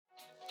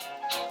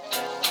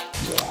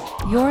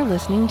You're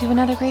listening to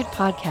another great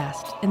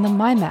podcast in the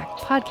MyMac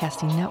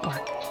Podcasting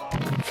Network.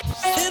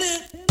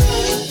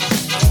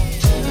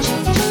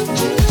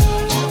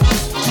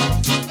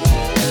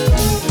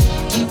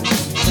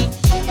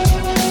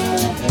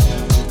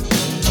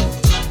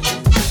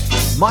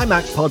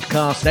 MyMac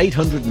Podcast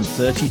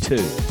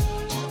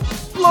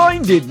 832.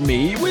 Blinded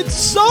me with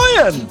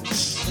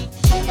science!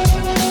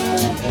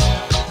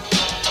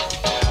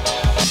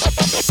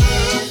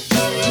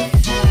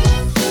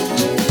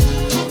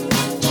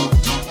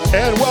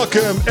 And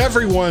welcome,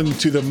 everyone,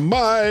 to the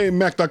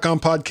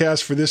MyMac.com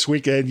podcast for this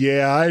weekend.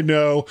 Yeah, I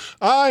know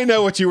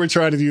what you were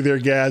trying to do there,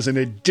 Gaz, and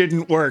it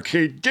didn't work.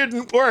 It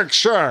didn't work,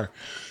 sure.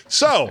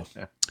 So,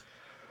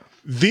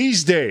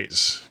 these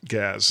days,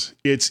 Gaz,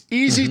 it's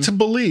easy to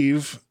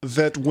believe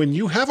that when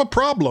you have a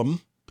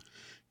problem,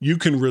 you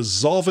can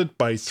resolve it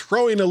by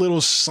throwing a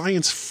little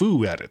science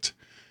foo at it.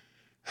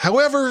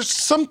 However,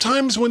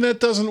 sometimes when that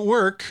doesn't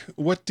work,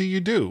 what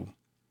do?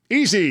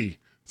 Easy.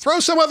 Throw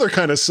some other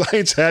kind of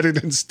science at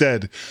it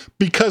instead.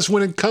 Because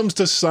when it comes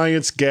to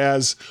science,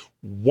 Gaz,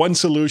 one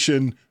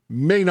solution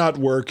may not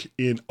work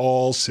in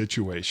all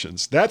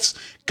situations. That's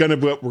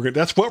what we're going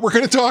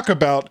to talk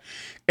about.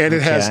 And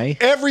it has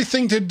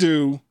everything to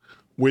do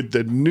with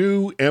the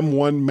new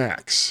M1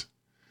 Max.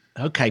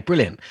 Okay,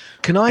 brilliant.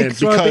 Can I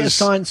throw a bit of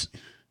science?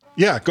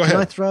 Yeah, go ahead.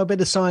 Can I throw a bit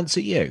of science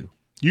at you?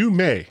 You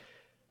may.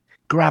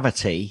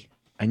 Gravity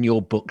and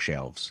your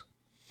bookshelves.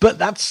 But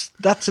that's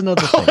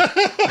another thing.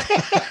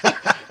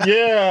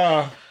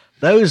 Yeah.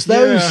 Those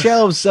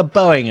shelves are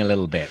bowing a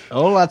little bit.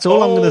 That's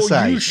all I'm going to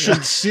say. You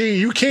should see.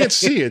 You can't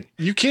see it.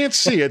 You can't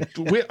see it.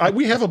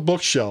 We have a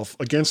bookshelf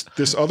against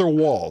this other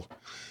wall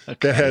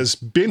that has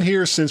been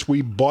here since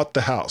we bought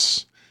the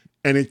house.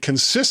 And it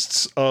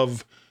consists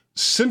of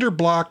cinder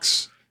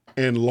blocks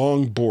and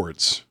long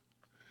boards.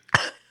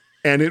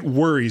 And it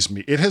worries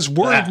me. It has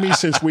worried me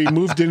since we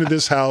moved into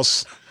this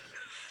house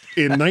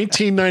in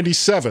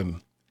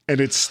 1997. And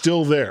it's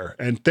still there.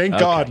 And thank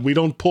God we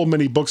don't pull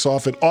many books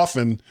off it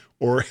often,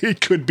 or it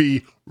could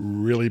be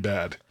really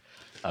bad.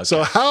 Okay.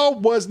 So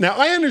now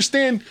I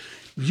understand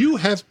you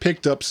have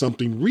picked up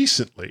something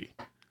recently.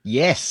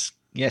 Yes,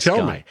 Tell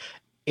Guy. me.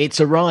 It's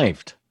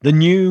arrived. The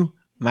new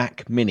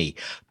Mac Mini.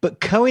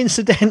 But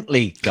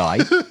coincidentally, Guy,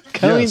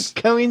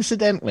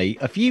 coincidentally,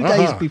 a few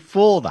days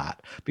before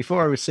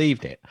I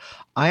received it,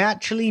 I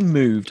actually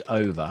moved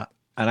over.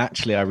 And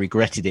actually, I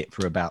regretted it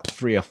for about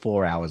 3 or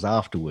 4 hours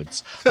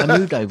afterwards. I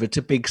moved over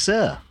to Big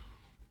Sur.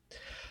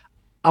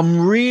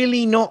 I'm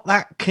really not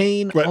that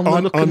keen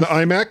on the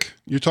iMac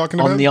you're talking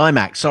about? On the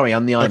iMac. Sorry,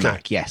 on the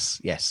iMac.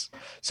 Yes.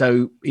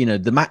 So,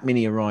 the Mac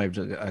Mini arrived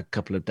a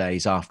couple of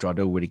days after I'd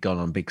already gone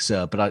on Big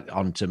Sur,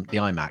 onto the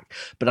iMac.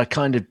 But I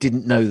kind of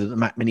didn't know that the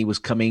Mac Mini was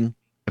coming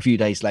a few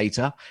days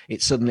later.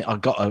 I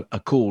got a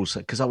call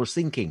because I was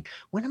thinking,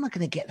 when am I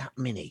going to get that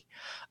Mini?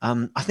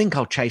 I think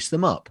I'll chase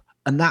them up.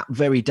 And that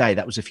very day,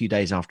 that was a few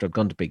days after I'd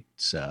gone to Big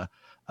Sur,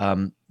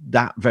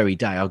 that very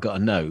day I got a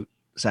note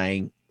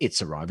saying,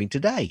 it's arriving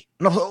today.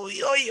 And I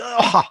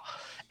thought,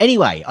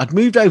 Anyway, I'd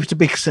moved over to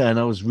Big Sur and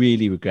I was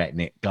really regretting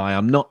it, Guy.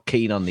 I'm not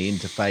keen on the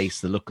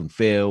interface, the look and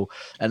feel.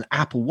 And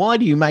Apple, why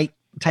do you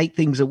take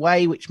things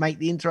away which make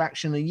the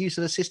interaction and use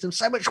of the system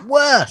so much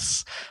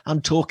worse?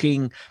 I'm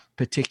talking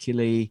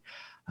particularly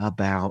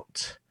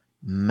about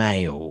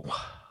Mail.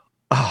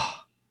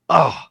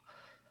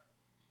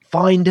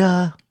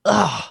 Finder.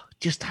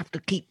 Just have to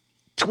keep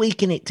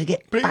tweaking it to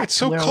get back it's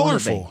to where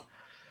colorful.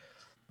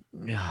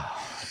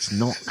 It's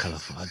not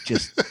colorful.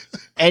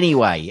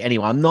 Anyway,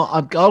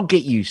 I'll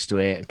get used to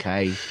it.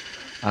 Okay.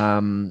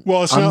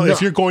 Well, it's not,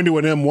 if you're going to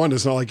an M1,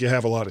 it's not like you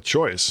have a lot of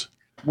choice.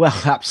 Well,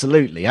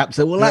 absolutely.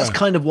 Well, that's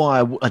kind of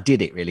why I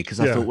did it, really, because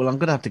I thought, well, I'm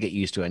going to have to get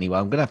used to it anyway.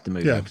 I'm going to have to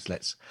move over.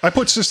 I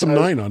put System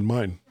 9 on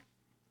mine.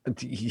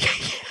 Yeah,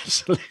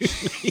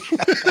 absolutely.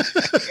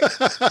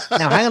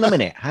 Now, hang on a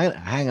minute.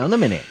 Hang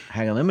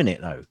on a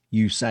minute, though.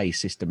 You say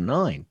System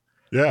 9.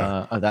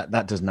 Yeah.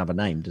 That doesn't have a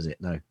name, does it?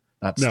 No.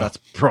 That's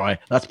prior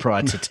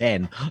to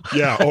 10.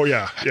 Yeah. Oh,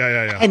 yeah.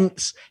 Yeah.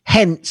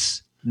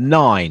 Hence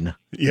 9.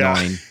 Yeah.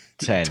 9,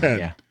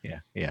 10.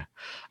 Yeah.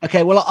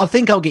 Okay, well, I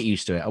think I'll get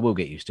used to it. I will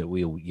get used to it.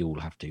 You all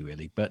have to,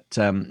 really. But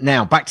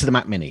now, back to the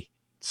Mac Mini.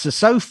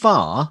 So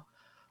far,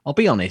 I'll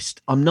be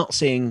honest, I'm not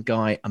seeing,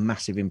 Guy, a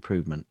massive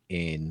improvement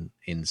in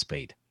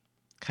speed.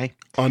 Okay?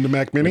 On the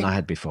Mac Mini? Than I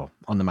had before,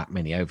 on the Mac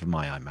Mini over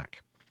my iMac.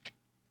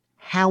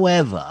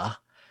 However,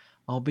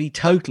 I'll be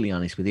totally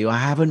honest with you, I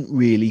haven't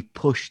really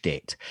pushed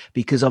it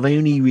because I've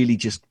only really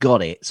just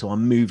got it, so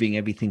I'm moving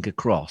everything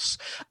across.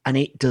 And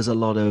it does a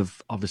lot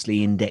of,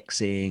 obviously,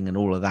 indexing and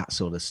all of that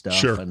sort of stuff.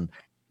 Sure. And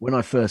when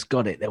I first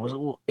got it, there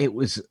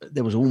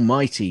was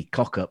almighty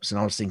cock-ups, and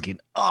I was thinking,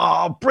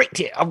 I've ricked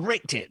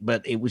it.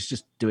 But it was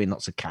just doing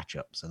lots of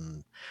catch-ups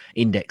and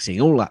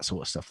indexing, all that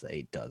sort of stuff that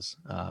it does.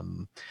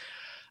 And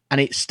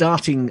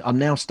I'm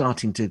now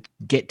starting to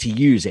get to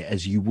use it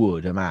as you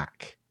would a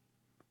Mac,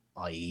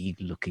 i.e.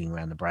 looking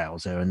around the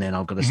browser, and then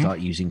I've got to start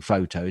using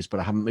Photos,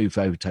 but I haven't moved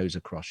Photos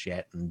across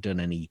yet and done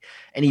any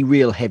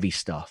real heavy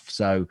stuff.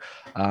 So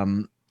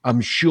I'm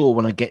sure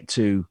when I get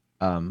to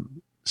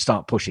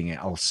start pushing it,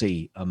 I'll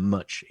see a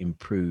much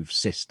improved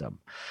system.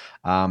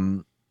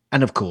 And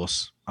of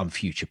course, I'm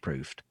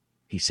future-proofed,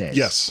 he says.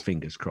 Yes.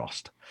 Fingers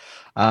crossed.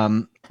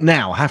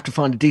 Now, I have to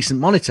find a decent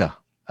monitor.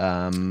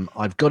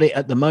 I've got it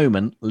at the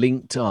moment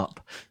linked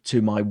up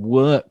to my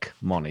work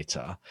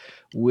monitor,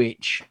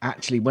 which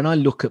actually, when I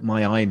look at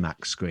my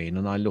iMac screen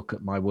and I look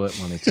at my work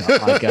monitor,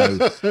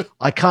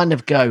 I kind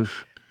of go,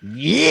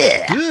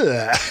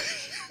 yeah.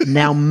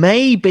 Now,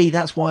 maybe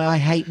that's why I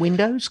hate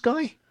Windows,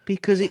 Guy,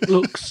 because it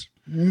looks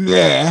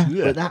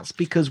but that's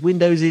because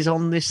Windows is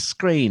on this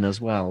screen as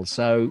well.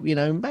 So,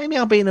 maybe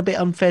I'm being a bit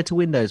unfair to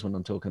Windows when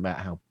I'm talking about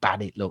how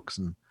bad it looks.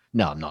 And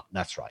no, I'm not.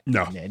 That's right.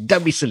 No. Yeah,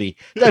 don't be silly.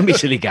 Don't be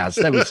silly, Gaz.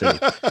 Don't be silly.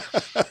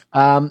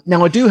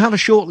 Now, I do have a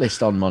short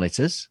list on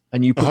monitors,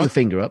 and you put your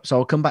finger up, so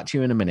I'll come back to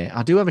you in a minute.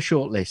 I do have a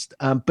short list.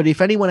 But if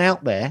anyone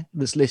out there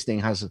that's listening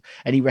has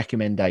any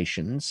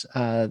recommendations,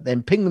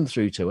 then ping them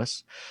through to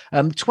us.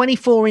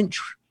 24-inch,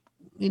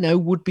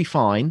 would be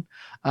fine.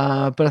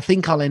 But I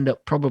think I'll end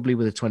up probably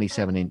with a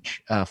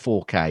 27-inch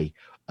 4K.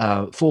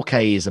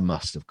 4K is a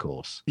must, of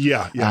course.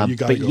 Yeah, you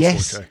got to go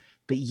 4K.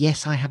 But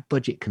yes, I have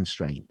budget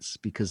constraints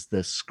because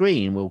the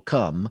screen will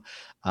come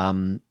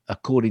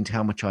according to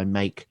how much I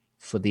make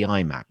for the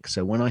iMac.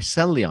 So when I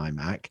sell the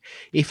iMac,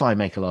 if I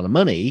make a lot of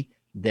money,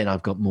 then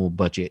I've got more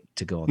budget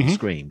to go on the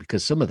screen,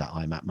 because some of that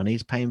iMac money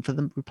is paying for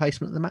the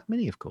replacement of the Mac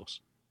Mini, of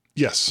course.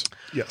 Yes.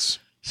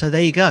 So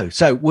there you go.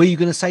 So were you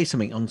going to say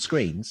something on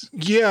screens?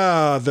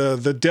 Yeah,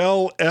 the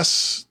Dell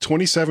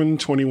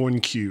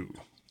S2721Q.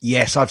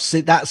 Yes, I've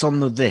seen that's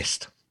on the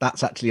list.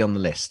 That's actually on the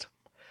list.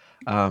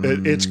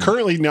 It's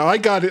currently, now I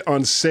got it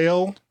on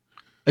sale.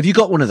 Have you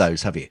got one of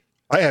those? Have you?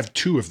 I have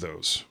two of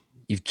those.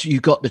 You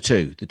got the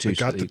two. I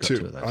got the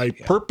two. Of those. I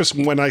purposed,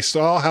 when I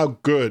saw how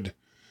good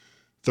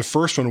the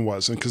first one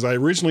was, and because I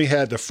originally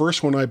had the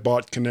first one I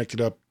bought connected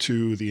up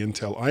to the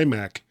Intel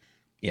iMac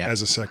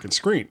as a second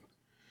screen.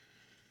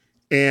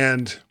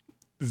 And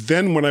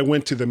then when I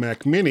went to the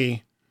Mac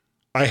Mini,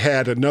 I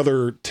had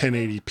another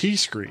 1080p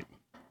screen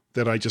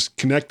that I just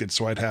connected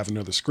so I'd have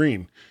another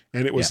screen.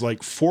 And it was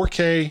like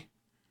 4K,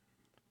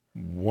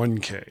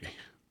 1K.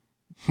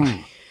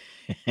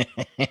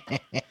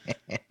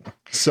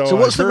 So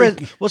what's the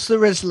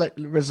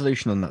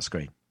resolution on that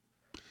screen?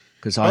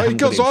 Because it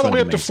goes all the way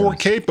up to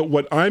 4K, but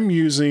what I'm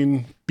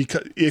using,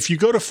 because if you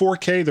go to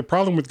 4K, the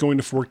problem with going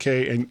to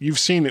 4K, and you've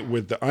seen it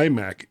with the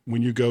iMac,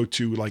 when you go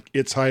to like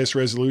its highest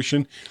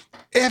resolution,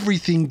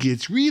 everything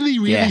gets really,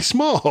 really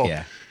small.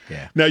 Yeah.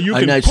 Now you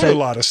can put a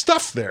lot of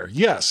stuff there.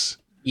 Yes.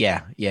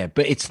 Yeah,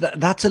 but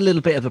that's a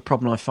little bit of a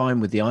problem I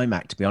find with the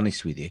iMac, to be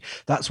honest with you.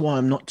 That's why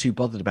I'm not too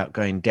bothered about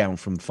going down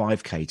from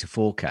 5K to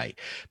 4K,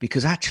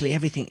 because actually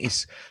everything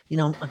is,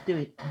 I'm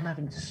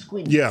having to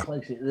squint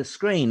closely to the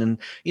screen, and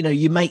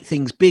you make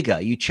things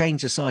bigger, you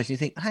change the size, and you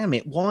think, hang on a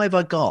minute, why have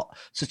I got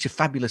such a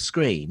fabulous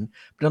screen,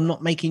 but I'm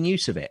not making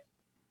use of it?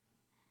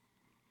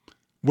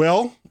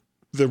 Well,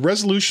 the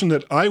resolution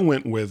that I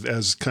went with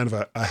as kind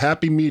of a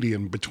happy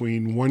medium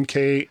between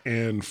 1K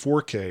and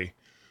 4K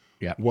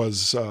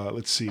was,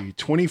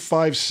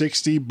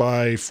 2560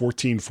 by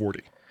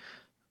 1440.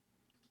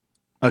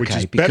 Which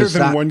is better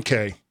than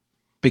 1K.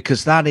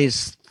 Because that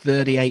is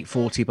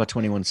 3840 by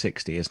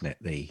 2160, isn't it?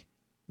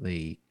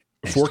 The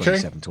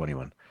 4K?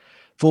 S2721.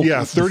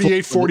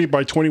 3840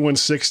 by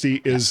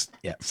 2160 is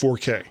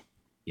 4K.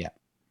 Yeah.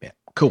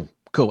 Cool.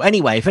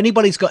 Anyway, if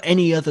anybody's got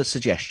any other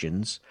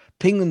suggestions,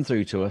 ping them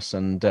through to us,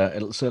 and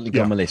it'll certainly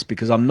go on my list,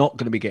 because I'm not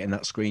going to be getting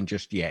that screen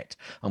just yet.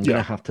 I'm going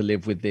to have to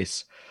live with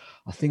this.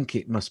 I think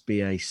it must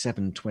be a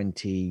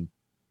 720D.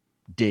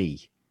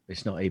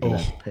 It's not even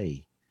a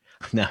P.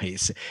 No,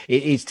 it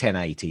is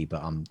 1080,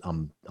 but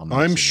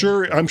I'm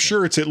sure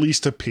it's at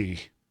least a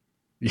P.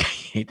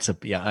 It's a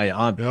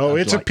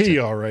it's a P,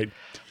 all right.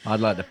 I'd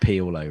like to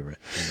pee all over it.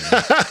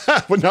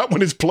 But not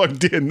when it's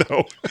plugged in,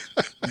 though.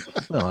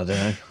 Well, I don't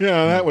know.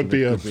 Yeah, that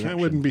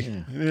wouldn't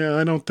be. Yeah,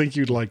 I don't think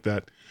you'd like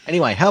that.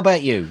 Anyway, how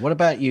about you? What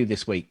about you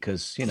this week?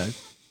 Because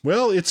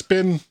well,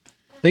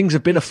 things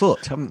have been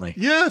afoot, haven't they?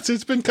 Yeah,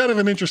 it's been kind of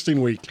an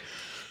interesting week.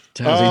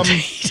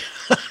 Indeed.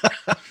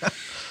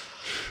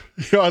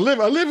 I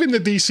live in the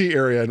DC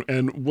area,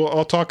 and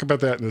I'll talk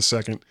about that in a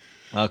second.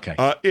 Okay.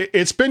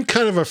 It's been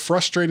kind of a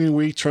frustrating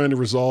week trying to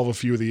resolve a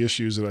few of the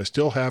issues that I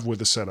still have with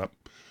the setup.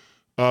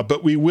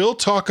 But we will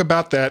talk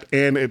about that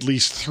and at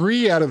least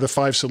 3 out of the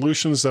 5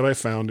 solutions that I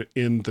found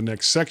in the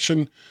next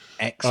section.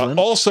 Excellent.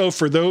 Also,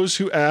 for those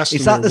who asked,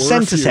 is that the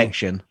center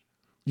section?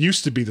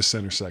 Used to be the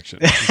center section.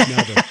 It's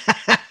now the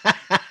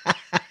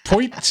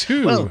point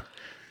 2. Well,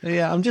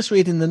 yeah, I'm just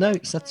reading the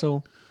notes. That's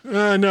all.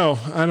 No,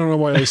 I don't know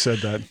why I said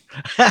that.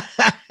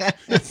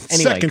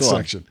 Anyway, second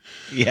section.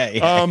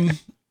 Yeah.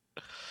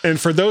 And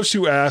for those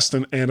who asked,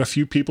 and a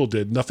few people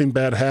did, nothing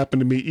bad happened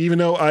to me, even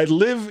though I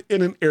live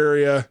in an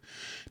area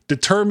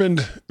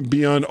determined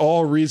beyond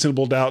all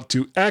reasonable doubt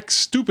to act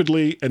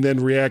stupidly and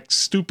then react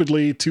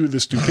stupidly to the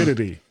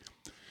stupidity.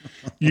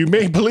 You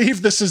may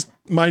believe this is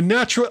my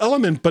natural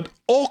element, but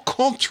au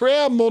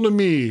contraire, mon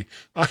ami,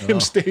 I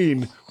am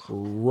staying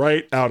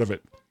right out of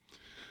it.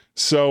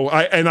 So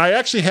I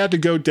actually had to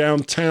go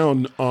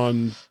downtown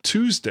on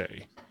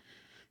Tuesday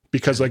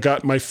because I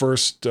got my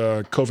first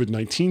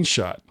COVID-19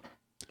 shot.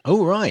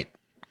 Oh, right.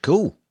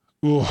 Cool.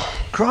 Ooh.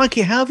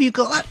 Crikey, how have you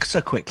got that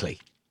so quickly?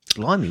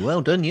 Blimey,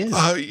 well done, you.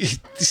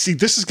 See,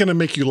 this is going to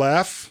make you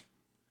laugh.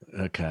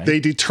 Okay. They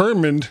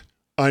determined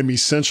I'm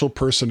essential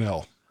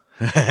personnel.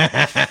 If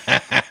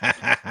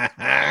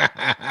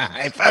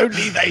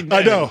only they knew.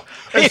 I know.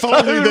 If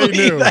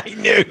only they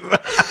knew.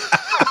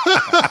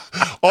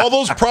 All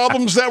those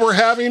problems that we're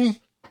having.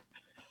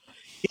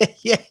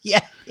 Yeah.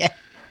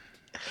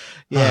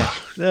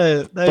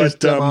 Those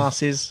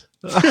dumbasses.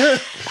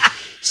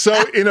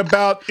 So in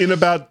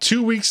about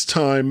 2 weeks'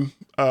 time,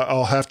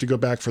 I'll have to go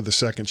back for the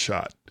second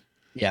shot.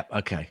 Yeah.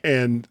 Okay.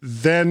 And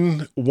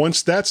then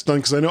once that's done,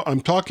 because I know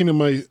I'm talking to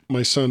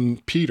my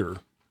son Peter,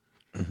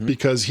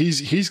 because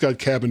he's got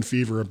cabin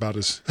fever about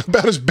as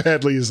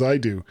badly as I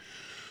do.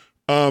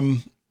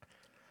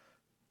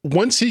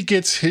 Once he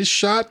gets his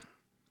shot,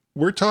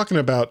 we're talking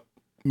about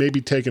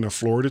maybe taking a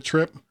Florida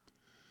trip,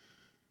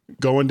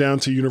 going down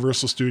to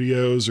Universal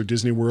Studios or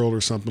Disney World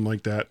or something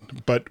like that.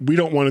 But we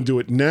don't want to do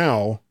it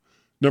now.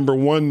 Number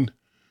one,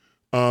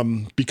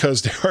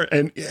 because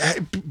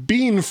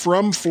being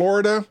from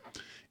Florida,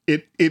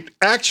 it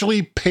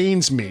actually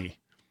pains me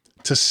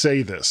to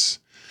say this.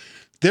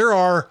 There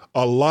are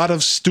a lot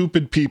of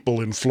stupid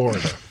people in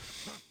Florida.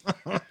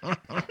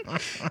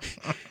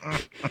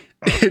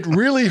 It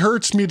really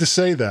hurts me to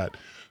say that.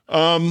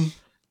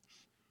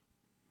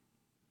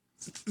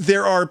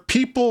 There are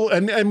people,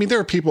 and I mean, there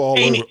are people all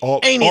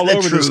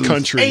over this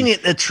country. Ain't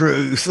it the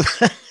truth?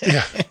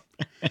 Yeah.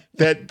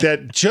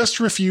 That just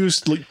refuse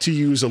to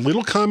use a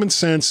little common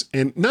sense,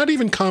 and not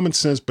even common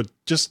sense, but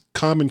just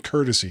common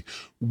courtesy.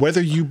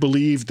 Whether you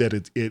believe that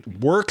it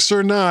works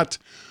or not,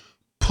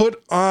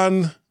 put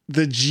on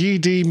the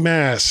GD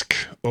mask,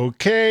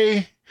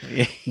 okay?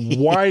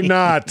 Why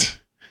not?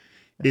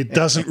 It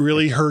doesn't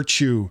really hurt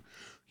you.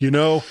 You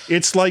know,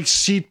 it's like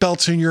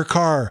seatbelts in your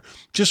car.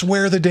 Just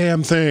wear the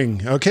damn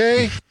thing,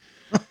 okay?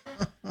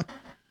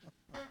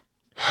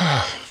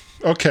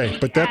 Okay,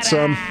 but that's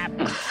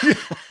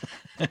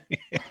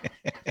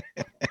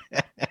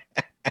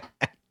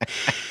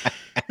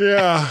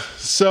yeah.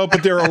 So,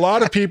 but there are a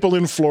lot of people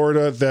in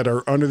Florida that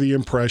are under the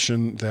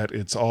impression that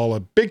it's all a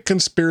big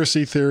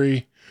conspiracy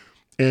theory,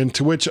 and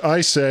to which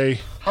I say,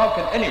 how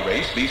can any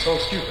race be so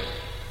stupid?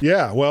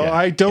 Yeah, well,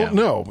 I don't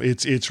know.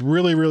 It's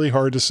really, really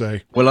hard to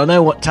say. Well, I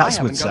know what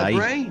Taz would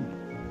say.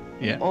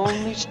 Yeah.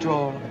 Only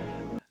straw.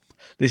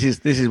 This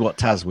is what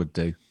Taz would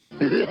do.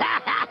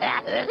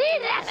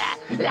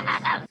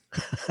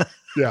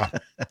 Yeah.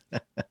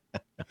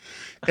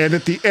 And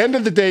at the end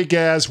of the day,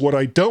 Gaz, what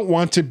I don't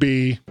want to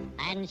be.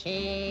 And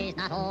she's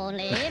not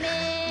only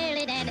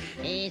merely dead,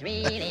 she's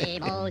really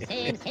most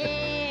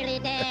sincerely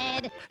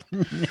dead.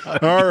 No,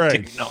 all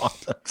right.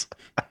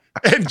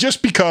 And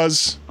just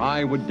because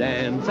I would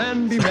dance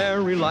and be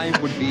merry, life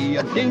would be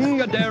a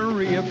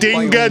ding-a-dairy.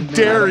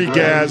 Ding-a-dairy,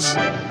 Gaz.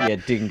 Yeah,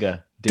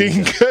 dinga.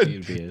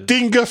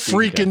 Dinga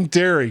freaking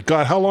dairy.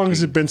 God, how long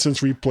has it been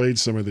since we played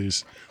some of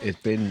these? It's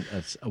been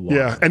a while.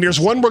 Yeah, and there's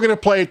one we're going to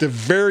play at the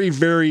very,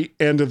 very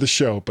end of the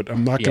show, but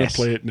I'm not going to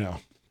play it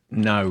now.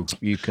 No,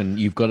 you've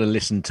got to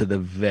listen to the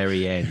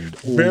very end,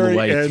 all very the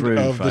way end through,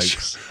 of folks. The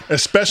show,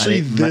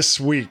 especially this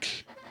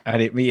week.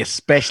 And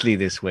especially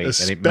this week.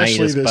 And it made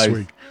us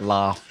both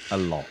laugh a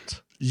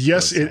lot.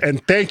 Yes,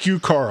 and thank you,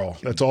 Carl.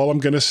 That's all I'm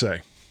going to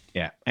say.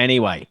 Yeah.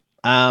 Anyway,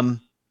 okay,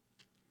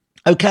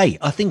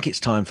 I think it's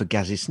time for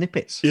Gaz's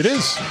snippets. It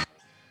is. There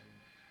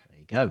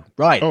you go.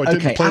 Right. Oh, it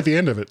didn't play at the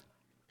end of it.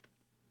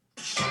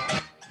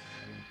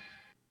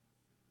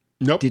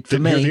 Nope,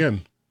 didn't hear the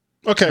end.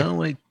 Okay.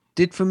 Oh, it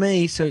did for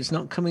me, so it's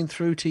not coming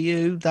through to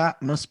you.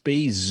 That must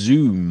be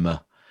Zoom.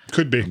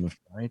 Could be. I'm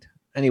afraid.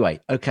 Anyway,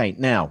 okay,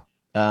 now,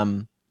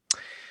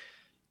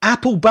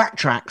 Apple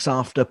backtracks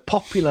after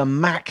popular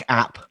Mac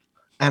app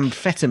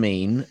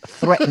Amphetamine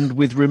threatened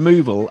with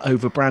removal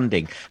over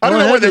branding. I don't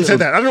know why they said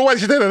that. I don't know why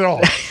they said that at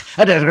all.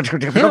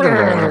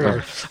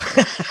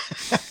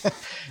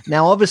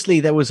 Now, obviously,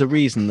 there was a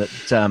reason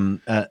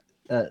that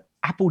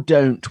Apple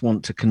don't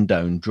want to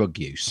condone drug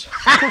use.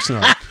 Of course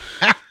not.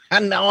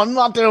 And no, I'm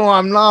not doing why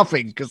I'm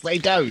laughing, because they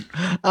don't.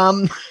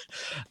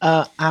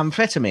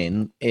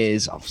 Amphetamine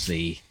is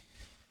obviously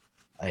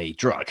a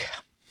drug.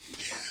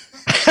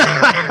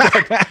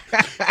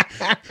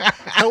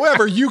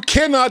 However, you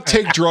cannot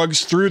take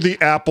drugs through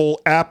the Apple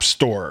App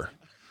Store.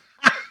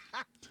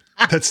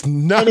 That's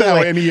not how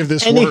any of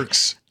this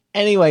works.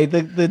 Anyway,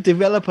 the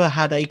developer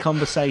had a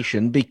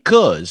conversation,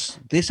 because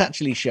this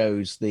actually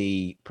shows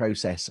the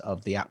process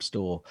of the App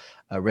Store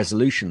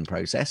resolution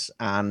process.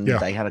 And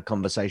they had a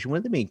conversation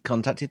with him. He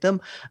contacted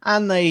them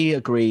and they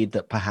agreed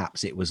that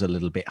perhaps it was a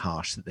little bit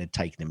harsh that they'd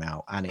taken him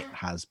out, and it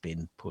has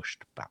been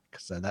pushed back.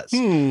 So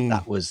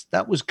that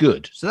was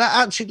good. So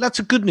that's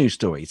a good news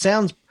story. It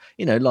sounds,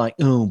 like,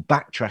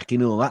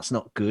 backtracking, that's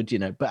not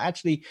good, but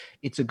actually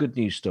it's a good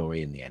news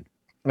story in the end.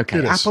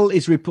 Okay, Apple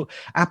is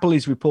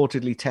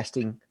reportedly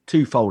testing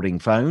 2 folding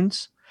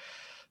phones.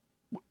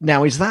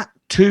 Now, is that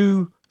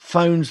 2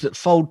 phones that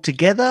fold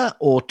together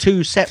or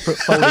two separate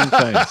folding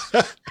phones?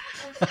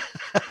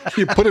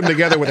 You put them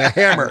together with a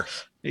hammer.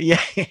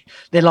 Yeah,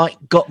 they're like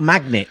got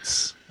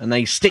magnets and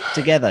they stick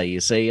together,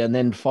 you see, and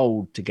then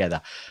fold together.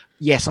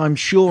 Yes, I'm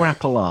sure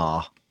Apple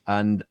are.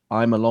 And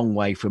I'm a long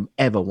way from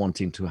ever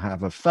wanting to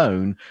have a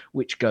phone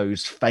which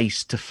goes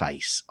face to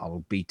face.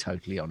 I'll be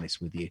totally honest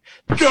with you.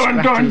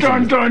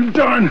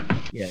 Done.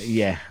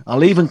 Yeah.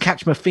 I'll even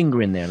catch my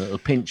finger in there and it'll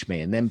pinch me.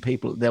 And then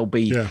there'll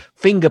be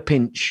finger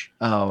pinch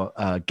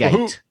gate.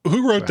 Well,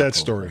 who wrote that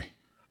story?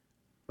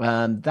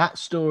 That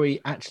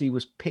story actually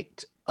was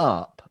picked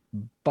up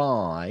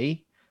by...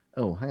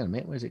 Oh, hang on a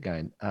minute. Where's it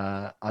going?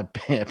 I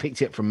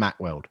picked it from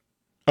Macworld.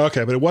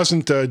 Okay, but it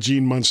wasn't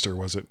Gene Munster,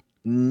 was it?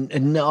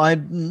 No, I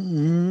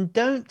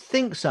don't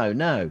think so.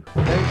 No,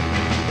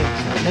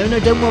 no,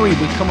 don't worry.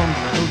 We come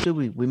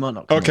on. We might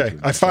not. Okay,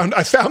 I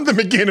found them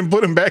again and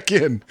put them back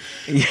in.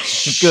 Yeah,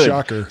 good.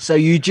 Shocker. So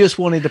you just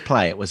wanted to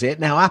play it, was it?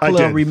 Now Apple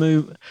are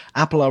remove.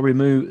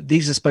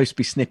 These are supposed to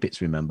be snippets.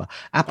 Remember,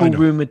 Apple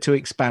rumored to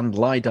expand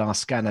LiDAR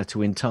scanner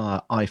to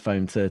entire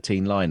iPhone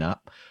 13 lineup.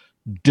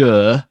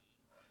 Duh.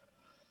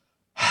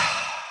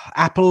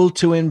 Apple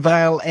to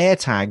unveil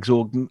AirTags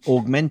or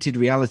augmented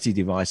reality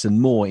device and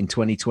more in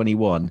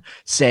 2021,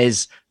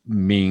 says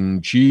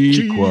Ming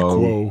Chi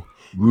Kuo.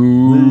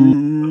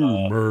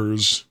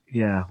 Rumors.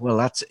 Yeah, well,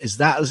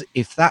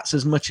 if that's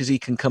as much as he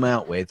can come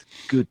out with,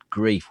 good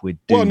grief, we're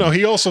doomed. Well, no,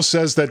 he also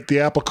says that the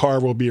Apple Car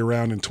will be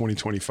around in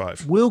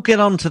 2025. We'll get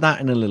on to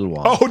that in a little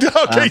while.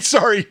 Oh, okay,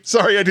 sorry,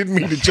 I didn't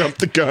mean to jump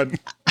the gun.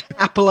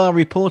 Apple are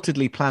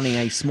reportedly planning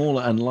a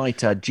smaller and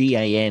lighter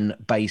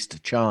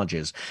GaN-based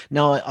chargers.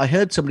 Now, I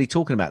heard somebody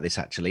talking about this,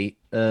 actually.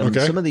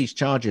 Some of these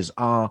chargers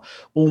are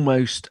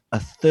almost a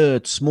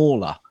third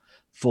smaller.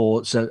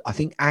 So I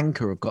think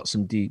Anker have got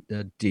some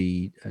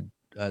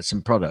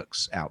some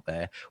products out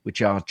there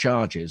which are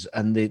chargers,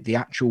 and the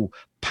actual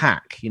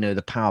pack,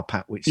 the power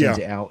pack which sends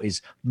it out,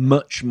 is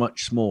much,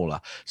 much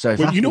smaller. So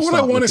what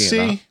I want to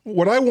see?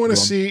 What I want to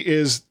see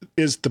is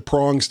the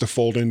prongs to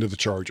fold into the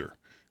charger.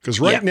 Because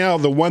now,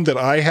 the one that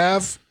I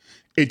have,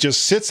 it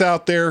just sits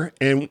out there,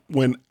 and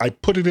when I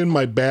put it in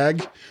my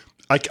bag,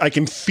 I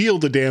can feel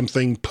the damn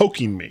thing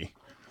poking me.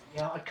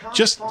 Yeah, I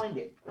can't find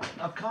it.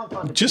 I can't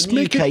find it. Just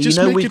make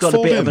it. We've got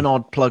a bit of an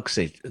odd plug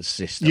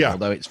system, yeah.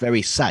 Although it's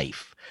very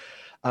safe.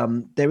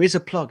 There is a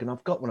plug, and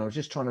I've got one. I was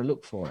just trying to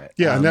look for it.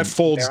 Yeah, and that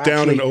folds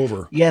down and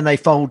over. Yeah, and they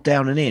fold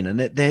down and in,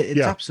 and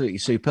it's absolutely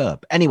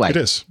superb. Anyway, it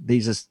is.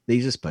 These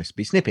are supposed to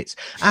be snippets.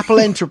 Apple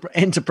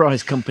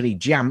enterprise company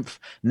Jamf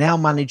now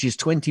manages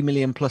 20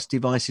 million plus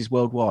devices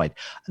worldwide.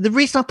 The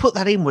reason I put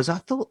that in was I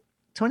thought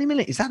 20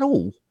 million, is that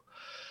all?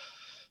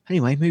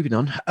 Anyway, moving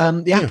on.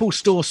 The Apple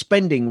Store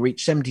spending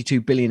reached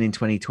 $72 billion in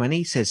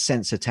 2020, says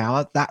Sensor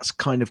Tower. That's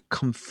kind of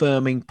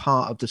confirming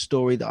part of the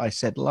story that I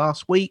said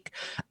last week.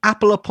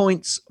 Apple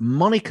appoints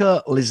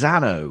Monica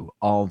Lozano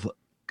of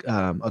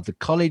the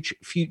College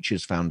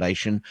Futures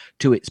Foundation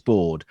to its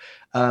board.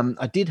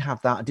 I did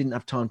have that. I didn't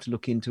have time to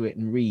look into it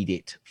and read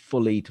it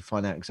fully to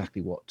find out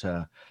exactly what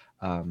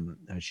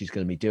she's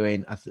going to be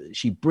doing.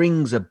 She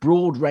brings a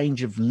broad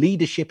range of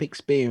leadership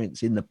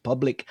experience in the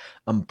public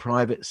and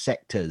private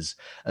sectors,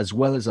 as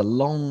well as a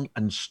long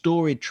and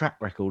storied track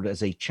record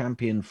as a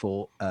champion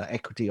for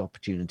equity,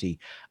 opportunity,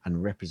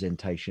 and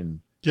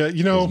representation. Yeah,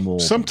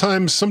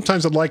 sometimes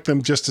I'd like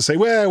them just to say,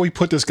 well, we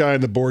put this guy on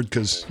the board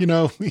because,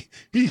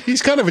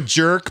 he's kind of a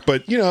jerk,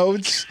 but, we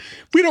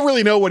don't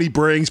really know what he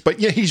brings, but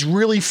he's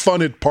really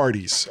fun at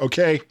parties,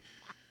 okay?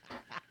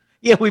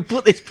 Yeah, we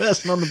put this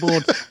person on the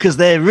board because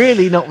they're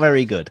really not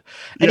very good.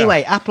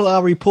 Anyway, Apple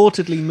are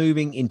reportedly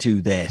moving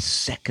into their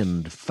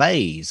second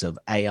phase of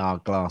AR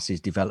glasses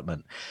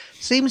development.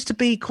 Seems to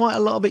be quite a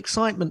lot of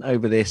excitement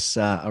over this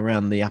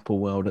around the Apple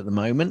world at the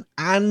moment.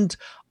 And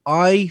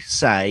I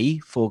say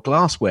for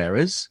glass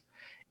wearers,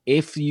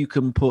 if you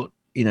can put,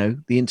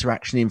 the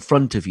interaction in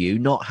front of you,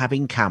 not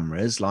having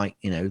cameras like,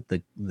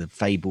 the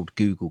fabled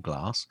Google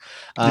Glass.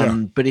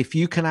 But if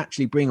you can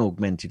actually bring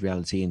augmented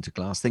reality into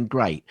glass, then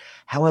great.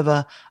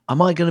 However,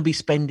 am I going to be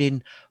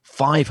spending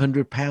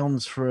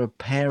 £500 for a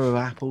pair of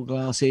Apple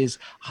glasses?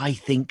 I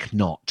think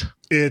not.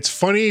 It's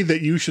funny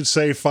that you should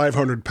say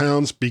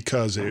 £500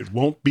 because it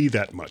won't be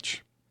that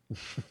much.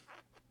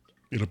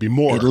 It'll be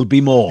more.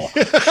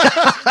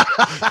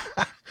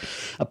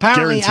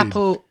 Apparently,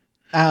 guaranteed.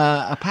 Apple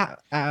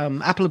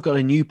have got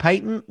a new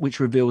patent which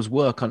reveals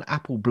work on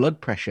Apple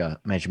blood pressure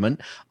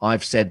measurement.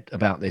 I've said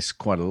about this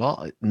quite a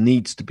lot. It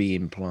needs to be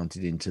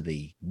implanted into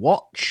the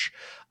watch.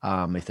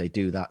 If they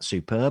do that,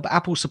 superb.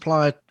 Apple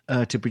supplier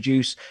to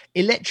produce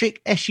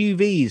electric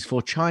SUVs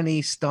for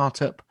Chinese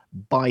startup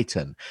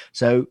Byton.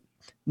 So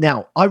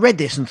now I read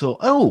this and thought,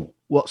 oh,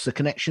 what's the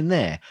connection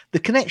there? The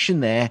connection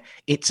there,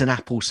 it's an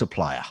Apple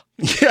supplier.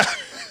 Yeah.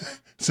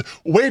 So,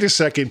 wait a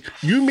second.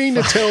 You mean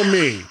to tell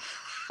me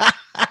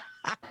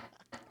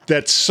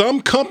that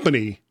some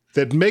company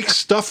that makes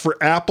stuff for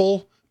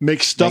Apple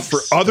makes stuff for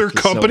other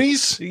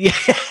companies? Yeah.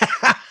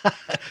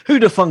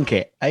 Who'da funk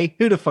it, eh?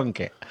 Who'da funk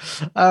it?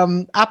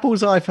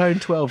 Apple's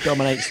iPhone 12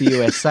 dominates the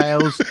US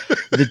sales.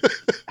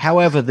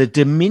 However, the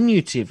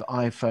diminutive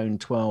iPhone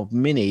 12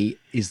 mini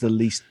is the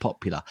least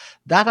popular.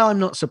 That I'm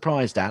not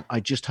surprised at.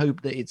 I just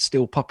hope that it's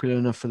still popular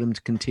enough for them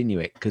to continue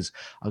it, because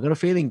I've got a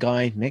feeling,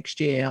 Guy,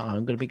 next year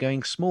I'm going to be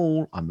going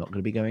small. I'm not going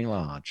to be going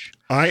large.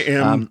 I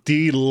am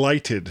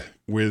delighted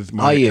with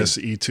my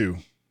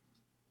SE2.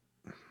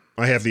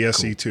 I have the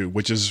SE2,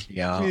 which is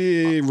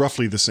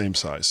roughly the same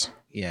size.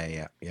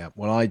 Yeah.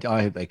 Well,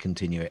 I hope they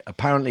continue it.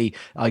 Apparently,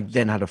 I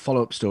then had a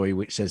follow-up story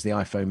which says the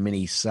iPhone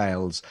mini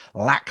sales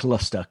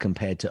lackluster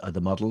compared to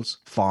other models.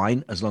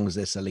 Fine, as long as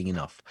they're selling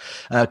enough.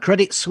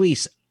 Credit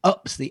Suisse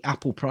ups the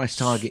Apple price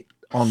target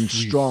on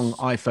strong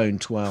iPhone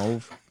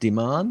 12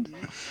 demand.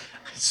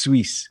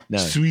 Swiss.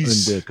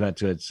 Swiss,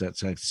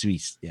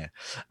 yeah.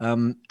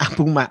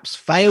 Apple Maps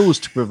fails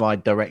to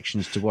provide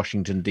directions to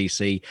Washington,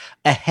 D.C.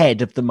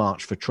 ahead of the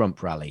March for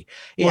Trump rally.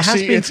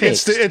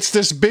 It's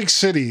this big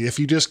city. If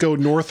you just go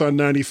north on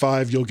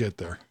 95, you'll get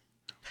there.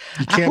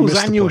 You can't Apple's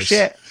miss annual the place.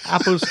 share.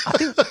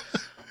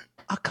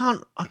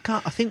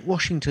 I think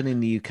Washington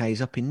in the UK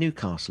is up in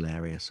Newcastle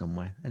area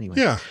somewhere. Anyway.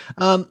 Yeah.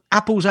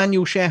 Apple's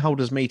annual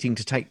shareholders meeting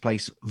to take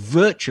place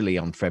virtually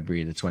on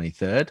February the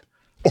 23rd.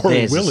 Or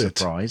There's will a it?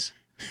 Surprise.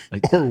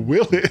 Or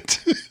will it?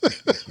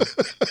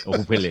 Or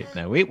will it?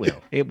 No, it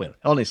will. It will.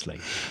 Honestly.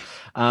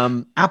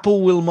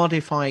 Apple will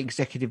modify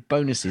executive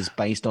bonuses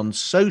based on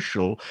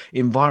social,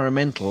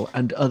 environmental,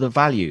 and other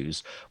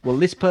values. Well,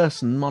 this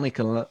person,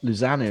 Monica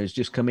Luzano, has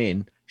just come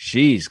in.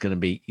 She's going to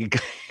be...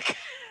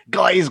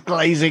 Guy is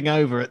glazing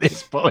over at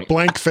this point.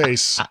 Blank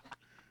face.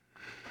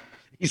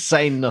 He's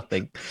saying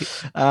nothing.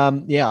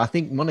 I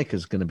think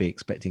Monica's going to be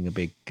expecting a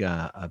big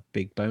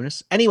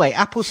bonus. Anyway,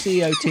 Apple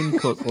CEO Tim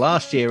Cook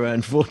last year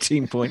earned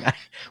 14.8.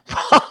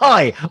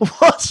 Why?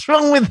 What's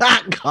wrong with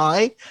that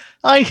guy?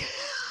 I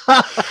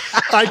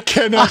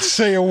cannot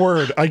say a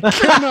word. I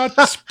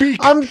cannot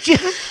speak. I was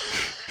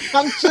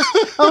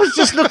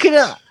just looking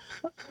at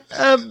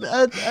a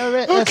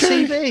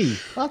CV.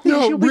 I think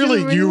No, she'll be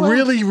really, doing you well.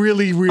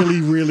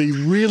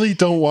 really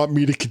don't want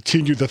me to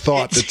continue the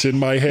thought that's in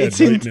my head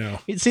right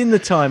now. It's in the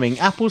timing.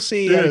 Apple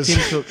CEO Yes. Tim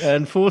Cook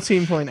earned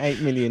 14.8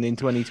 million in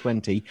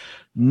 2020,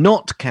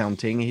 not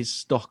counting his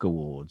stock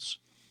awards.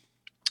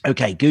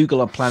 Okay,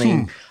 Google are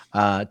planning to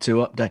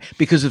update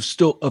because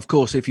of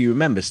course, if you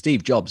remember,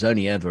 Steve Jobs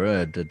only ever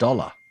earned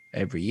 $1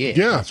 every year.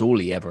 Yeah. That's all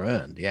he ever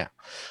earned. Yeah.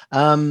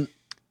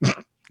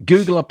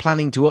 Google are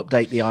planning to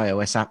update the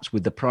iOS apps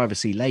with the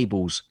privacy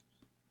labels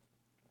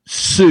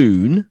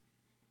soon.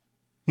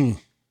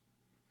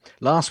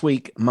 Last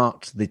week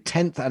marked the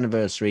 10th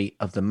anniversary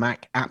of the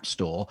Mac App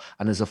Store,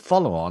 and as a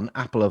follow-on,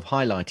 Apple have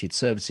highlighted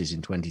services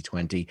in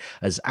 2020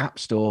 as App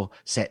Store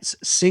sets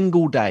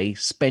single-day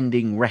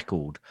spending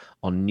record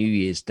on New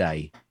Year's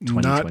Day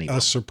 2021. Not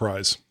a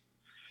surprise.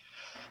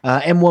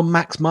 M1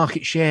 Mac's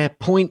market share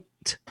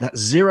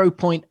that's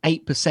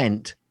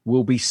 0.8%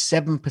 will be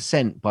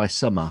 7% by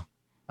summer.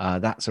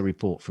 That's a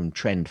report from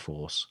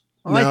TrendForce.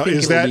 Now,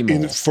 is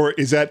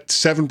that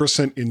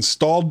 7%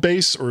 installed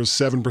base or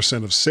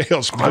 7% of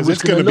sales? Because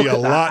it's going to be a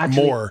lot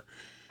more.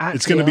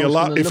 It's going to be a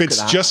lot. If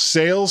it's just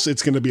sales,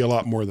 it's going to be a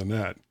lot more than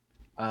that.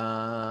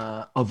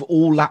 Of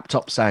all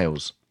laptop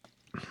sales.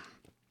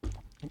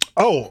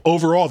 Oh,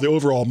 the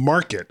overall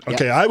market.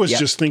 Okay, I was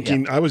just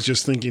thinking. Yep. I was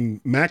just thinking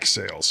Mac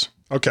sales.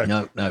 Okay.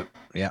 No.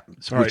 Yeah.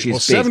 All right. Well,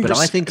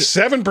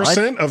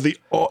 7% of the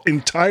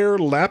entire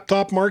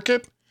laptop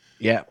market.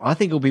 Yeah, I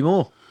think it'll be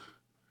more.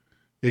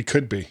 It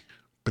could be,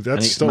 but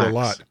that's still a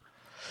lot.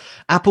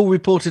 Apple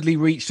reportedly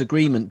reached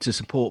agreement to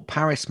support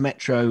Paris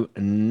Metro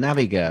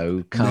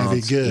Navigo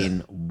cards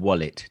in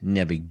wallet.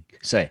 Navigo.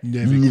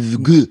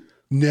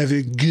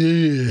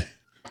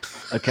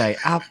 Okay,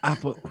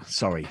 Apple.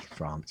 Sorry,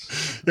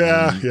 France.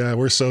 Yeah,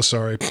 we're so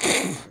sorry.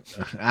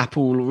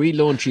 Apple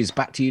relaunches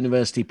Back to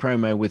University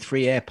promo with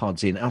free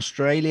AirPods in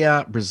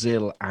Australia,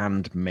 Brazil,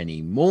 and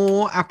many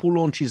more. Apple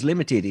launches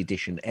limited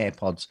edition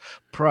AirPods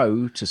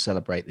Pro to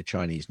celebrate the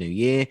Chinese New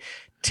Year.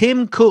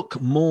 Tim Cook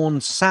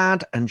mourns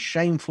sad and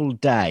shameful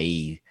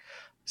day.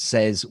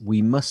 Says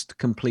we must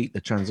complete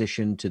the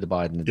transition to the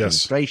Biden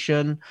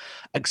administration.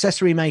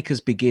 Accessory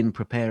makers begin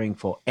preparing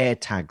for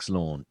AirTags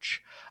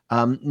launch.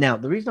 Now,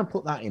 the reason I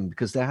put that in,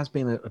 because there has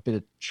been a bit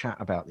of chat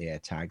about the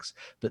AirTags,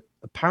 but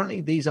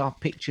apparently these are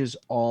pictures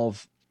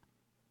of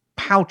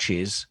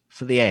pouches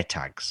for the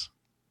AirTags.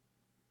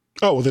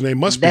 Oh, well, then they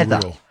must be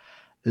real.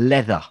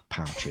 Leather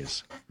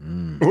pouches.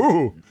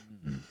 Ooh.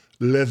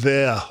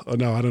 Leather. Oh,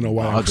 no, I don't know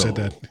why I said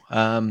that.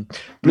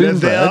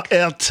 Bloomberg.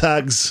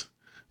 AirTags.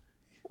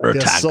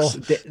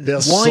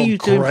 Why are you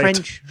doing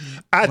French?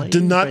 I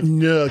do not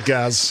know,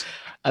 guys.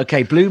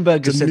 Okay,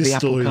 Bloomberg has said the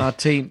Apple Card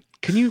team...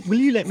 Will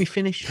you let me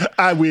finish?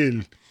 I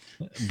will.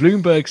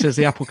 Bloomberg says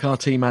the Apple Car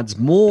team adds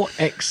more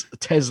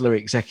ex-Tesla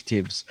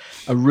executives.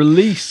 A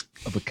release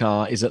of a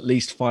car is at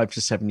least 5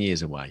 to 7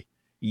 years away.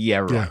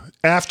 Yeah, right. Yeah.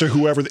 After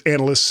whoever the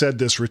analyst said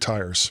this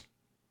retires.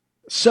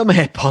 Some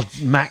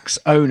AirPods Max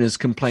owners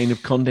complain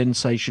of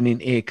condensation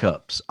in ear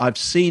cups. I've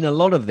seen a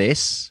lot of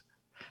this.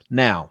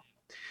 Now,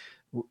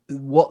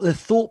 what the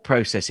thought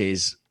process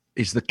is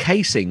the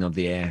casing of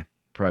the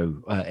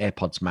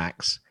AirPods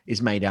Max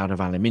is made out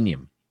of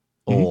aluminium,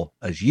 or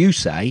as you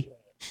say,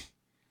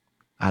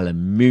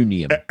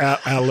 aluminium.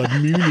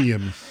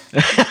 Aluminium.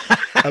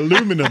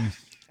 Aluminum.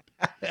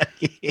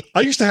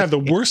 I used to have the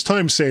worst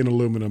time saying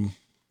aluminum.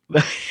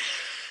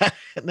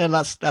 No,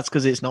 that's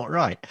because it's not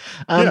right.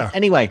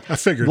 Anyway, I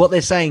figured what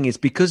they're saying is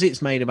because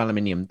it's made of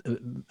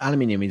aluminium,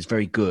 aluminium is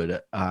very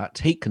good at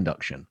heat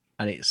conduction,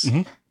 and it's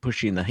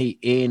pushing the heat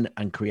in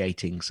and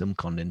creating some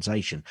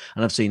condensation.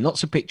 And I've seen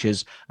lots of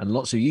pictures and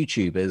lots of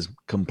YouTubers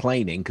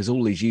complaining because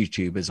all these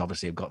YouTubers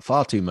obviously have got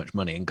far too much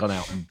money and gone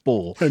out and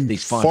bought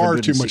these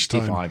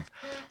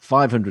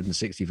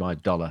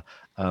 $565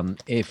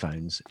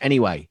 earphones.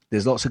 Anyway,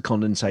 there's lots of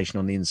condensation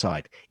on the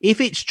inside. If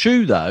it's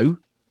true though,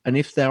 and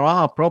if there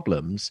are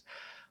problems,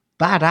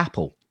 bad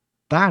Apple.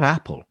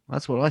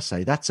 That's what I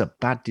say. That's a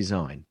bad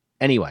design.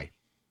 Anyway,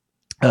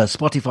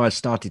 Spotify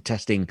started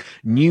testing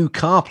new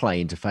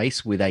CarPlay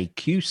interface with a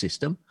Q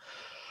system.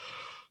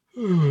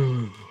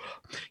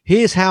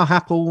 Here's how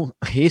to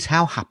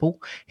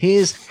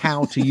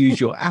use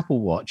your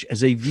Apple Watch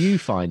as a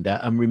viewfinder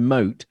and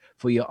remote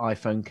for your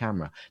iPhone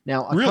camera.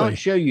 Now, I can't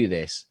show you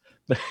this,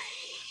 but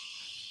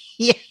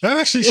yeah, that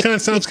actually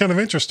sounds kind of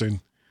interesting.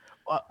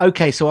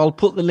 Okay, so I'll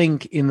put the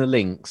link in the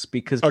links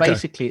because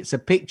basically it's a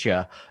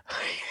picture.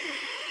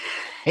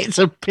 It's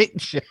a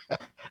picture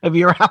of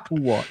your Apple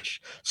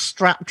Watch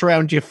strapped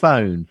around your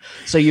phone.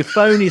 So your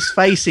phone is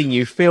facing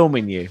you,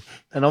 filming you.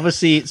 And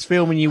obviously it's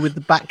filming you with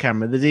the back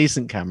camera, the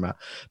decent camera.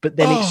 But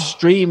then it's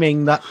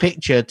streaming that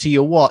picture to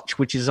your watch,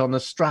 which is on a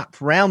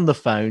strap around the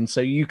phone. So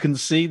you can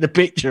see the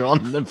picture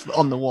on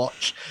the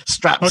watch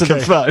strapped to the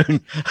phone.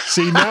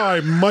 See, now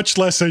I'm much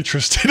less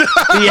interested.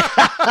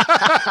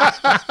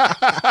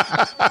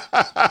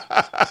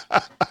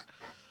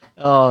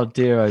 Oh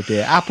dear.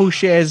 Apple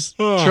shares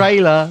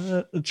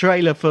trailer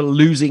for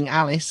Losing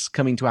Alice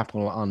coming to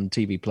Apple on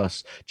TV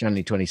Plus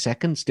January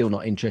 22nd. Still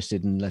not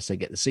interested unless they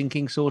get the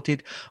syncing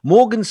sorted.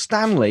 Morgan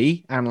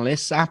Stanley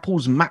analysts,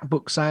 Apple's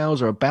MacBook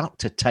sales are about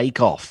to take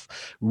off,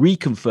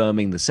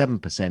 reconfirming the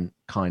 7%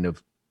 kind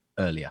of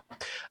earlier.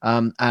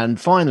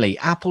 And finally,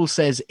 Apple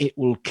says it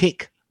will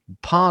kick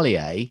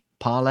Parler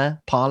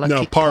off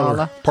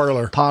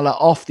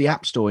the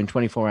App Store in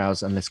 24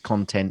 hours unless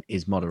content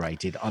is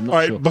moderated. I'm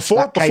not sure.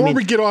 Before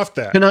we get off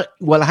that,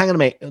 hang on a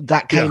minute.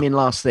 That came in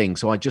last thing,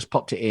 so I just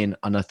popped it in,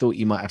 and I thought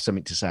you might have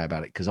something to say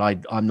about it because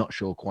I'm not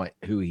sure quite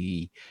who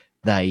he,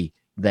 they,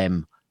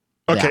 them.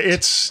 Okay,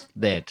 it's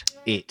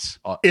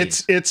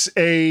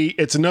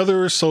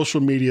another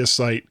social media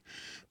site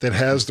that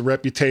has the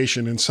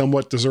reputation, and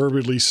somewhat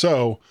deservedly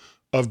so,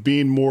 of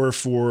being more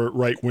for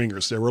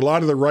right-wingers. There were a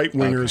lot of the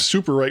right-wingers,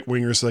 super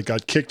right-wingers that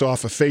got kicked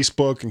off of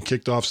Facebook and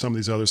kicked off some of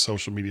these other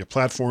social media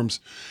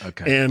platforms.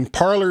 Okay. And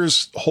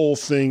Parler's whole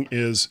thing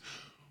is,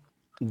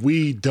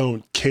 we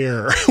don't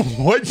care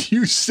what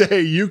you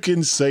say. You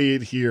can say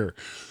it here,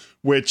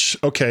 which,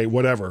 okay,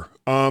 whatever.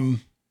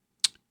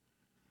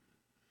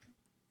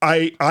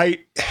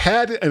 I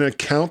had an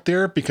account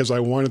there because I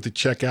wanted to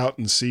check out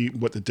and see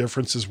what the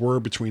differences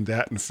were between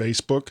that and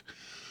Facebook.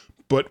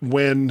 But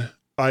when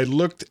I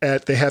looked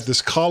at, they have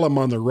this column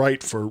on the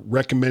right for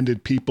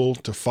recommended people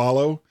to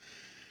follow.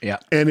 Yeah.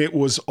 And it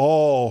was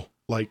all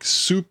like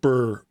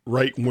super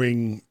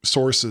right-wing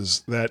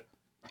sources that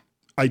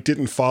I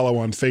didn't follow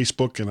on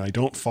Facebook and I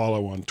don't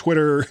follow on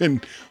Twitter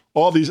and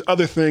all these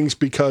other things,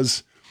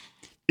 because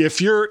if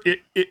your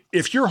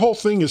whole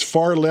thing is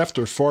far left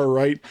or far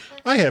right,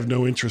 I have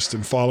no interest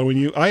in following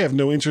you. I have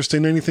no interest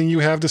in anything you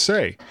have to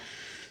say.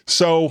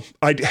 So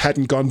I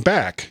hadn't gone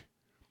back.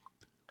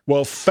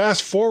 Well,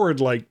 fast forward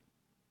like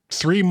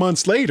 3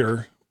 months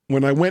later,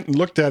 when I went and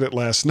looked at it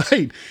last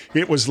night,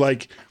 it was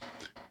like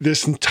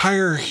this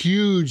entire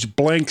huge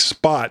blank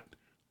spot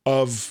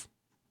of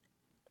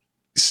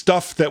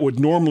stuff that would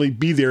normally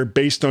be there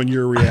based on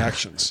your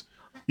reactions.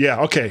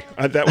 Yeah, okay,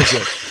 that was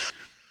it.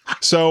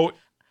 So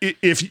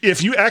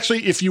if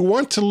you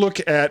want to look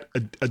at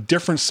a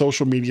different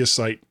social media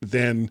site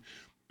than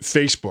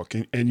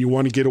Facebook and you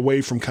want to get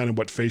away from kind of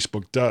what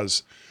Facebook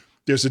does,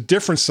 there's a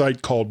different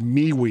site called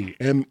MeWe,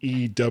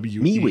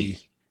 MeWe.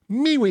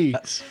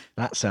 MeWe.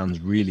 That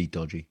sounds really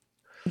dodgy.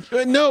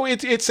 No,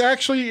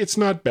 it's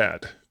not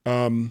bad.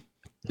 No,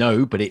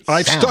 but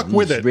I've stuck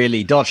with it.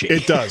 Really dodgy.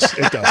 It does.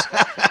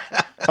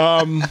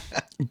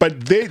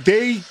 But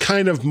they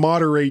kind of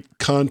moderate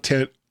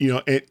content. You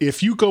know,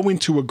 if you go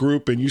into a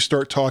group and you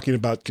start talking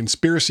about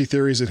conspiracy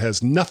theories that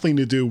has nothing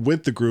to do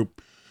with the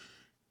group,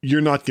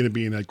 you're not going to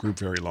be in that group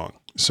very long.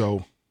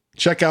 So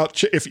check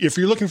out, if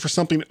you're looking for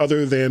something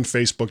other than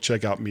Facebook,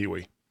 check out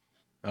MeWe.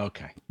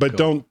 Okay. But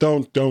cool.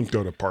 don't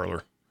go to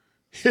Parler.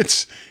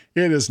 It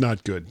is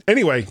not good.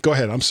 Anyway, go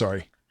ahead. I'm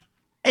sorry.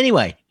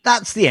 Anyway,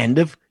 that's the end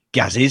of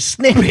Gaz's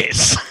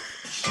snippets.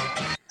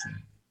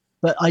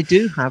 But I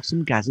do have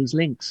some Gaz's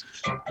links.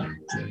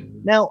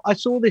 Now, I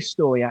saw this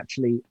story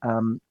actually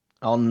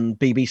on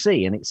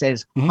BBC, and it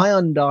says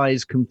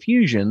Hyundai's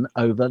confusion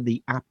over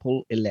the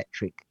Apple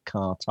electric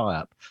car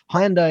tie-up.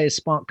 Hyundai has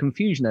sparked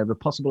confusion over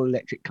possible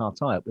electric car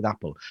tie-up with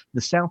Apple.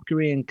 The South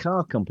Korean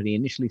car company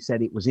initially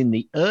said it was in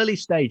the early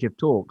stage of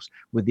talks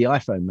with the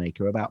iPhone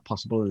maker about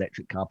possible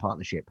electric car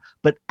partnership.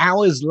 But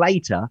hours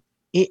later,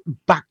 it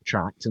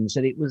backtracked and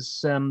said it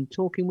was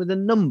talking with a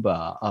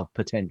number of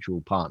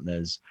potential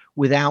partners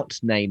without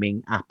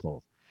naming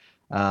Apple.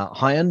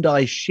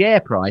 Hyundai's share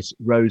price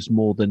rose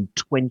more than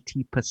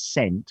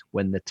 20%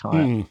 when the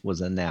tie-up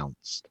was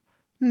announced.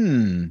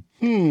 Now,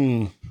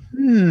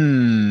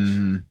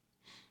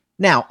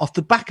 off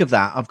the back of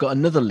that, I've got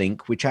another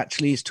link which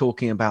actually is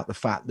talking about the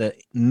fact that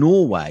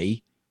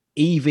Norway,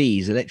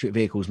 EVs, electric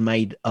vehicles,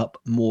 made up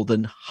more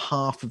than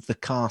half of the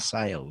car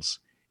sales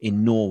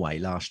in Norway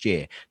last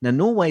year. Now,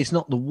 Norway is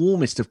not the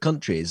warmest of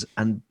countries,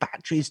 and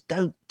batteries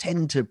don't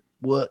tend to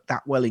work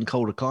that well in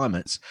colder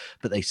climates,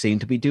 but they seem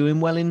to be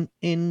doing well in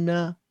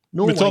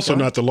Norway. It's also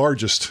not the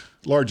largest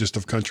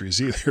of countries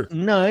either.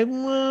 No,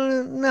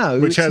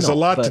 which has a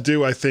lot to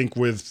do, I think,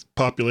 with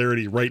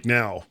popularity right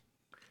now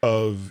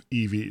of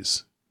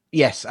EVs.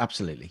 Yes,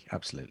 absolutely.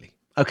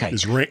 Okay,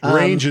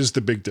 range is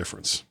the big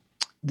difference.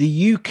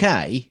 The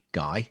UK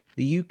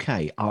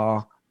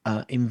are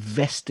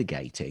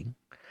investigating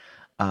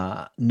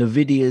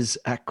NVIDIA's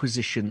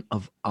acquisition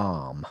of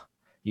ARM.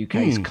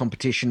 UK's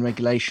competition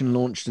regulation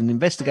launched an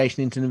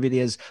investigation into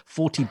NVIDIA's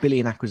 40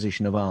 billion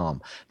acquisition of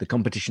ARM. The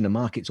Competition and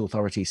Markets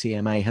Authority,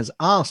 CMA, has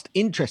asked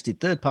interested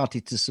third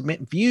parties to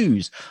submit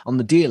views on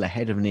the deal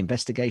ahead of an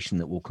investigation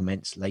that will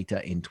commence later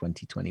in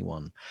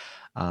 2021.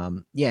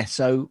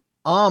 So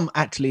ARM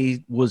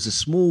actually was a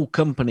small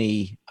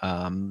company,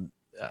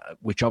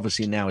 which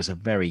obviously now is a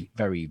very,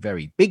 very,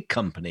 very big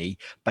company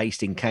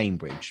based in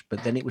Cambridge.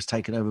 But then it was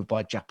taken over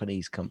by a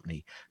Japanese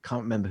company.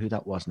 Can't remember who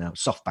that was now.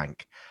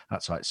 SoftBank.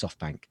 That's right,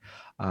 SoftBank.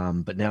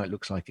 But now it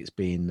looks like it's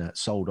being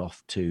sold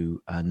off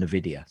to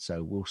NVIDIA.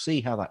 So we'll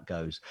see how that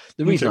goes.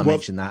 The reason I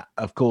mention that,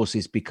 of course,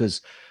 is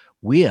because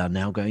we are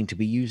now going to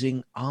be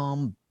using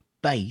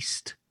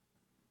ARM-based.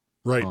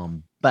 Right.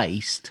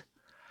 ARM-based.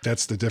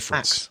 That's the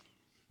difference. Macs.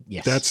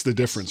 Yes. That's the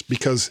difference.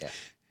 Because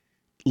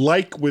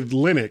like with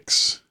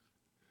Linux,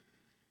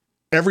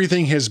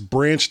 everything has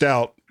branched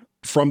out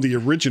from the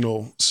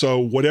original. So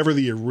whatever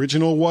the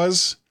original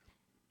was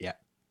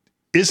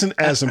isn't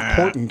as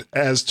important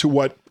as to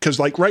what, because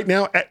like right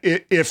now,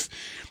 if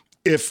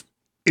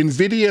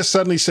NVIDIA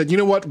suddenly said, you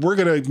know what, we're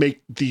going to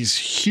make these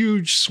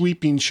huge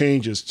sweeping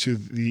changes to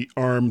the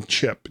ARM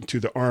chip,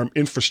 to the ARM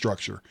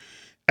infrastructure,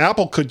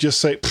 Apple could just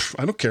say,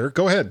 I don't care.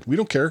 Go ahead. We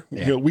don't care.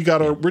 Yeah.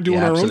 We're doing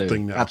our own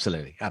thing now.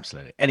 Absolutely.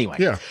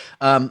 Anyway.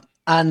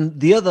 And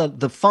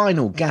the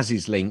final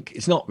Gaz's link,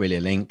 it's not really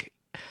a link.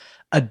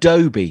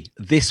 Adobe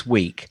this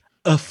week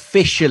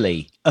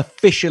officially,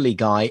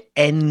 Guy,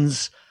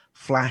 ends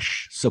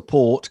Flash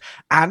support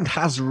and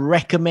has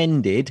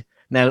recommended,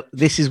 now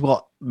this is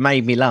what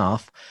made me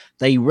laugh,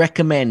 they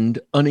recommend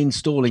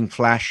uninstalling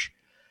Flash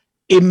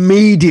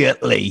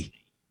immediately.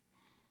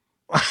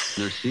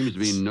 There seems to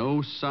be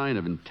no sign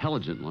of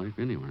intelligent life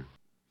anywhere.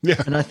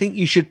 Yeah. And I think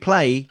you should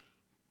play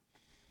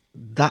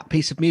that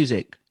piece of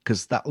music,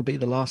 because that will be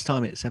the last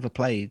time it's ever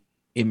played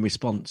in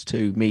response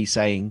to me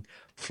saying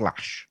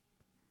Flash.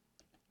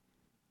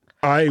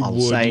 I'll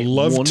would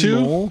love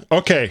to. More.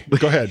 Okay,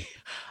 go ahead.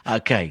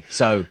 Okay,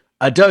 so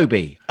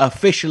Adobe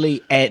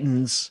officially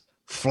ends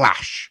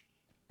Flash.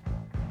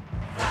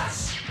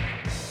 Flash.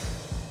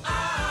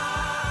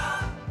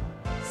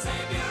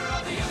 Savior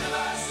of the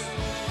universe.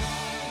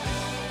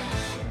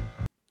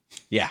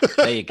 Yeah,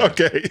 there you go.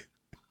 Okay.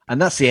 And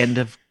that's the end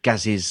of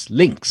Gaz's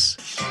links.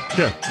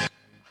 Yeah.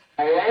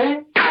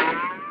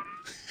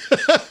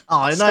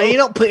 Oh, no, you're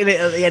not putting it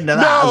at the end of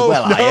that as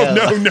well, are you?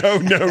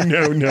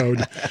 No.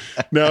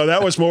 No,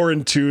 that was more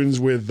in tunes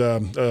with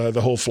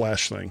the whole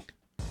Flash thing.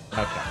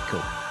 Okay,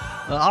 cool.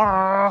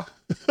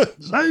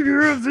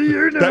 Savior of the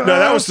universe. No,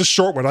 that was the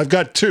short one. I've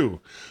got two.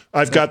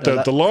 I've got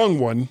the long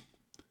one,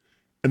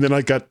 and then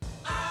I got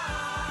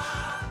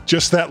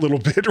just that little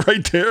bit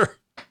right there.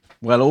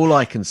 Well, all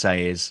I can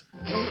say is,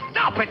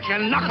 Stop it, you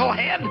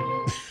knucklehead!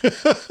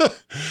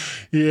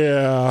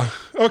 Yeah.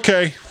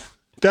 Okay.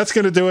 That's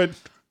going to do it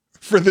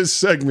for this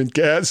segment,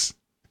 Gaz.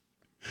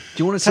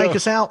 Do you want to take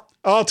us out?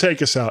 I'll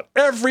take us out.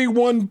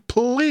 Everyone,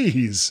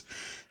 please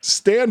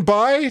stand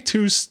by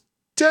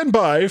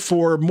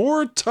for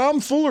more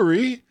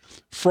tomfoolery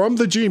from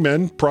the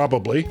G-Men,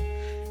 probably.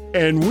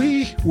 And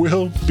we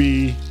will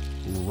be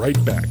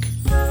right back.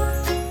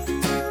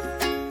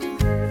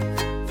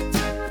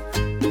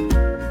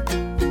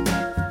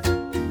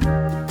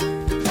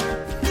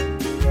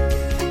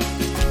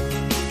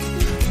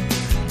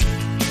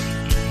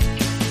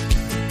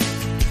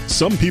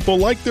 Some people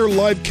like their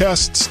live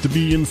casts to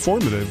be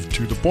informative,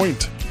 to the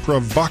point,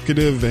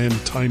 provocative, and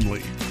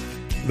timely.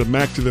 The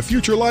Mac to the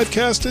Future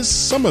livecast is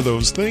some of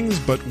those things,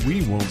 but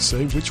we won't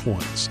say which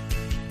ones.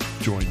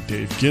 Join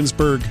Dave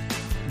Ginsburg,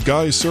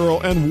 Guy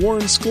Searle, and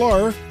Warren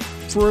Sklar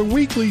for a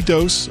weekly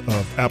dose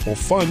of Apple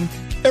fun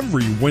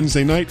every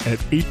Wednesday night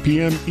at 8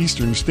 p.m.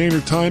 Eastern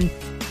Standard Time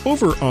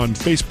over on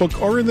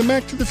Facebook or in the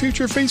Mac to the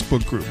Future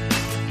Facebook group.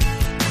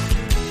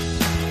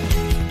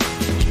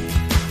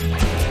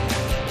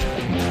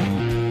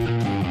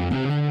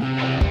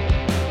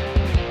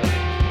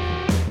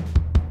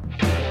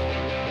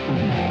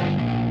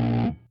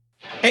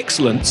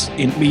 Excellence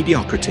in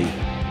mediocrity.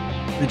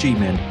 The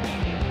G-Men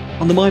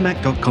on the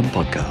mymac.com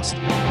podcast.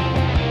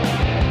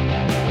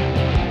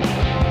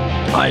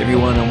 Hi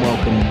everyone and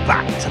welcome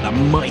back to the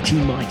mighty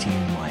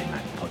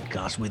MyMac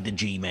podcast with the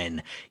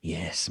G-Men.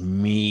 Yes,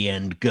 me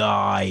and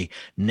Guy.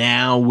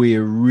 Now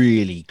we're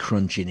really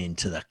crunching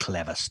into the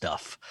clever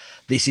stuff.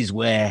 This is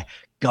where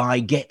Guy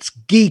gets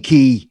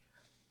geeky.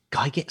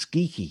 Guy gets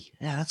geeky.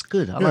 Yeah, that's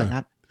good. I like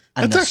that.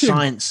 And that's the actually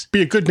science.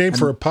 Be a good name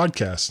for a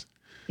podcast.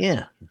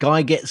 Yeah,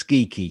 Guy gets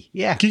geeky.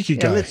 Yeah, Geeky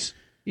Guy.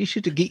 You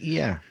should geek.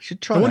 Yeah, you should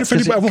try. I wonder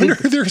if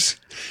there's,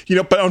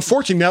 but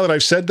unfortunately, now that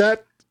I've said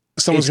that,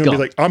 someone's going to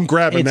be like, "I'm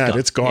grabbing that.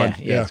 It's gone."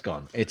 Yeah, it's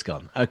gone. It's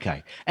gone.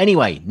 Okay.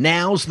 Anyway,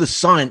 now's the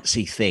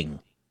sciencey thing.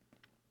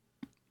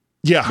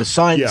 Yeah, the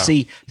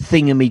sciencey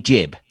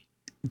thingamajib.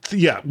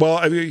 Yeah. Well,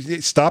 I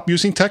mean, stop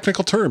using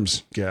technical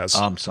terms, Gaz.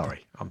 I'm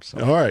sorry. All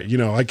right.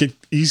 I get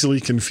easily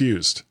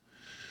confused.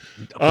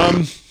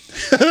 Yeah,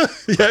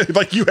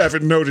 like you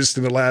haven't noticed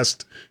in the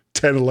last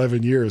 10,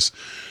 11 years.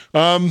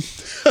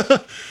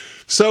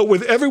 So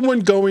with everyone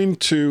going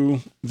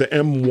to the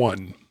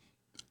M1,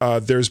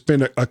 there's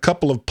been a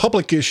couple of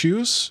public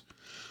issues,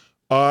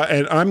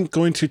 and I'm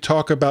going to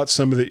talk about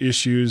some of the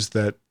issues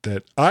that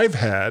I've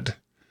had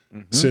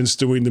since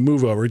doing the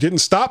move over. It didn't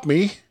stop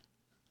me.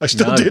 I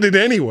still did it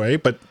anyway,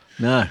 but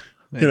no.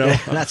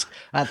 That's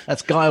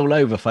Guy all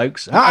over,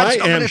 folks. It's not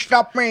going to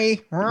stop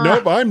me.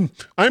 Nope,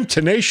 I'm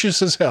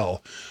tenacious as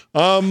hell.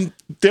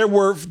 There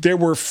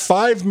were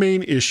 5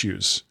 main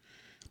issues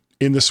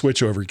in the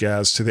switchover,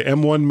 Gaz, to the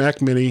M1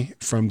 Mac Mini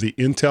from the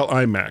Intel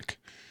iMac,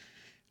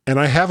 and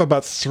I have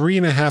about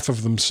 3.5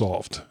 of them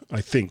solved.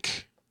 I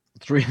think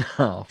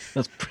 3.5.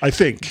 That's I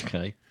think.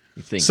 Okay.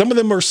 You think some of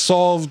them are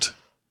solved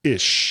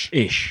ish.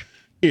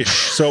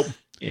 So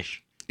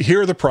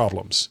here are the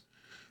problems.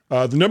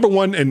 The number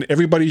one, and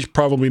everybody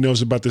probably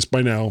knows about this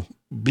by now,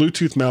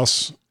 Bluetooth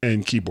mouse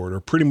and keyboard are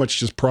pretty much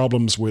just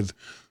problems with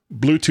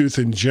Bluetooth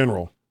in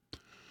general.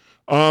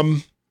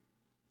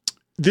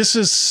 This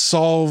is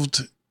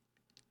solved-ish.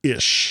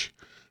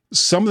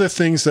 Some of the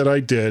things that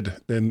I did,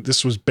 and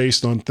this was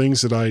based on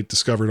things that I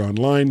discovered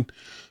online,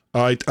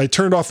 I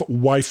turned off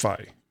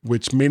Wi-Fi,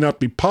 which may not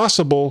be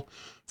possible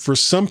for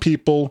some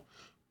people,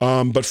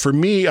 but for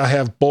me, I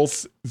have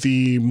both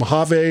the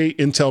Mojave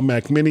Intel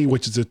Mac Mini,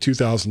 which is a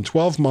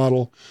 2012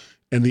 model,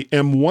 and the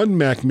M1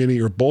 Mac Mini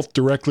are both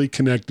directly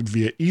connected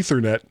via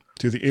Ethernet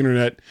to the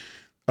internet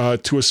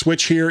to a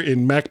switch here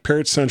in Mac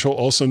Parrot Central,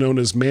 also known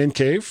as Man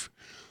Cave,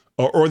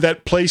 or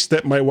that place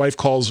that my wife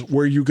calls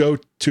where you go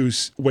to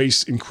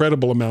waste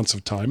incredible amounts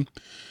of time.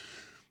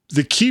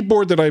 The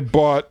keyboard that I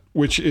bought,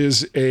 which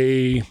is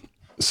a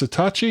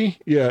Satechi.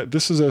 Yeah,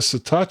 this is a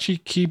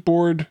Satechi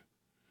keyboard.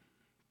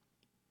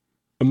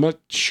 I'm not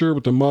sure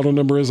what the model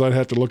number is. I'd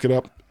have to look it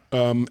up.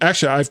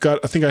 Actually, I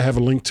think I have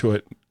a link to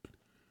it.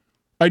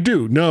 I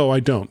do. No, I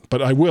don't,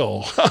 but I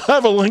will. I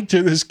have a link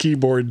to this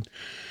keyboard.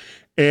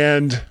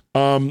 And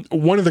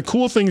one of the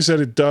cool things that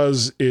it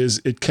does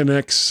is it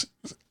connects,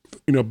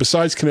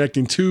 besides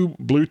connecting to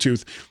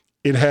Bluetooth,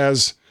 it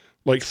has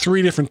like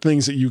 3 different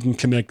things that you can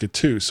connect it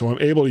to. So I'm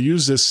able to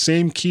use this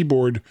same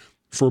keyboard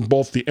for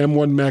both the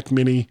M1 Mac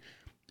Mini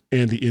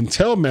and the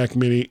Intel Mac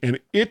Mini, and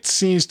it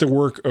seems to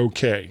work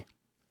okay.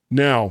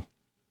 Now,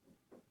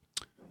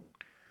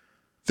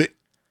 the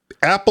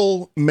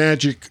Apple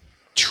Magic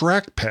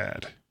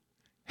Trackpad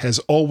has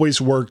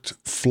always worked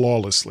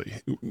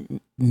flawlessly.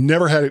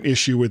 Never had an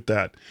issue with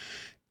that.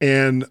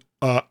 And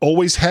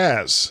always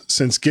has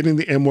since getting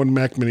the M1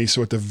 Mac Mini.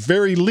 So at the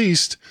very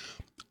least,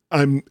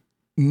 I'm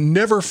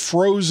never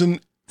frozen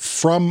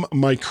from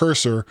my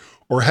cursor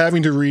or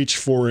having to reach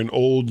for an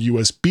old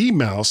USB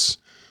mouse,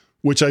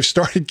 which I've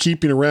started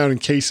keeping around in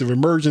case of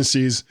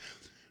emergencies,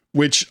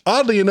 which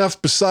oddly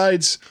enough,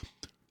 besides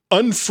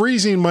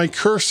unfreezing my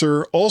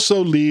cursor,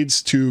 also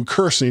leads to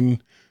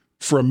cursing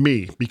from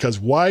me. Because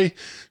why,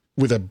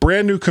 with a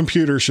brand new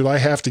computer, should I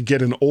have to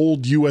get an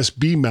old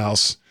USB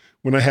mouse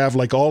when I have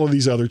like all of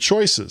these other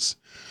choices?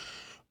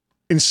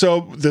 And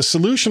so the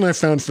solution I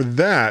found for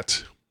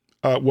that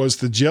was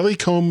the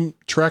Jellycomb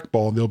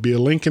trackball. There'll be a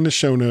link in the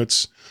show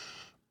notes.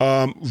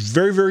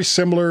 Very, very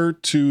similar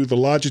to the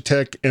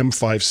Logitech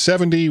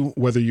M570,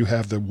 whether you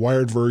have the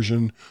wired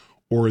version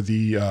or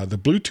the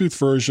Bluetooth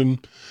version.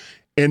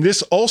 And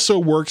this also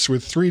works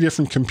with 3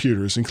 different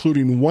computers,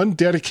 including one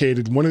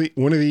dedicated. One of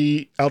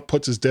the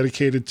outputs is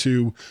dedicated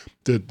to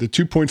the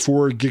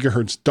 2.4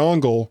 gigahertz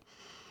dongle,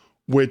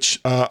 which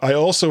I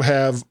also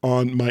have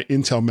on my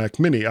Intel Mac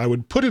Mini. I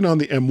would put it on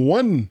the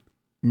M1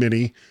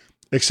 Mini,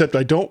 except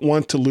I don't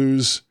want to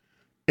lose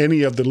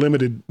any of the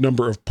limited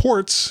number of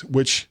ports,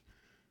 which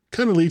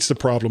kind of leads to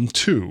problem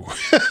 2.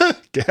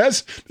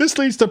 Guess this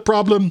leads to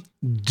problem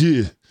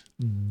 2.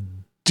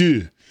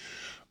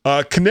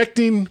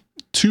 Connecting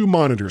 2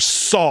 monitors,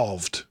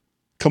 solved,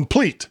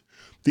 complete.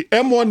 The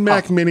M1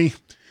 Mac Mini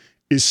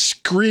is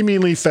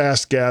screamingly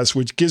fast, Gaz,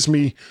 which gives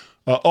me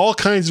all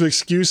kinds of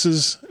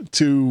excuses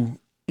to,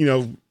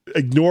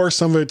 ignore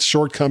some of its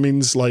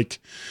shortcomings, like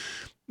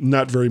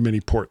not very many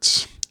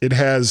ports. It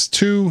has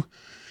 2,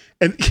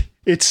 and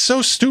it's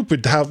so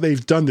stupid how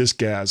they've done this,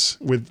 Gaz,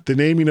 with the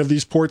naming of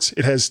these ports.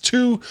 It has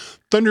 2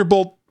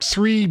 Thunderbolt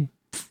 3,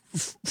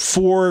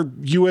 4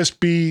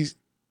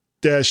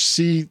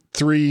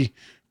 USB-C3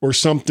 or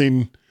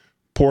something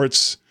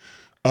ports,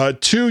 2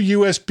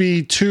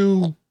 USB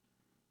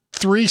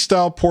 2.3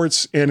 style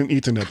ports, and an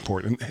Ethernet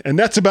port. And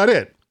that's about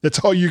it. That's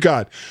all you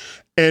got.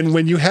 And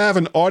when you have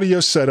an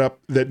audio setup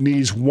that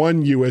needs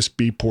 1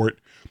 USB port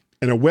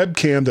and a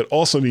webcam that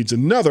also needs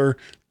another,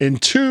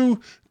 and 2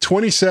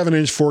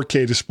 27-inch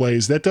 4K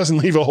displays, that doesn't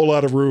leave a whole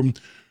lot of room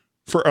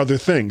for other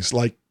things,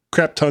 like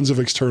crap tons of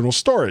external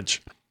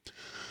storage.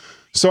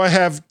 So I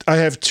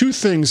have 2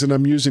 things that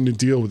I'm using to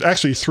deal with.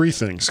 Actually, 3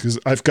 things, because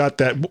I've got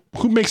that.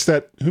 Who makes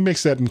that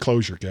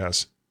enclosure,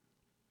 Gaz?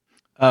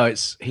 Oh,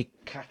 it's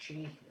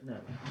Hitachi. No,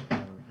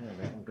 I'm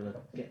gonna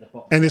get the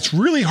box. And it's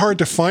really hard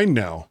to find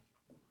now.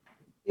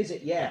 Is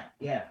it? Yeah.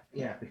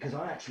 Because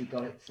I actually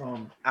got it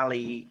from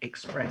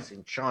AliExpress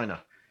in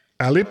China.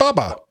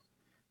 Alibaba.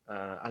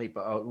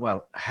 Alibaba.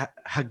 Well,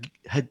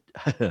 Hagibis.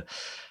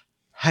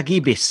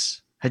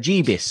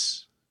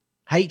 Hagibis.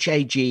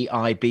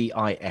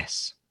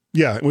 Hagibis.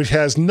 Yeah, which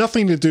has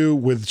nothing to do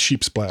with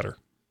sheep splatter.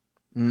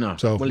 No.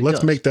 So well, let's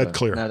does, make that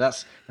clear. No,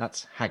 that's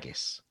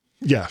haggis.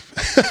 Yeah.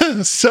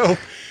 So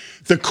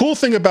the cool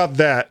thing about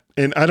that,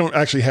 and I don't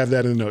actually have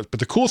that in the notes, but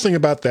the cool thing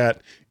about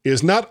that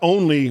is not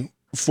only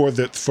for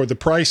the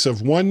price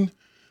of 1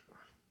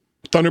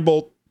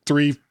 Thunderbolt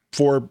 3,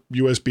 4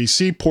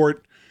 USB-C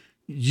port,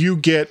 you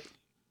get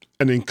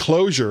an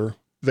enclosure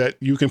that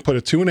you can put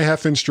a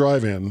 2.5-inch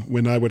drive in,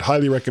 when I would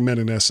highly recommend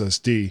an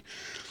SSD.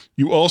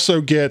 You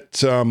also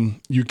get an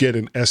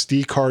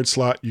SD card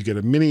slot. You get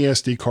a mini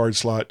SD card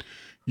slot.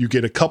 You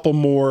get a couple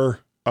more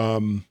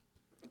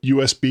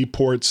USB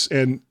ports,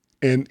 and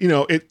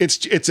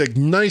it's a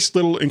nice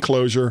little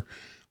enclosure.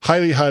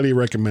 Highly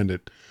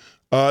recommended.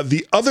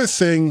 The other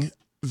thing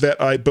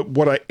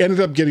what I ended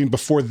up getting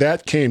before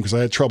that came, because I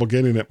had trouble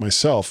getting it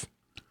myself,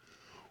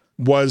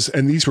 was,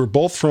 and these were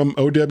both from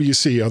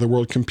OWC,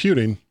 Otherworld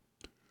Computing,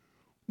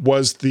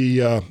 was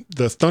the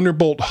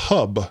Thunderbolt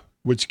Hub,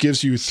 which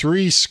gives you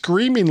 3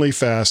 screamingly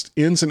fast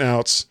ins and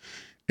outs,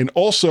 and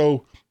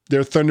also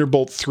their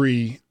Thunderbolt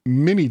 3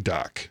 mini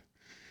dock.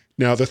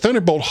 Now, the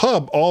Thunderbolt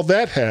Hub, all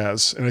that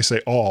has, and I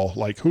say all,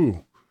 like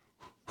who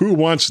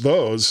wants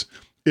those,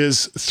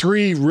 is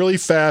 3 really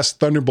fast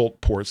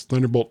Thunderbolt ports,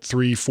 Thunderbolt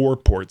 3, 4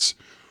 ports,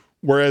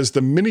 whereas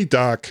the mini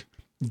dock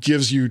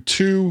gives you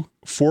 2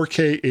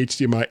 4K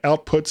HDMI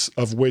outputs,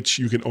 of which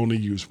you can only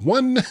use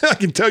 1, I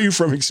can tell you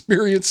from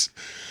experience,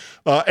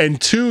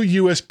 and 2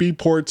 USB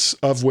ports,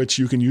 of which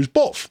you can use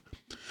both.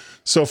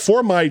 So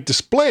for my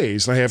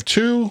displays, I have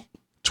 2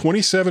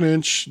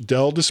 27-inch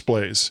Dell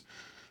displays.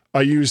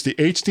 I use the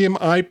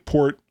HDMI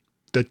port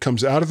that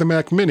comes out of the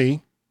Mac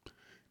Mini,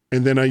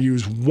 and then I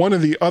use one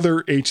of the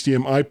other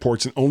HDMI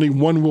ports, and only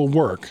one will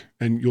work,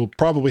 and you'll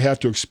probably have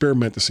to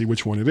experiment to see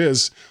which one it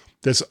is,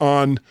 that's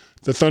on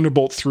the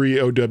Thunderbolt 3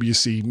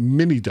 OWC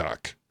mini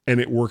dock,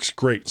 and it works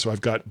great. So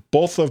I've got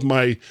both of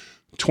my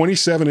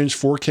 27-inch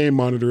 4K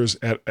monitors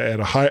at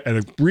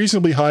a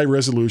reasonably high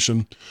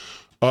resolution,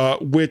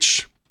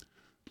 which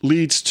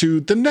leads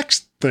to the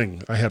next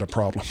thing I had a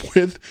problem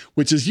with,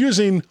 which is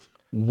using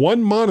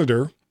 1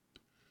 monitor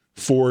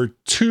for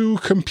 2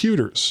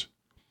 computers.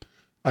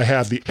 I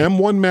have the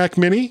M1 Mac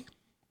Mini,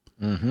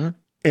 and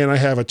I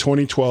have a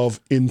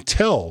 2012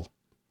 Intel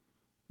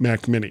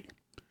Mac Mini.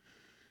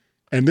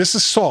 And this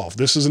is solved.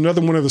 This is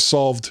another one of the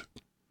solved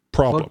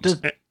problems.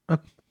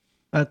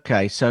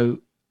 Okay, so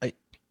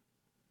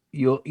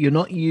you're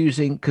not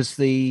using, because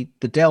the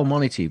Dell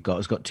monitor you've got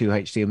has got 2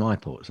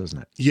 HDMI ports,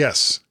 hasn't it?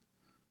 Yes.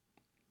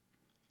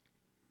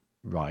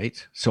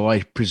 Right. So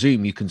I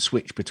presume you can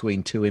switch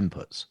between 2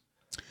 inputs.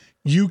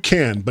 You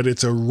can, but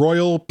it's a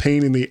royal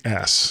pain in the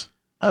ass.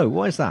 Oh,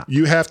 why is that?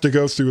 You have to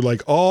go through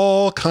like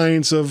all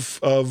kinds of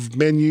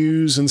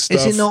menus and stuff.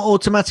 Is it not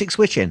automatic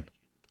switching?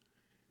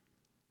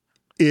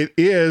 It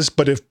is,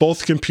 but if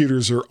both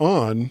computers are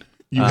on,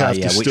 you have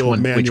to still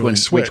manually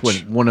switch.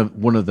 Which one?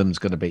 One of them's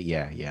going to be,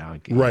 yeah.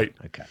 Right.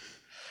 Okay.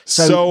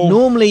 So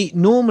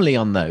normally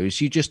on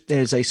those,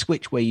 there's a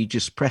switch where you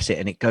just press it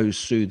and it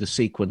goes through the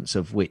sequence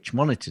of which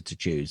monitor to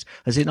choose.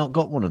 Has it not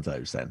got one of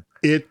those then?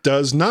 It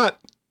does not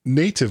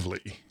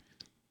natively.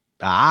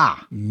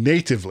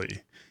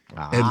 Natively.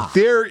 And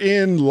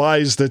therein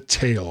lies the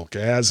tale,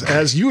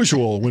 as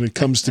usual when it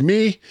comes to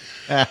me.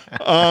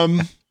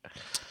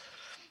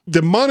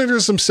 The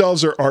monitors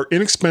themselves are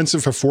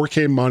inexpensive for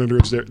 4K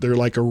monitors. They're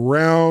like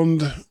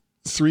around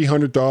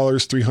 $300,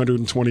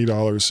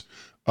 $320.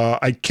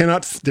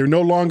 They're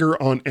no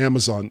longer on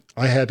Amazon.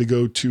 I had to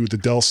go to the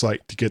Dell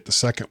site to get the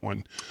second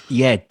one.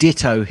 Yeah,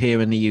 ditto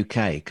here in the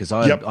UK, because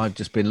Yep. I've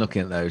just been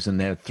looking at those, and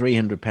they're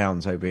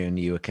 £300 over here in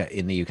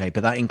the UK.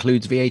 But that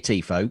includes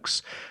VAT,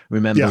 folks.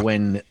 Remember, Yeah.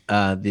 when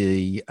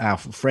our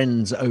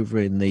friends over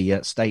in the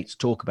States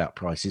talk about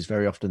prices,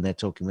 very often they're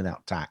talking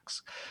without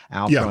tax.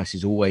 Our Yeah.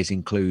 prices always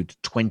include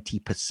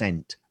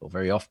 20%, or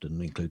very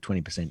often include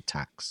 20%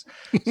 tax.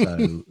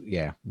 So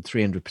yeah,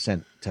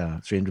 300%.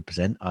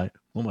 300%.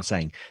 What am I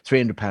saying?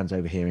 £300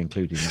 over here,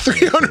 including that.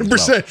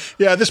 300%.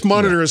 Yeah, this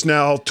monitor is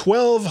now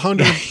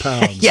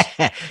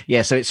 £1,200.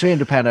 Yeah. So it's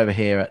 £300 over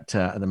here at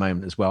the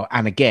moment as well.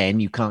 And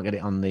again, you can't get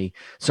it on the.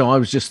 So I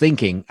was just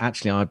thinking,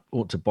 actually, I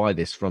ought to buy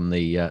this from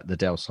the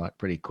Dell site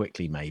pretty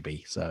quickly,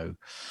 maybe. So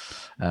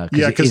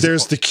because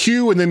there's the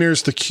Q and then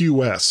there's the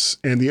QS,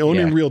 and the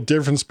only real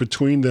difference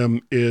between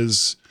them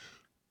is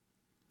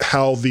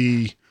how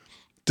the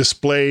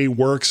display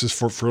works is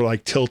for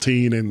like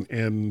tilting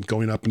and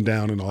going up and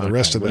down and all the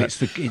rest of that. It's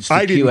the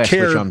I didn't QS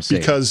care which I'm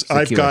seeing. because It's the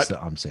I've QS got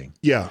that I'm seeing.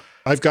 Yeah,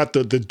 I've got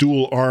the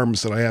dual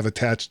arms that I have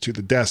attached to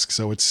the desk,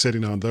 so it's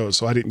sitting on those.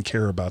 So I didn't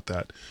care about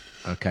that.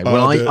 Okay.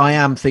 Well, I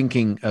am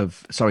thinking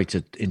of. Sorry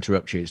to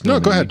interrupt you. It's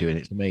not go ahead. you doing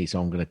it to me,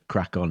 so I'm going to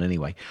crack on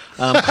anyway.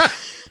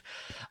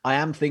 I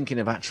am thinking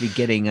of actually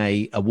getting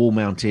a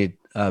wall-mounted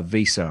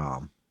VESA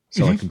arm,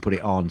 so I can put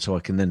it on, so I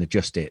can then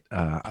adjust it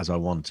as I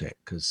want it.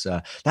 Because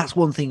that's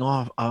one thing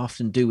I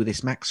often do with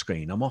this Mac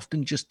screen. I'm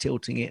often just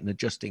tilting it and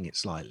adjusting it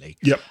slightly.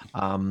 Yep.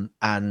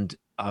 And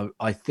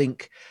I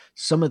think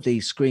some of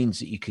these screens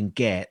that you can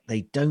get,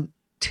 they don't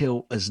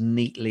tilt as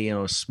neatly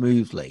or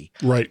smoothly.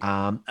 Right.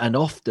 And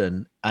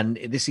often, and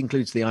this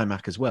includes the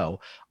iMac as well,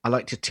 I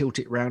like to tilt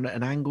it round at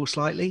an angle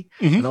slightly.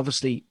 And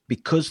obviously,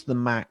 because the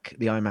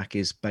iMac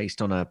is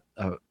based on a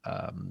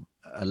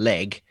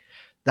leg,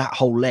 that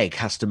whole leg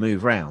has to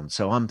move round.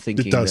 So I'm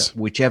thinking that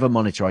whichever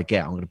monitor I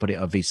get, I'm going to put it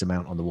a VESA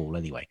mount on the wall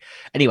anyway.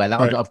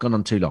 I've gone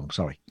on too long.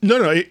 Sorry.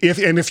 No.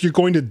 If you're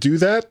going to do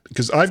that,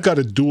 because I've got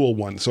a dual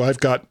one, so I've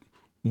got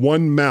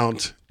one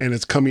mount and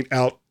it's coming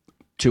out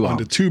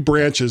onto two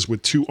branches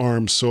with two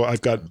arms. So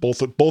I've got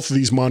both of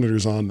these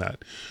monitors on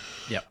that.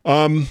 Yeah.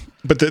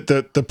 But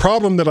the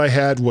problem that I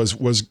had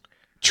was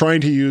trying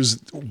to use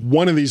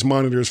one of these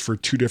monitors for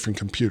two different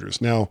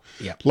computers. Now,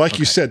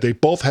 you said, they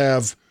both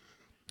have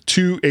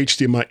two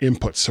HDMI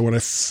inputs. So when I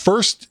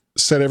first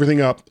set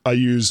everything up, I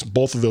used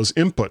both of those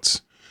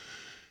inputs.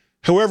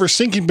 However,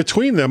 syncing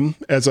between them,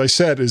 as I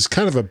said, is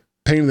kind of a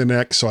pain in the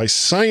neck. So I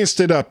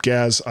scienced it up,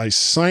 Gaz. I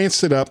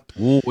scienced it up.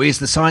 Ooh, where's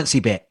the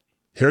sciencey bit?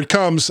 Here it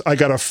comes. I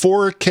got a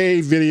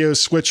 4K video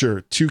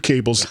switcher, two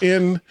cables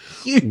in,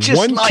 you just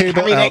one like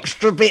cable having out.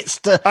 Extra bits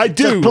to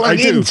do. plug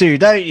into,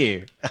 don't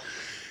you?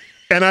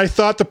 And I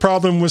thought the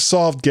problem was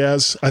solved,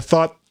 Gaz. I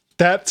thought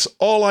that's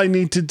all I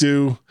need to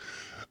do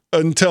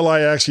until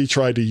I actually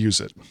tried to use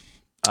it.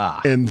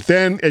 And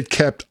then it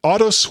kept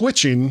auto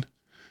switching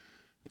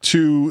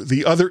to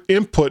the other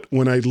input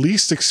when I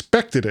least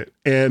expected it.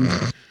 And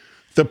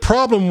the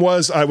problem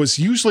was I was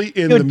usually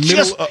in the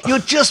middle of... You're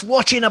just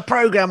watching a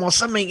program or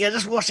something. You're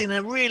just watching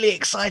a really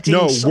exciting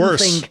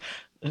worse.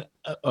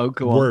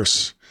 Go on.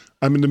 Worse.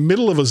 I'm in the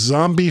middle of a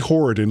zombie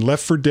horde in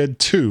Left 4 Dead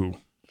 2.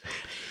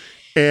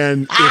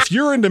 And if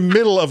you're in the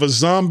middle of a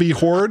zombie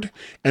horde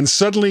and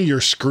suddenly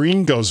your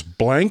screen goes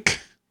blank...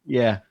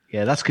 Yeah,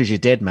 that's because you're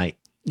dead, mate.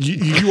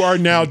 You are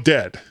now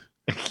dead.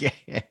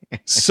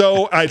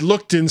 So I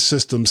looked in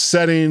system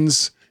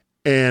settings...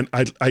 And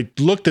I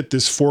looked at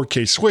this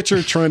 4K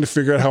switcher trying to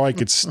figure out how I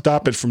could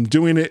stop it from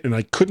doing it, and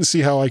I couldn't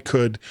see how I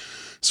could.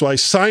 So I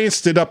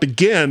scienced it up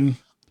again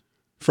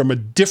from a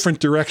different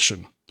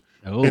direction.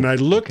 And I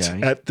looked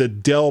at the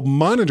Dell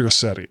monitor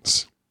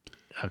settings.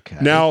 Okay.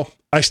 Now,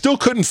 I still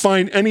couldn't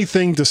find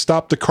anything to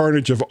stop the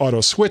carnage of auto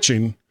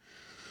switching,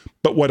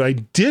 but what I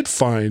did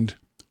find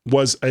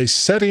was a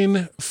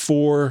setting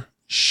for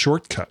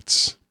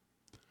shortcuts.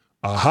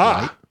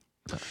 Aha!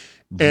 Right.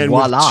 And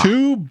voila. With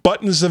two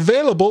buttons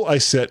available, I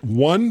set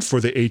one for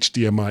the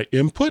HDMI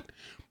input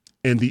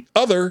and the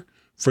other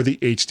for the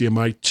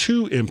HDMI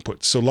 2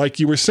 input. So like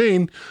you were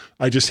saying,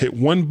 I just hit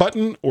one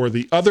button or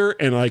the other,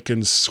 and I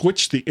can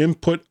switch the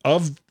input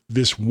of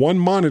this one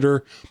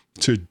monitor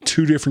to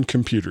two different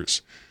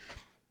computers.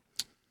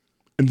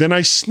 And then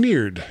I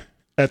sneered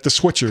at the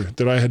switcher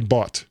that I had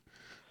bought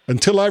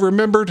until I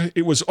remembered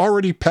it was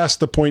already past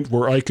the point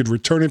where I could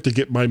return it to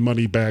get my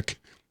money back,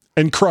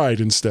 and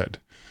cried instead.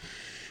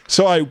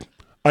 So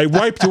I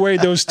wiped away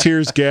those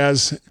tears,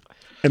 Gaz,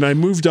 and I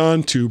moved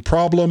on to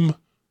problem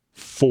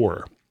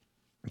 4,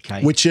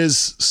 which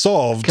is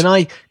solved. Can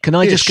I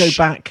just go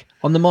back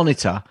on the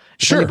monitor?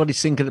 If Sure.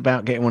 anybody's thinking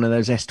about getting one of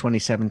those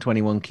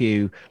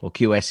S2721Q or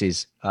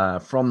QSs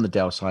from the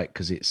Dell site,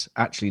 because it's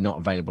actually not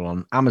available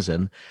on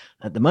Amazon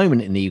at the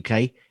moment in the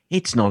UK,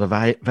 it's not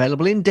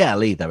available in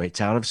Dell either. It's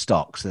out of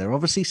stock. So they're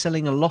obviously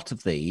selling a lot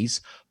of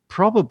these,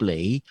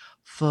 probably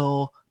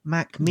for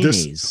Mac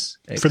Minis,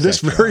 for this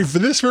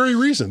very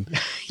reason,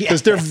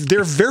 because they're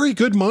very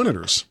good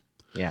monitors.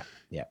 Yeah.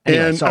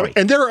 Anyway,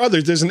 and there are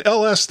others. There's an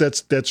LS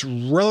that's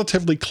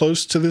relatively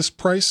close to this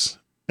price,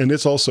 and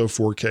it's also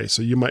 4K.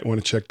 So you might want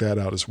to check that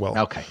out as well.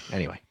 Okay.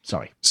 Anyway,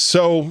 sorry.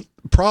 So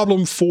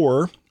problem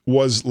 4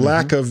 was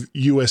lack of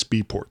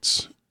USB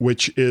ports,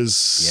 which is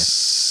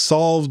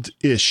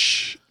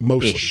solved-ish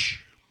mostly.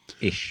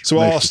 Ish. So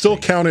I'll still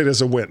count it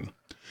as a win.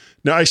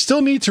 Now, I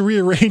still need to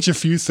rearrange a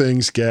few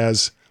things,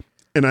 Gaz,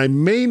 and I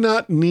may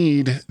not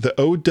need the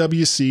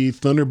OWC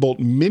Thunderbolt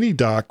mini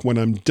dock when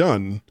I'm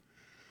done,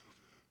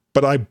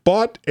 but I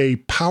bought a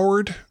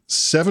powered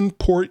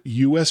 7-port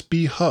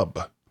USB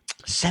hub.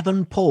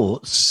 7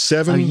 ports?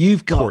 7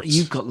 you've got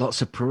ports.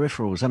 lots of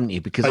peripherals, haven't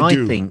you? Because I I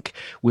do. think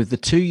with the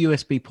 2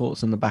 USB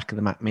ports on the back of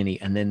the Mac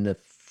Mini and then the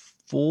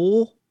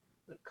 4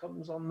 that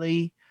comes on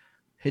the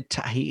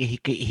Hitachi.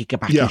 It's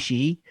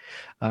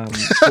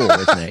 4,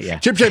 isn't it? Yeah.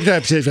 Chip.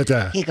 Yeah,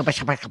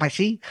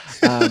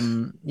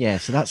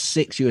 so that's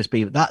 6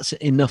 USB. That's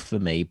enough for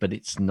me, but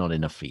it's not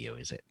enough for you,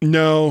 is it?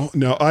 No.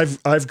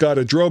 I've got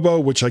a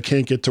Drobo, which I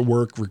can't get to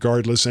work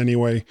regardless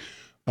anyway.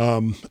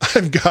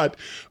 I've got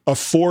a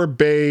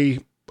 4-bay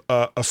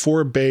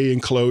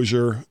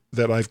enclosure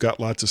that I've got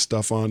lots of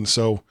stuff on.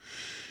 So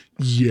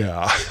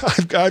yeah,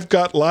 I've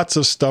got lots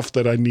of stuff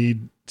that I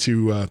need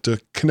to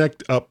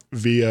connect up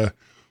via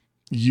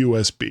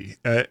USB,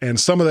 and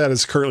some of that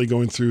is currently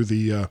going through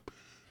the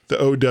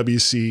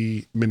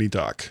OWC mini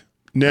dock.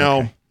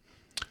 Now,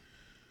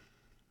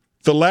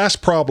 the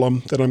last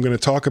problem that I'm going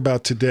to talk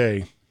about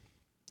today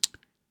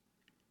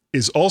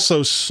is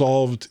also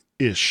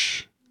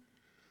solved-ish,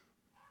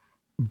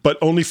 but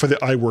only for the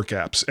iWork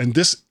apps. And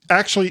this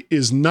actually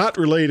is not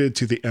related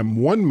to the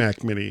M1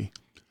 Mac Mini,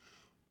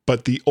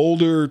 but the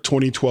older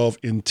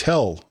 2012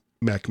 Intel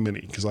Mac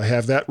Mini, because I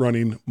have that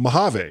running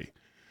Mojave.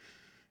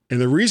 And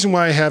the reason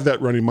why I have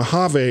that running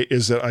Mojave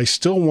is that I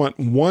still want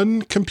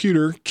one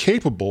computer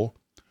capable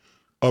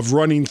of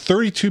running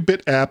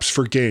 32-bit apps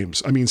for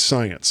games. I mean,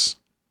 science.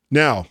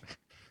 Now,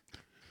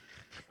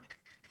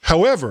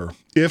 however,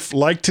 if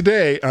like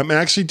today, I'm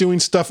actually doing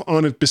stuff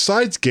on it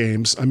besides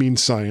games, I mean,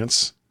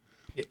 science,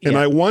 and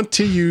I want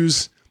to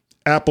use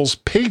Apple's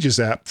Pages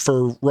app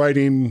for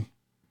writing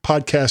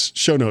podcast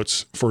show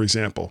notes, for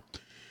example,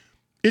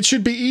 it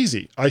should be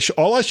easy.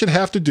 All I should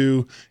have to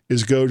do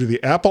is go to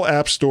the Apple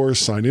App Store,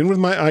 sign in with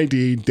my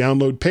ID,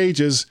 download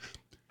Pages,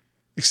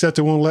 except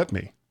it won't let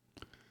me.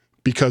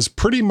 Because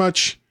pretty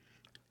much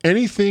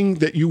anything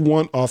that you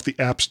want off the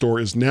App Store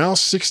is now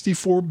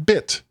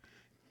 64-bit,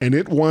 and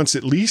it wants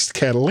at least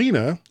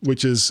Catalina,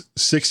 which is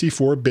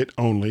 64-bit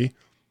only,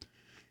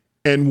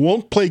 and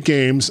won't play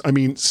games, I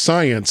mean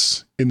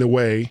science, in the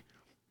way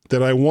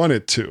that I want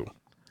it to.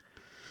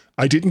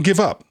 I didn't give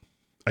up.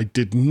 I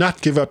did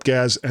not give up,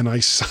 Gaz, and I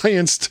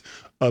scienced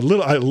a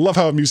little. I love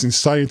how I'm using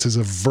science as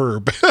a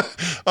verb.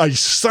 I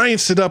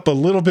scienced it up a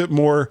little bit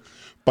more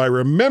by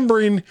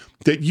remembering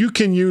that you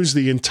can use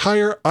the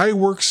entire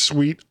iWork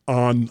suite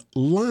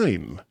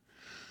online.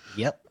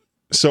 Yep.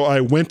 So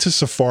I went to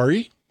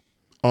Safari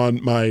on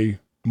my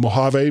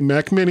Mojave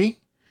Mac Mini,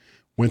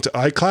 went to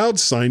iCloud,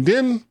 signed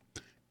in,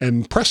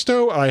 and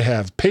presto, I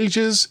have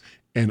Pages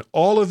and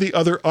all of the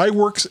other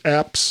iWorks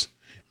apps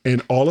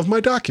and all of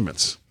my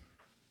documents.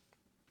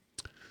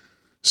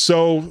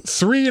 So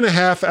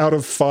 3.5 out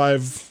of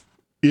 5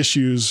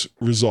 issues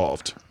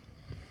resolved.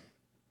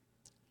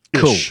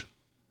 Cool.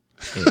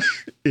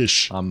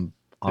 Ish. I'm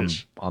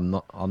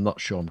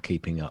not sure I'm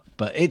keeping up,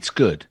 but it's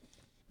good.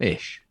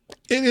 Ish.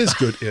 It is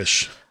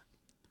good-ish.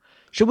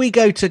 Shall we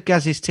go to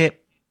Gaz's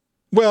tip?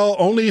 Well,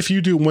 only if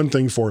you do one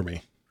thing for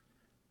me.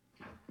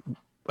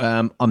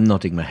 I'm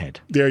nodding my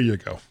head. There you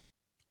go.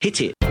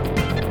 Hit it.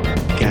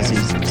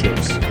 Gaz's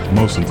tips.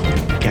 Mostly.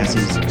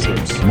 Gaz's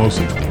tips.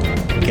 Mostly.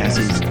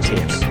 Gaz's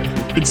tips.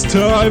 It's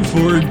time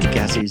for...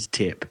 Gaz's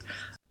tip.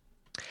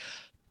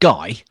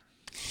 Guy.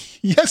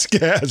 Yes,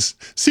 Gaz.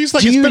 Seems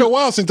like it's been a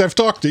while since I've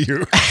talked to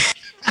you.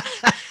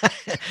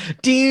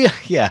 Do you?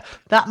 Yeah,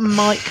 that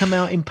might come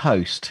out in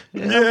post.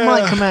 That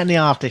might come out in the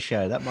after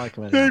show. That might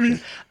come out. In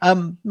the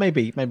after.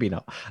 Maybe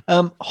not.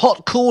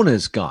 Hot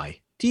corners,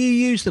 Guy. Do you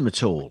use them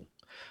at all?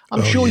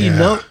 I'm sure you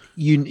know.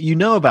 You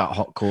know about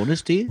hot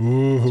corners, do you?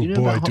 Oh do you know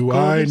boy, about hot do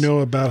corners? I know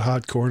about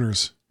hot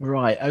corners?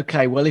 Right.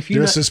 Okay. Well, if you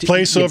There's this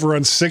place over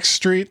on 6th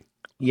Street.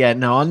 Yeah.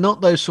 No, I'm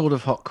not those sort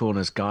of hot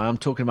corners, Guy. I'm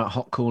talking about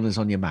hot corners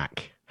on your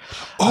Mac.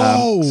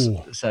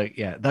 So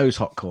yeah, those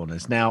hot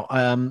corners. Now,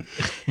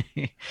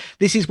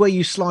 this is where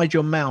you slide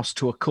your mouse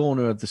to a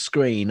corner of the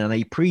screen and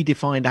a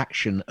predefined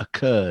action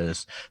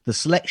occurs, the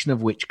selection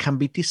of which can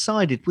be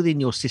decided within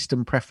your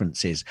system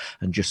preferences.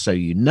 And just so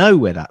you know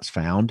where that's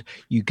found,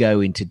 you go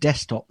into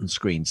Desktop and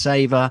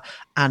Screensaver,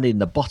 and in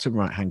the bottom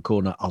right-hand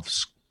corner of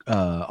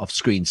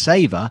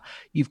Screensaver,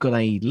 you've got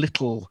a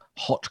little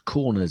hot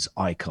corners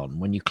icon.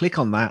 When you click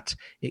on that,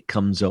 it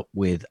comes up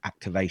with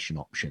activation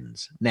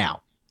options.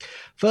 Now,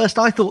 first,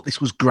 I thought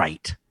this was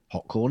great,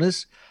 hot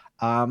corners.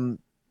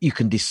 You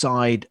can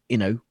decide,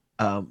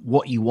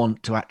 what you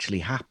want to actually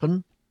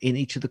happen in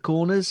each of the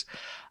corners,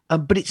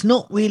 but it's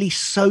not really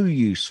so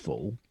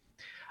useful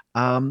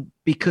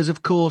because,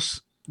 of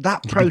course,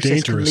 that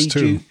process can lead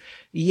you.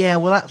 Yeah,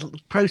 well,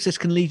 that process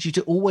can lead you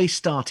to always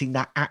starting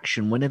that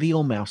action whenever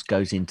your mouse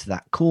goes into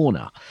that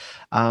corner.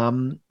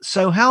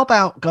 So how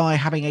about, Guy,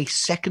 having a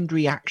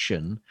secondary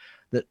action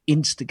that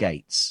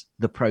instigates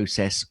the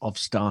process of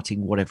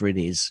starting whatever it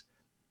is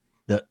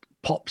that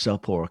pops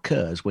up or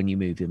occurs when you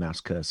move your mouse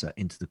cursor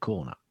into the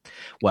corner?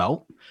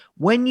 Well,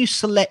 when you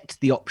select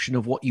the option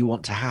of what you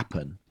want to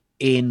happen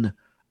in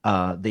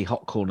the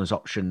hot corners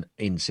option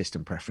in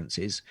system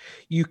preferences,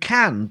 you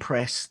can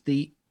press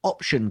the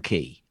option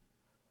key.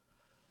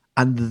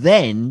 And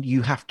then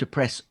you have to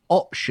press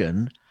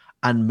option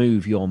and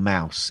move your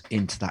mouse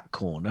into that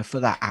corner for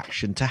that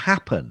action to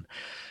happen.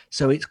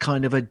 So it's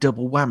kind of a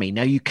double whammy.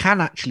 Now, you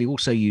can actually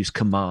also use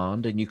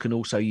command and you can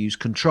also use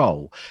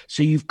control.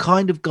 So you've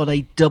kind of got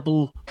a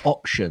double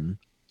option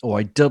or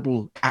a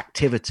double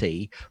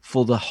activity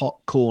for the hot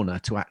corner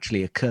to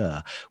actually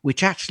occur,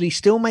 which actually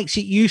still makes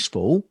it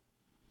useful,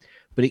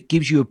 but it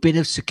gives you a bit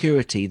of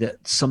security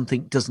that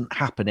something doesn't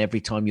happen every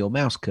time your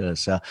mouse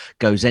cursor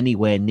goes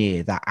anywhere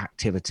near that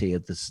activity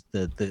of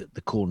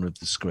the corner of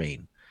the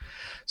screen.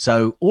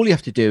 So all you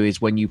have to do is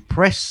when you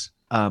press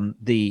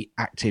the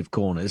active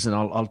corners, and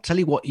I'll tell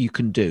you what you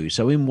can do.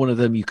 So in one of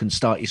them, you can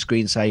start your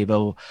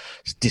screensaver,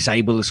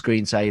 disable the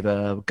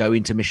screensaver, go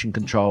into mission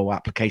control,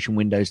 application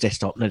windows,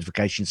 desktop,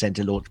 notification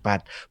center,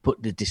 launchpad,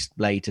 put the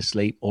display to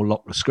sleep, or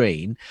lock the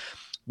screen.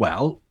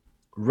 Well,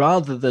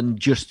 rather than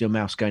just your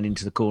mouse going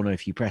into the corner,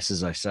 if you press,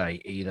 as I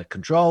say, either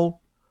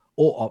control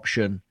or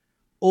option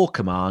or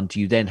command,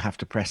 you then have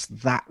to press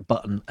that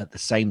button at the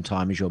same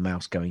time as your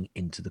mouse going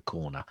into the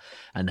corner.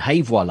 And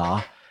hey,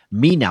 voila,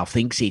 me now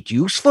thinks it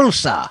useful,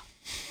 sir.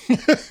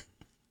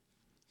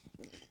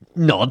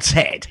 Nods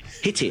head.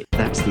 Hit it.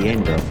 That's the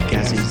end of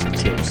Gaz's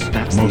tips.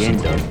 That's the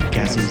end of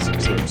Gaz's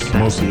tips.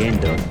 That's the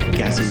end of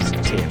Gaz's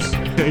tips.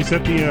 Is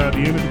that the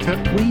end of the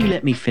tip? Will you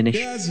let me finish?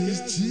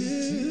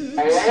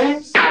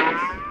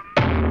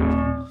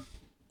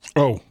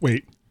 Oh,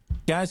 wait.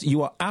 Gaz,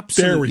 you are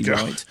absolutely There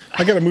we go. right.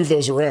 I got to move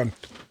those around.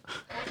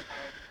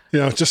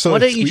 Just so Why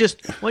don't you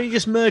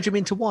just merge them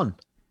into one?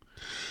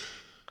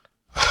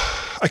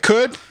 I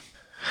could,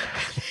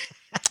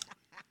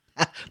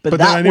 But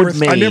then that would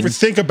mean I never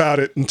think about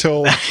it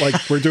until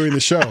like we're doing the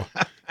show.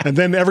 And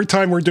then every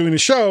time we're doing a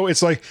show,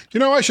 it's like,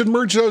 I should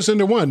merge those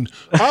into one.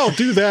 I'll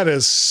do that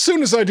as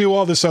soon as I do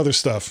all this other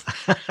stuff.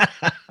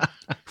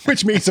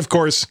 Which means, of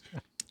course,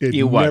 it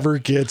never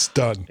gets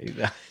done.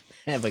 It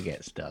never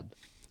gets done.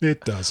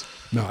 It does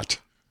not.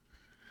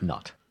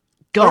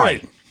 Guy,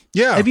 right.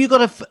 Yeah. Have you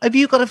got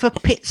a for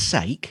pit's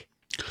sake?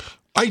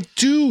 I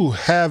do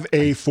have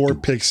a for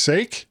pig's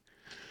sake.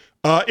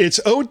 It's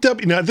OW.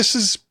 Now, this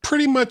is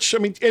pretty much,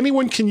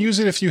 anyone can use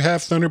it if you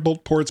have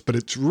Thunderbolt ports, but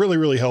it's really,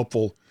 really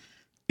helpful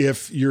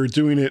if you're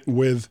doing it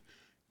with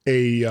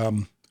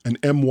an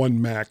M1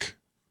 Mac,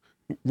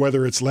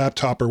 whether it's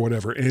laptop or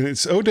whatever. And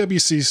it's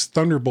OWC's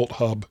Thunderbolt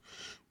Hub,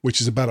 which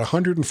is about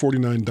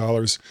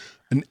 $149,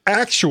 an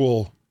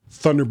actual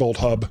Thunderbolt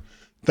hub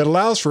that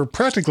allows for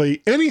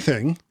practically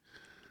anything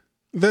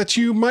that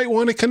you might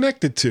want to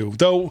connect it to.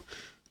 Though,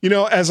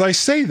 as I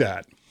say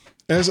that,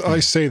 there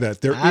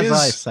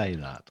is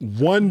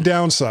one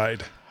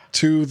downside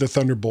to the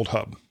Thunderbolt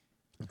hub.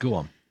 Go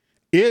on.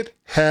 It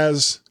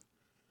has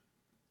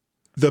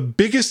the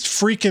biggest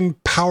freaking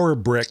power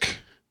brick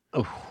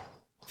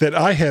that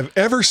I have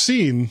ever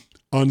seen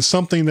on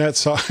something that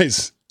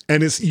size.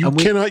 And you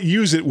cannot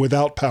use it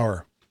without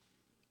power.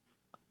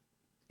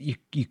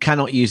 You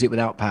cannot use it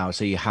without power,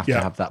 so you have to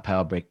have that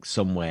power brick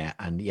somewhere.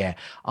 And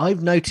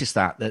I've noticed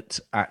that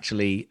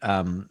actually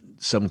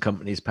some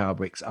companies' power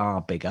bricks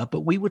are bigger, but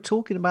we were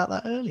talking about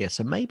that earlier.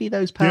 So maybe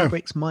those power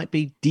bricks might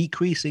be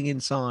decreasing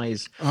in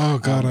size. Oh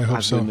God, I hope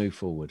as so. we move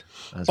forward.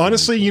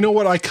 Honestly, you know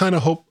what I kind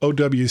of hope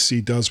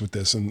OWC does with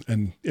this,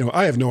 and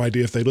I have no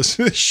idea if they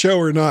listen to this show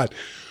or not,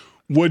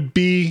 would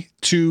be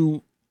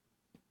to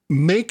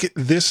make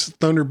this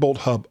Thunderbolt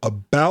hub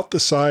about the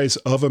size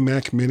of a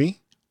Mac Mini,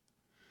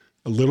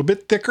 a little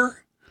bit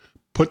thicker,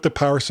 put the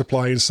power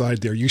supply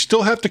inside there. You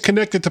still have to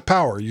connect it to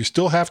power. You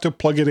still have to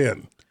plug it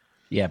in.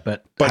 Yeah,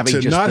 but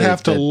to not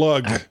have to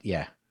lug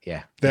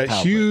that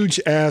huge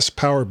ass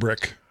power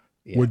brick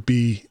would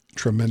be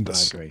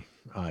tremendous.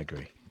 I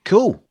agree.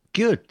 Cool.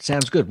 Good.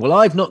 Sounds good. Well,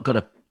 I've not got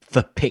a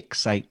for pick's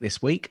sake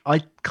this week.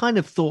 I kind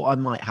of thought I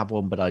might have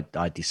one, but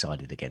I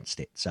decided against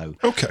it. So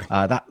okay,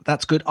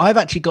 that's good. I've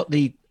actually got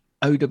the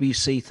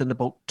OWC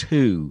Thunderbolt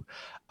 2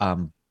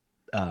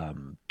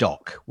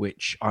 dock,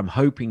 which I'm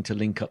hoping to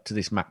link up to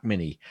this Mac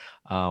Mini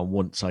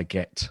once I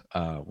get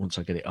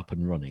it up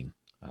and running.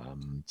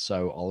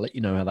 So I'll let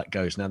you know how that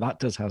goes. Now that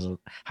does have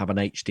an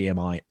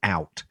HDMI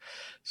out,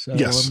 so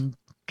yes.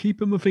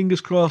 Keeping my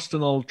fingers crossed,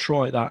 and I'll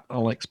try that.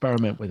 I'll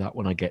experiment with that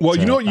when I get. Well,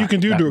 you know what you can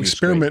do to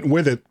experiment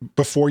with it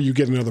before you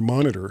get another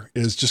monitor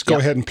is just go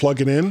ahead and plug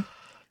it in,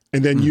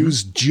 and then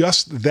use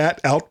just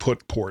that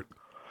output port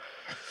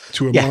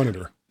to a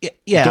monitor.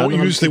 Yeah, don't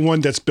use the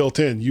one that's built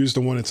in. Use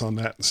the one that's on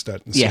that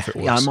instead and see if it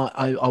works. Yeah,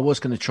 I was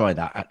going to try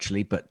that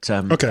actually, but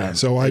okay.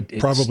 So I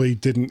probably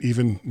didn't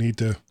even need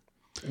to.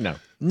 No,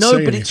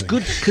 but it's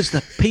good because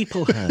the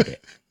people heard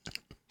it.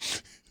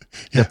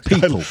 The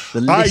people,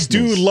 the I listeners.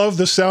 do love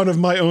the sound of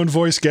my own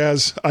voice,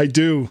 Gaz. I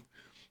do.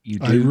 You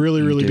do. I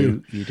really, really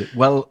do. You do.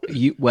 Well,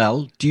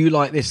 do you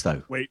like this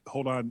though? Wait,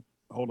 hold on.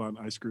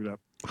 I screwed up.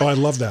 Oh, I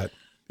love that.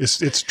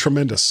 It's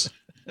tremendous.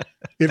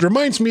 It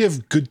reminds me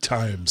of good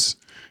times.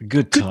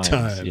 Good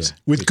times yeah.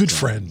 with good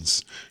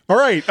friends. All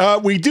right.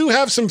 We do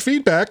have some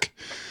feedback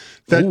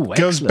that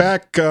goes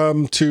back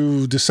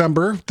to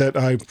December that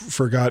I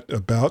forgot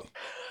about.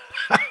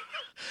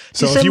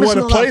 So if you want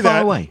to play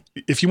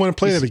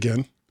that,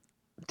 again.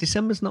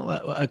 December's not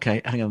that.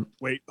 Okay, hang on.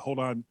 Wait, hold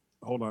on.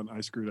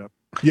 I screwed up.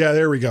 Yeah,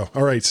 there we go.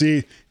 All right.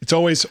 See, it's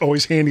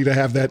always handy to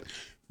have that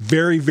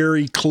very,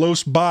 very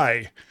close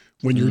by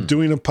when you're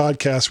doing a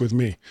podcast with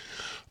me.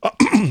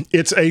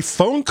 It's a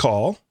phone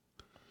call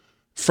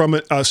from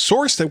a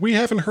source that we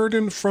haven't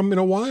heard from in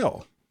a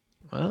while.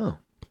 Oh.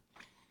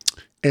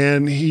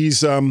 And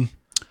he's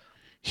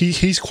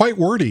quite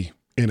wordy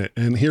in it.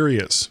 And here he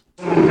is.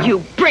 You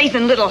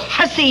brazen little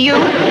hussy, you.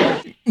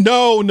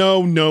 No,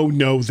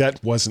 that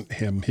wasn't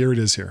him. Here it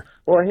is here.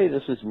 Well, hey,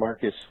 this is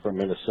Marcus from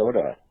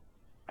Minnesota.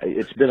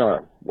 It's been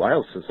a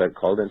while since I've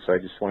called in, so I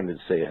just wanted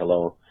to say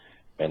hello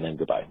and then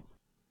goodbye.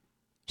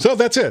 So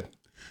that's it.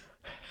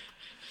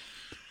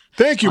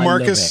 Thank you,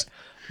 Marcus.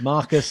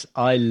 Marcus,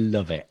 I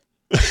love it.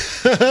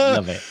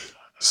 Love it.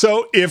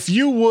 So if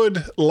you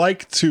would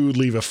like to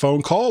leave a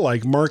phone call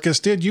like Marcus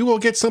did, you will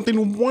get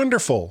something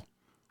wonderful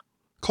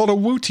called a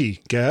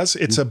Wooty, Gaz.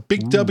 It's a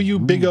big W,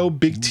 big O,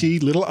 big T,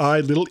 little I,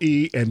 little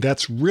E, and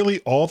that's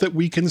really all that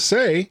we can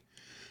say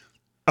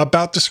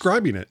about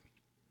describing it.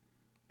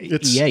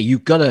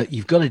 You've got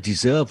to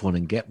deserve one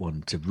and get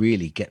one to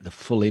really get the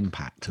full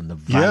impact and the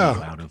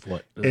value out of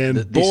what.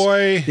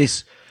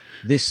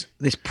 This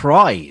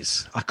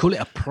prize, I call it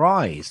a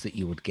prize that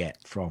you would get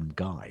from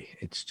Guy.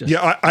 It's just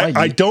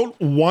I don't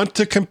want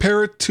to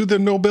compare it to the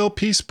Nobel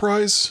Peace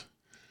Prize.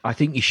 I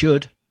think you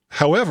should.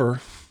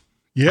 However,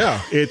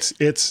 it's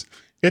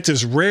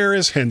as rare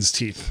as hen's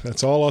teeth.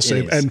 That's all I'll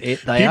say. And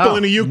people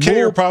in the UK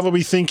are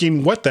probably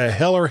thinking, "What the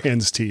hell are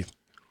hen's teeth?"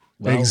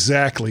 Well,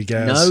 exactly,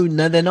 Gaz.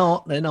 No, they're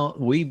not. They're not.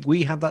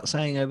 We have that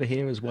saying over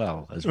here as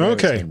well. As rare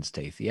as hen's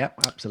teeth.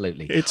 Yep,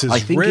 absolutely. It's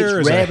as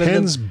rare as a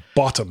hen's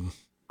bottom.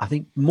 I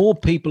think more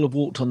people have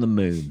walked on the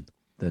moon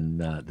than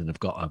have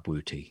got a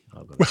Wooty.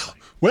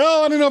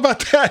 Well, I don't know about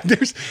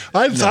that.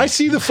 I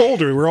see the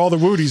folder where all the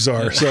Wooties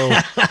are, so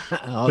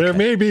there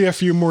may be a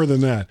few more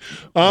than that.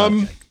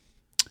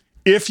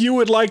 If you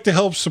would like to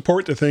help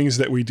support the things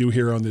that we do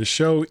here on this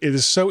show, it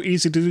is so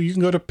easy to do. You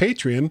can go to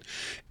Patreon,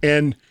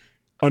 and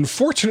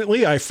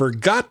unfortunately, I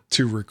forgot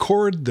to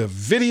record the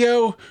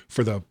video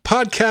for the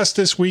podcast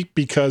this week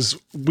because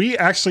we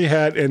actually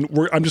had,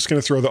 I'm just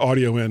going to throw the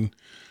audio in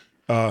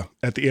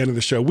at the end of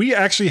the show. We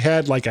actually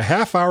had like a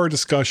half-hour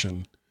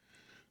discussion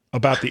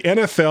about the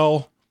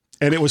NFL,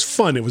 and it was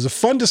fun. It was a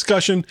fun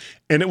discussion,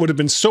 and it would have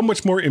been so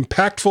much more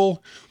impactful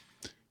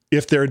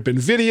if there had been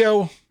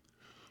video,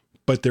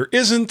 but there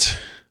isn't,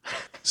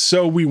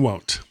 so we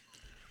won't.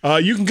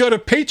 You can go to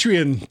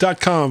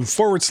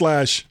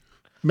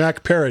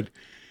patreon.com/MacParrot.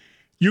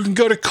 You can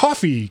go to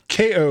coffee,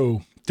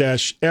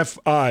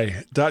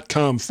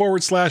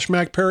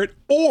 ko-fi.com/MacParrot,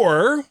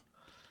 or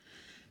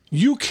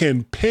you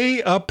can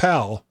pay a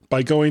pal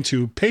by going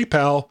to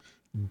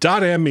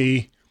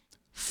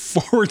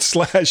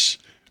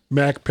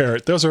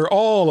paypal.me/MacParrot. Those are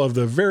all of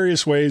the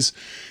various ways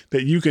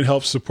that you can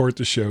help support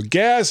the show.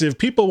 Gaz, if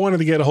people wanted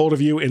to get a hold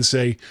of you and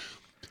say,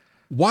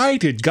 why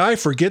did Guy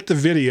forget the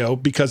video?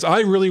 Because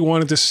I really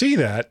wanted to see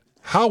that.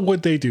 How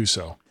would they do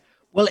so?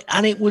 Well,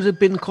 and it would have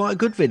been quite a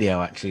good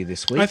video actually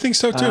this week. I think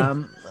so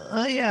too.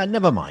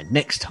 Never mind.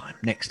 Next time.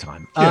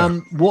 Yeah.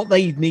 What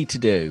they need to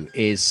do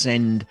is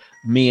send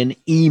me an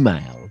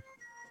email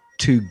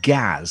to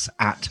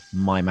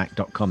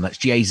gaz@mymac.com. That's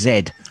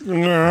GAZ.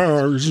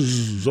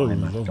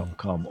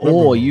 mymac.com.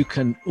 Or you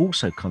can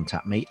also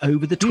contact me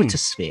over the Twitter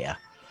sphere.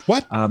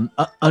 What?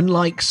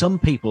 Unlike some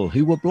people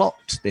who were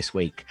blocked this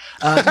week,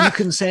 you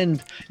can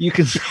send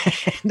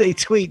a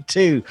tweet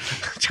to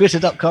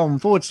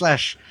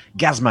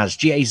twitter.com/Gazmaz,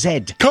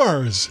 GAZ.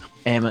 Cars.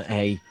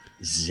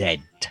 MAZ.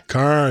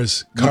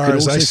 Cars. I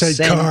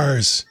said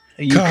cars.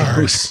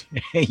 Cars.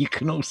 You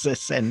can also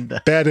send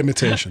bad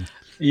imitation.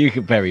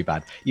 Very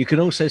bad. You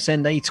can also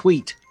send a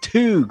tweet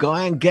to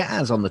Guy and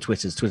Gaz on the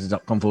Twitters,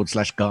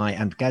 twitter.com/Guy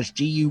and Gaz,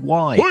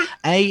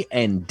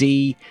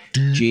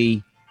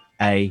 GUYANDGAZ.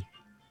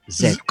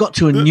 Got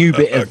to a new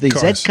bit of the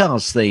Z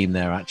Cars theme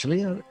there,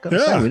 actually. I've got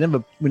to say,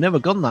 we never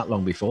gone that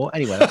long before.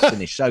 Anyway, that's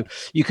finished. So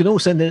you can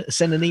also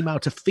send an email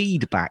to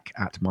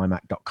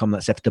feedback@mymac.com.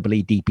 That's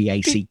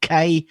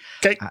FEEDBACK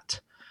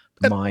at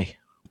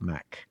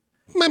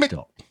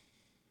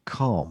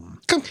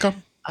mymac.com.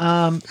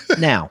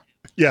 Now.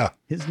 Yeah.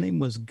 His name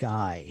was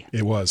Guy.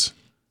 It was.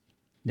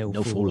 No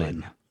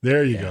fooling.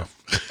 There you go.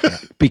 Yeah.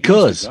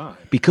 Because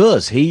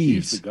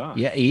he's the guy.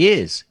 Yeah, he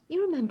is.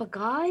 You remember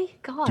Guy?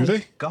 Do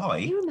they? Guy?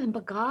 You remember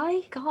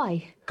Guy?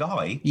 Guy?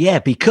 Yeah,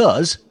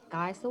 because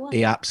Guy's the one.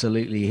 He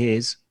absolutely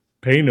is.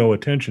 Pay no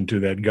attention to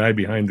that guy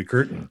behind the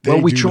curtain.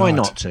 Well, we try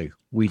not to.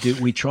 We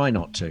try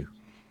not to.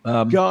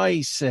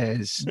 Guy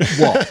says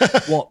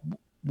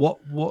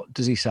what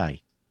does he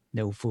say?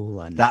 No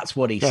fooling. That's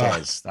what he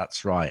says.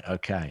 That's right.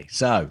 Okay.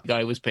 So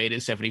Guy was paid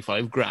his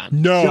 75 grand.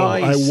 No, Guy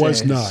I was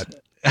says- not.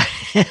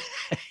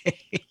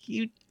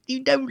 you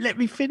don't let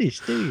me finish,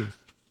 do you?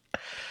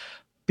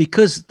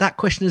 Because that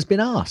question has been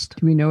asked.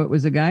 Do we know it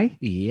was a guy?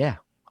 Yeah.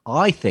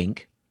 I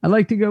think. I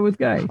like to go with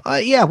guy.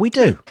 Yeah, we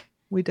do.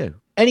 We do.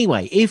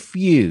 Anyway, if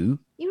you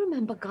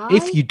remember Guy?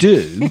 If you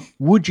do,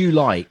 would you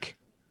like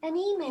An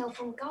email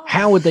from Guy.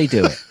 how would they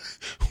do it?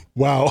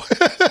 Wow.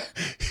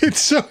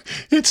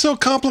 It's so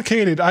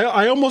complicated.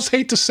 I almost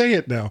hate to say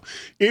it now.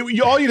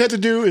 All you'd have to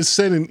do is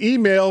send an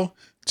email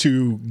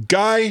to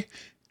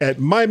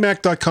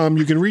guy@mymac.com.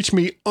 You can reach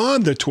me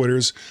on the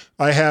Twitters.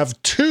 I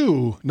have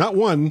 2, not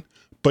 1,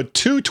 but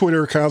 2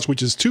 Twitter accounts,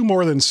 which is 2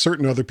 more than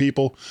certain other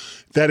people.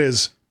 That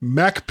is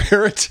Mac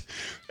Parrot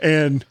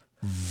and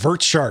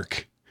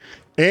VertShark.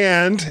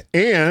 And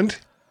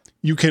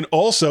you can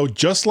also,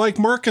 just like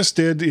Marcus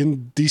did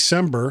in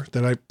December,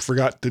 that I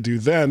forgot to do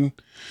then,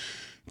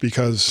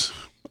 because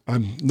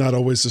I'm not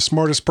always the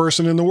smartest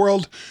person in the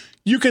world,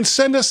 you can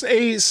send us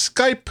a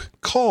Skype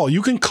call.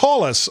 You can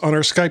call us on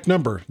our Skype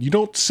number. You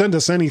don't send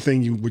us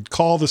anything. You would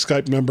call the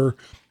Skype number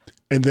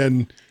and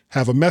then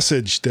have a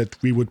message that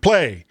we would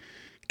play.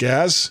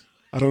 Gaz,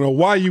 I don't know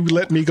why you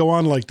let me go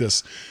on like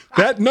this.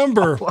 That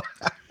number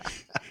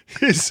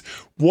is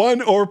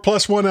 1 or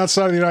 +1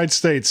 outside of the United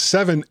States,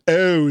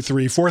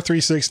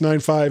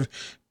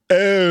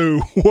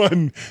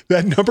 703-436-9501.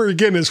 That number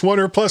again is 1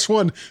 or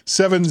 +1,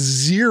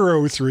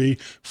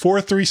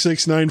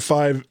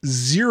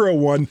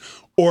 703-436-9501.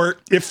 Or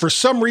if for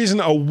some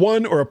reason a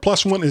 1 or a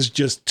 +1 is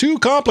just too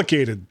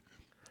complicated,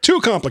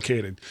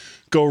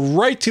 go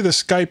right to the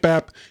Skype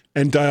app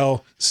and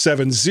dial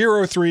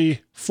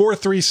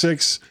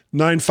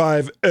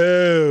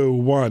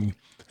 703-436-9501.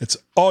 That's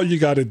all you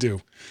got to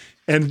do.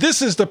 And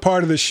this is the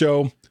part of the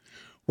show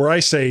where I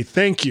say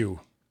thank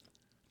you.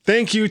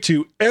 Thank you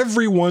to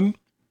everyone,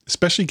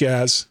 especially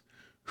Gaz,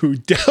 who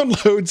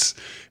downloads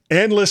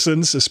and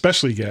listens,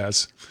 especially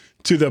Gaz,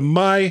 to the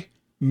mymac.com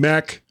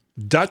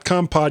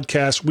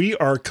podcast. We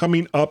are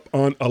coming up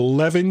on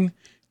 11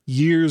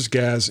 years,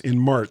 Gaz, in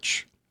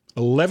March.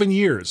 11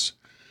 years.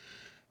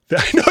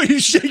 I know you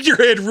shake your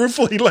head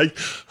ruefully like,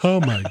 oh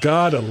my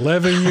God,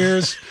 11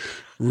 years?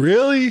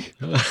 Really?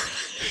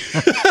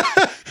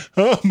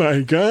 Oh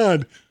my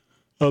God.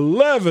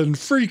 11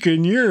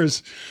 freaking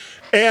years.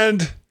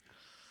 And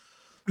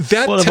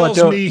that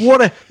tells me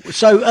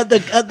so at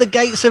the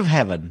gates of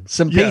heaven,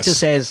 St. Yes. Peter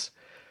says,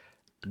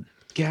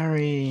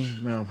 Gary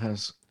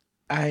Malpass,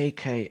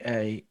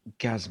 aka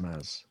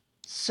Gazmaz.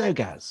 So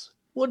Gaz,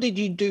 what did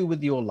you do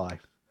with your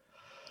life?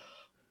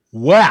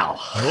 Wow.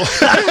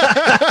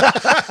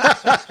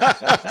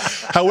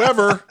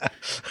 However,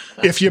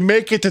 if you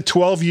make it to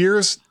 12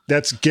 years,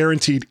 that's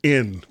guaranteed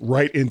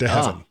right into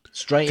heaven.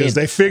 Straight in. Because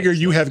they figure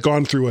you have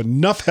gone through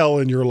enough hell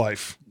in your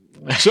life.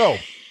 So,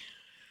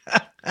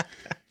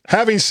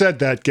 having said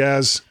that,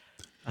 Gaz.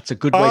 That's a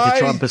good way to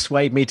try and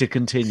persuade me to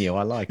continue.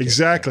 I like it.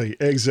 Exactly.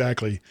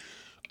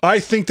 I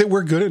think that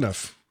we're good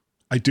enough.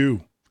 I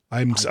do.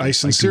 I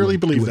sincerely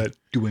believe that.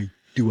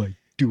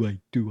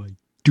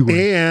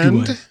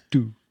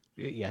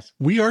 Yes.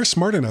 We are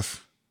smart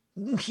enough.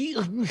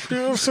 Yeah,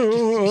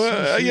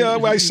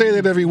 I say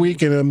that every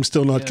week and I'm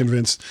still not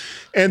convinced.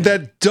 And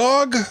that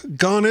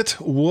doggone it,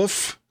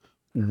 woof,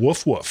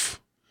 woof,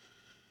 woof.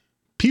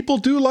 People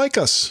do like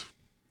us.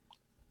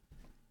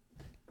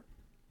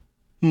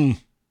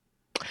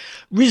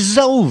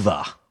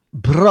 Resolver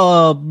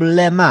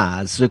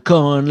problemas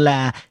con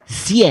la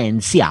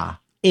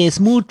ciencia es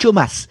mucho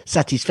más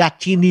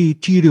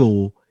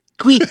satisfactorio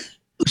que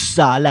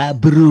usa la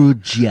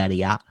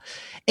brujería.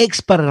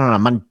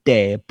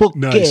 Experimente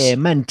porque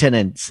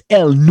maintenance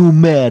el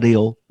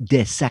número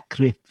de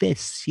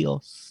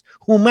sacrificios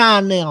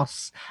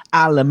humanos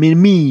al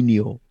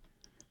mínimo.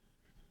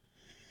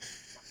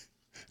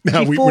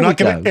 Now, we're not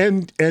going to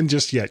end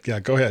just yet.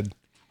 Yeah, go ahead.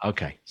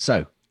 Okay,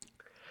 so,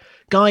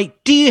 Guy,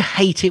 do you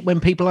hate it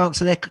when people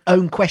answer their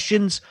own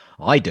questions?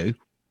 I do.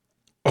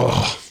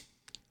 Oh.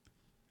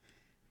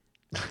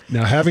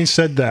 Now, having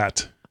said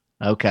that,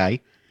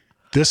 okay,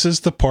 this is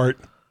the part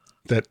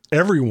that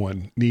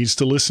everyone needs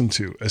to listen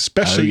to,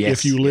 especially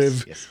if you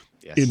live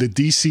in the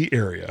DC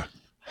area.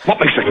 What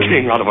makes a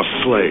king out of a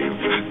slave?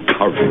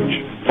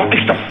 Courage. What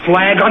makes the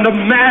flag on the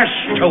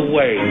mast to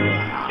wave?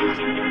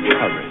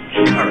 Courage.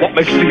 What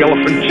makes the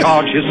elephant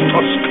charge his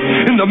tusk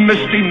in the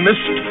misty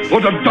mist or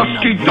the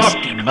dusky dusk?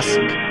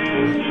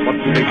 What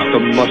makes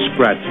the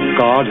muskrat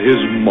guard his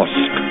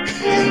musk?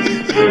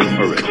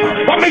 Courage.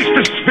 What makes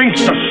the sphinx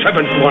the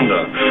seventh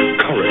wonder?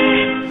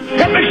 Courage.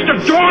 What makes the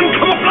dawn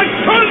come up like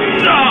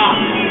thunder?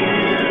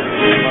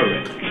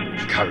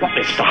 Courage. What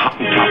makes the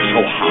Hottentot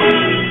so hot?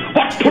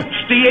 What puts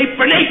the ape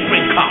in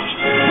apricot?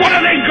 What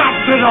have they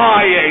got that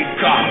I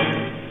ain't got?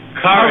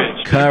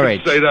 Courage.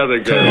 Courage. Say that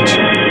again.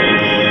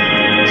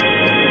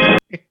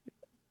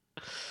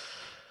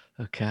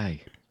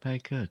 Okay, very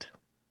good.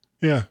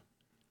 Yeah.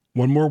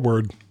 One more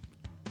word.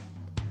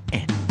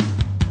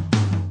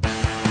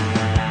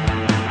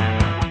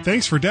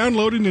 Thanks for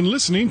downloading and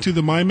listening to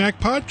the MyMac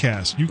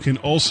Podcast. You can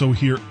also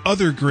hear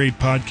other great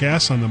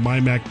podcasts on the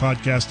MyMac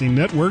Podcasting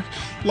Network,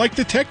 like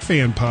the Tech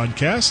Fan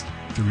Podcast,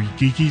 Three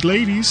Geeky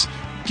Ladies,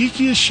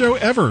 Geekiest Show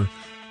Ever,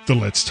 the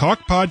Let's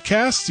Talk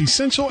Podcast,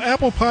 Essential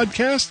Apple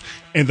Podcast,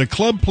 and the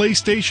Club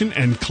PlayStation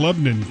and Club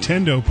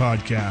Nintendo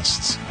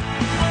Podcasts.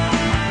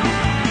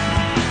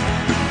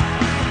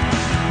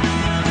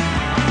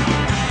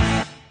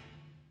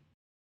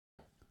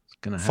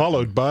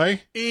 Followed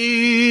by...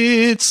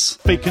 It's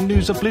fake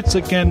news, a blitz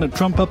again, a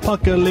Trump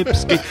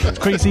apocalypse. It's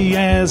crazy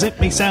as it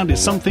may sound,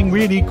 it's something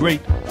really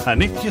great.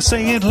 And if you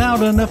say it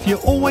loud enough, you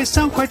always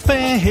sound quite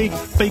fair. Hey,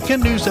 fake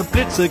news, a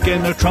blitz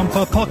again, a Trump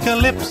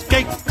apocalypse.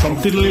 Gate. Trump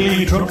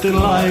diddly, Trump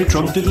diddly,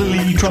 Trump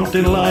diddly, Trump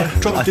diddly,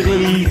 Trump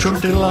diddly, Trump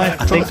diddly,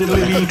 Trump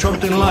diddly,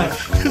 Trump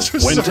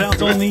diddly. Went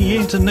out on the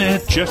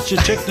internet just to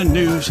check the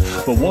news,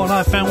 but what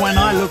I found when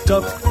I looked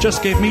up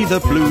just gave me the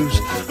blues.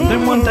 And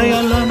then one day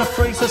I learned a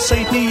phrase that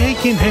saved me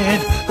aching head.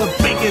 The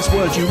biggest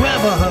word you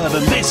ever heard,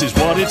 and this is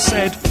what it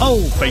said.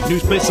 Oh, fake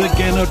news blitz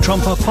again, a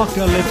Trump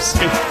apocalypse.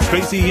 It's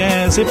crazy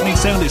as it may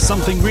sound, it's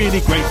something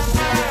really great.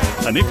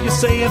 And if you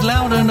say it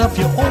loud enough,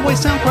 you always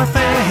sound quite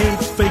fair. Hey,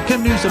 fake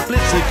news, a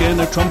blitz again,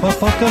 a Trump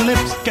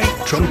apocalypse. Gate.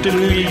 Trump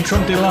diddly,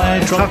 Trump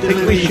diddly, Trump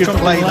diddly, Trump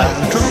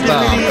diddly, Trump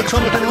diddly,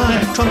 Trump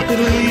diddly, Trump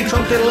diddly,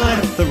 Trump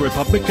diddly. The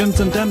Republicans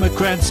and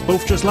Democrats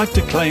both just like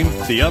to claim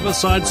the other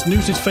side's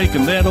news is fake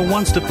and they're the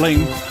ones to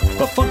blame.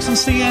 But Fox and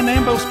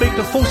CNN both speak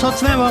the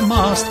falsehoods never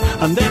masked.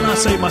 And then I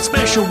say my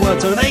special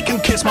word so they can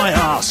kiss my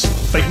ass.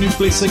 Fake news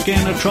blitz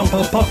again, a Trump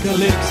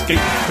apocalypse. Gate.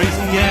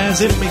 Crazy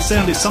as it may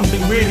sound, it's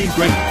something really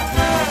great.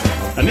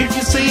 And if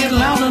you say it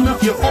loud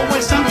enough, you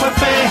always sound quite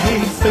fair. Hey,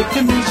 fake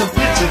news, a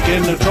blitz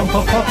again, a Trump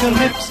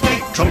apocalypse.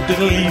 Hey, Trump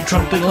diddly,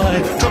 Trump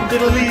diddly, Trump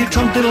diddly,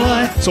 Trump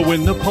diddly. So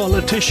when the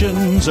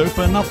politicians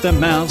open up their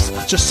mouths,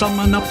 just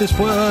summon up this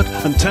word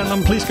and tell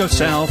them please go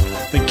south.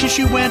 Then kiss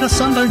you where the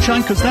sun don't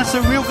shine, cause that's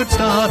a real good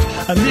start.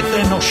 And if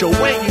they're not sure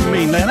where you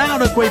mean, then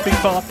out a great big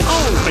fart.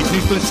 Oh, fake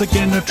news blitz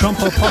again, a Trump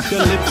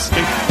apocalypse.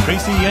 Hey,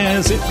 crazy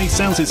as it may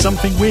sound, it's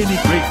something really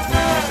great.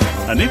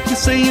 And if you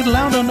say it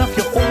loud enough,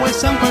 you always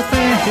sound quite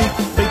fair. Hey,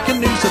 fake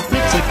news, a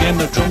blitz again,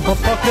 a Trump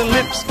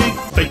apocalypse. Hey,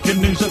 fake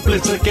news, a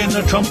blitz again,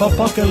 a Trump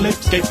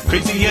apocalypse. Hey,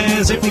 crazy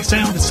as it may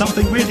sound, it's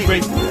something really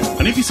great.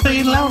 And if you say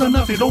it loud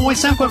enough, it always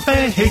sound quite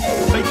fair. Hey,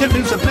 fake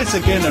news, a blitz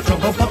again, a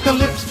Trump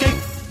apocalypse. Hey,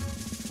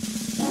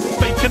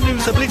 fake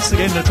news, a blitz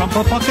again, a Trump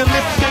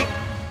apocalypse. Hey.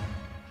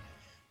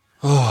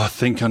 Oh, I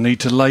think I need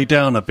to lay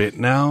down a bit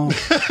now.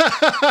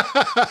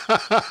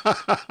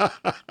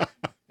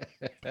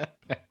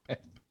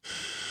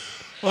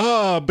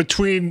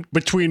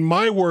 Between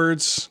my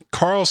words,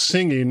 Carl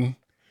singing,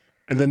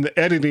 and then the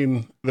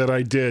editing that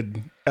I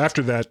did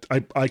after that,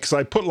 because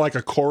I put like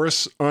a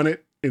chorus on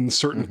it in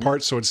certain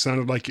parts, so it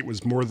sounded like it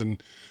was more than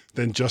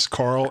just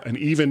Carl, and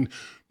even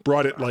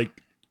brought it like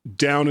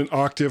down an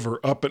octave or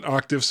up an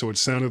octave, so it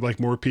sounded like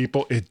more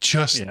people. It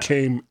just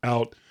came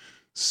out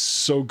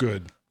so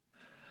good.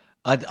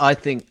 I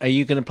think. Are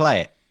you going to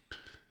play it?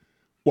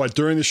 What,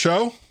 during the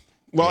show?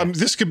 Well, I mean,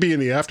 this could be in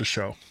the after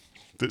show.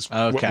 That's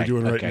what we're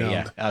doing right now.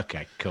 Yeah.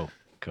 Okay, cool.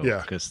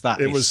 Yeah. Because that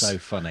was so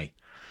funny.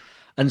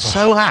 And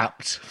so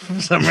apt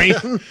for some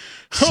reason.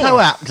 So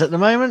apt at the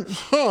moment.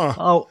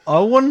 Oh,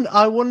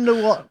 I wonder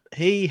what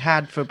he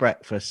had for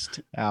breakfast,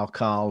 our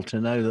Carl, to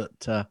know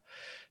that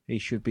he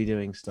should be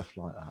doing stuff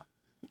like that.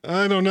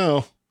 I don't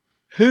know.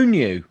 Who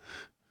knew?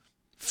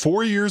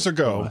 4 years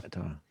ago.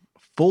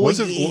 4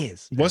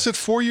 years. Was it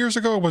 4 years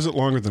ago or was it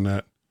longer than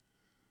that?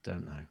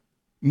 Don't know.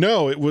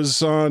 No, it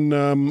was on,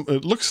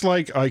 it looks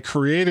like I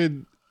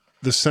created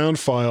the sound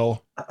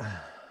file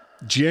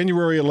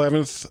January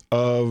 11th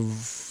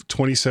of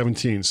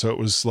 2017. So it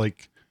was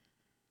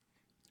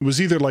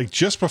either like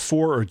just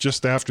before or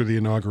just after the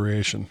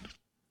inauguration.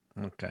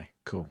 Okay,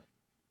 cool.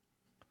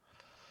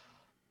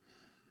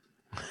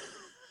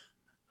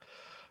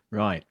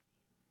 Right.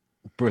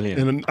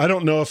 Brilliant. And I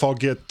don't know if I'll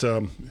get,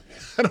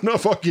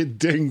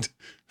 dinged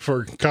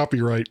for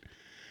copyright.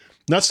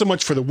 Not so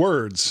much for the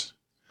words,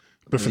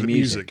 but for the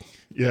music.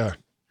 Yeah.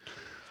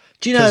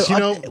 Do you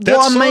know,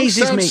 what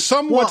amazes me?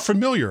 Somewhat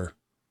familiar.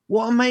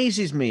 What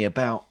amazes me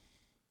about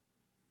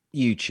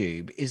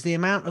YouTube is the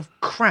amount of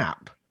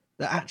crap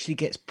that actually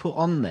gets put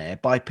on there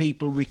by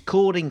people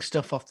recording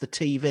stuff off the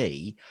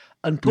TV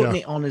and putting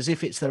it on as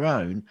if it's their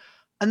own,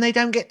 and they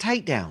don't get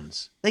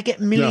takedowns. They get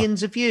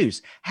millions of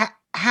views.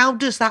 How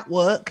does that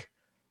work?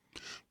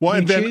 Well,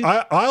 and then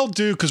I'll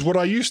do, because what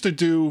I used to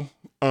do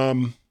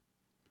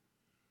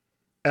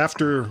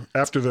after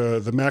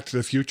the Mac to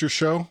the Future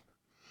show,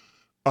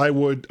 I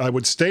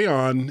would stay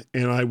on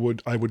and I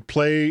would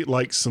play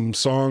like some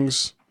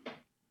songs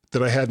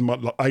that I had in my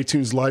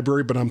iTunes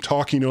library, but I'm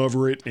talking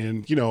over it,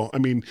 and I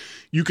mean,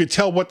 you could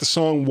tell what the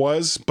song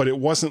was, but it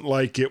wasn't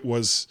like it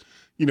was,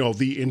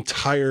 the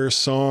entire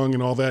song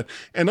and all that.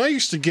 And I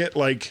used to get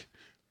like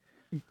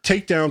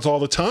takedowns all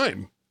the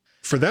time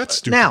for that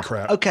stupid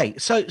crap. Okay,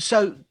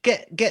 so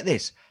get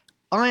this.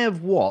 I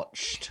have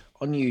watched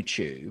on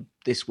YouTube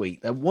this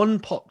week, one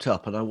popped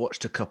up and I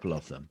watched a couple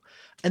of them.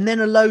 And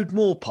then a load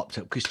more popped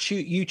up because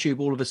YouTube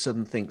all of a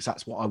sudden thinks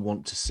that's what I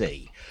want to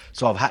see.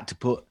 So I've had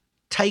to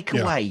take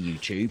away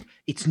YouTube.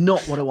 It's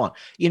not what I want.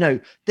 You know,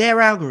 their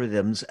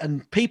algorithms,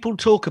 and people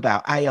talk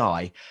about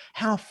AI,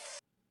 how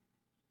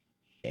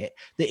that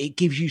it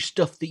gives you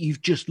stuff that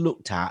you've just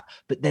looked at,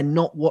 but then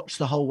not watched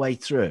the whole way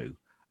through.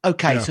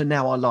 Okay, so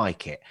now I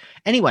like it.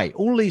 Anyway,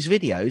 all these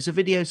videos are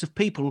videos of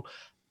people,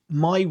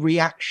 my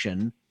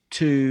reaction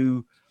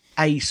to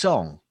a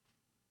song,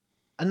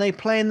 and they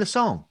playing the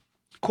song.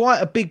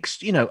 Quite a big,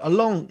 you know, a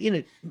long,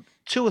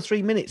 2 or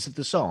 3 minutes of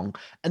the song,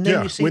 and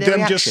then you see with their them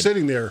reaction. just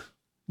sitting there.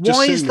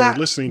 Why is that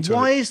listening to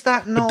why it. is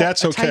that not but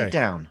that's a okay.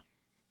 takedown?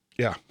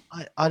 Yeah,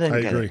 I don't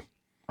get agree. it.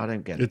 I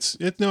don't get it.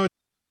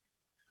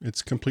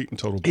 It's complete and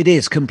total. It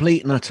is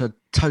complete and utter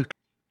total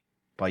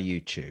by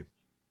YouTube.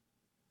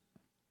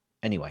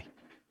 Anyway.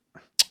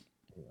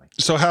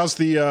 So how's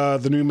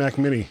the new Mac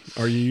Mini?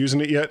 Are you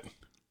using it yet?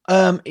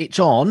 It's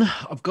on.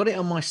 I've got it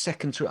on my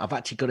second. I've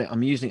actually got it.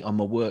 I'm using it on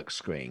my work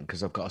screen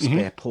because I've got a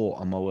spare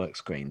port on my work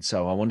screen.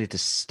 So I wanted to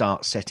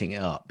start setting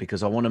it up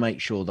because I want to make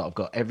sure that I've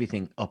got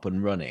everything up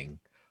and running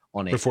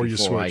on it before you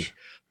switch.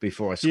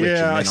 Before I switch.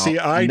 Yeah, I see.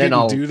 I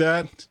didn't do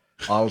that.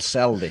 I'll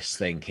sell this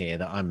thing here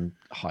that I'm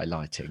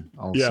highlighting.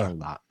 I'll sell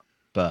that.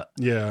 But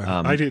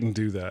I didn't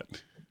do that.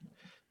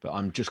 But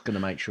I'm just going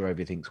to make sure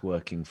everything's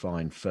working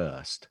fine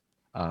first.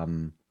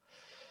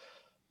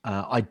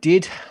 I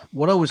did.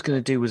 What I was going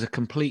to do was a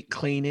complete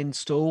clean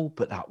install,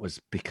 but that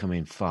was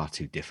becoming far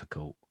too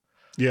difficult.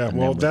 Yeah,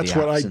 well, that's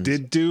what I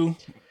did do,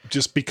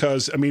 just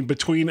because, I mean,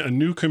 between a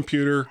new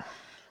computer,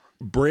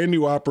 brand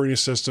new operating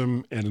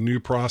system, and a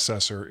new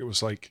processor, it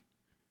was like,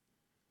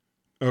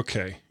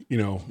 okay,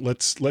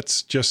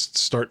 let's just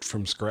start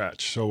from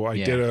scratch. So I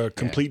did a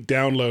complete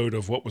download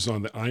of what was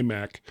on the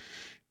iMac,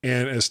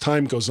 and as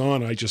time goes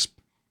on, I just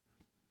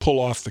pull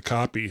off the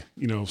copy,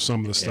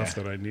 some of the stuff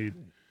that I need.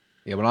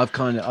 Yeah, well,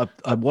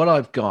 what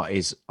I've got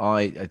is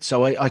I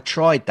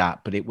tried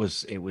that, but it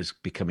was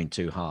becoming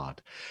too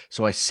hard.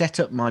 So I set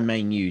up my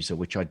main user,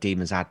 which I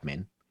deem as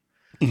admin,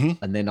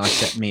 and then I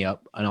set me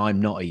up, and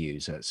I'm not a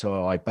user.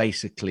 So I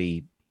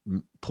basically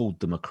pulled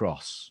them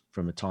across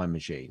from a time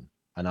machine,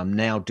 and I'm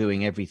now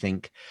doing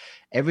everything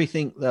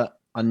that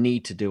I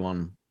need to do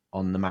on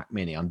the Mac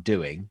Mini. I'm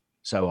doing,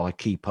 so I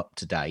keep up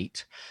to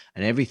date,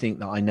 and everything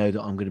that I know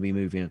that I'm going to be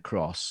moving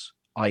across,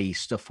 i.e.,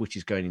 stuff which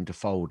is going into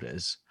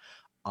folders.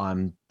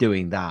 I'm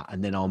doing that,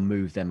 and then I'll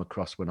move them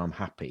across when I'm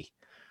happy.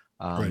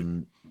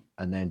 And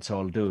then so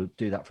I'll do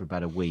that for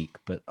about a week.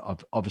 But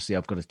I've got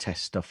to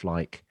test stuff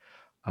like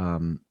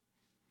audio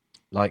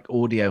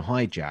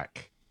hijack,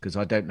 because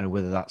I don't know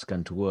whether that's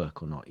going to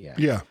work or not yet.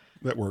 Yeah,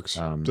 that works.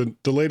 The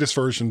latest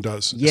version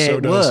does. Yeah, so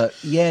it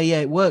works. Yeah,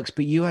 it works.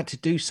 But you had to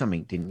do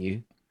something, didn't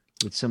you?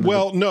 With some.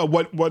 Well, no.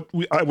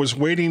 I was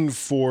waiting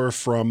for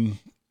from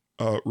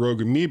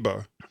Rogue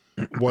Amoeba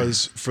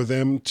was for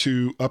them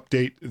to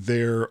update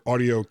their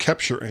audio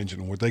capture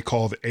engine, what they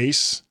call the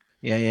ACE.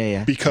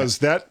 Yeah. Because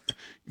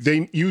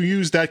you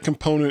use that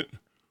component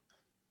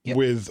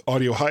with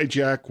audio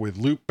hijack, with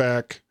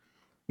loopback,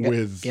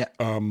 with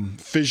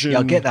fission. Yeah,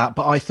 I get that,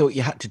 but I thought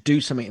you had to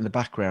do something in the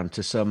background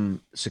to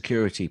some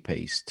security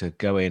piece to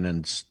go in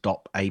and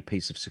stop a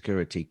piece of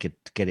security to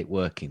get it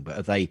working. But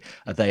have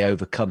they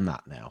overcome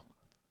that now?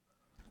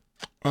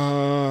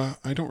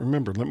 I don't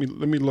remember. Let me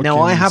look. No,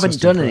 I haven't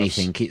done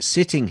anything. It's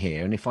sitting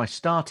here, and if I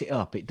start it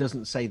up, it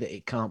doesn't say that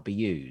it can't be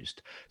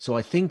used. So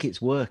I think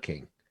it's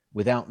working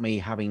without me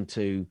having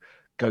to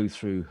go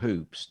through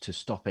hoops to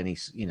stop any,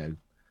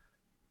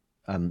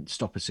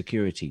 stop a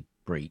security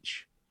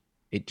breach.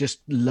 It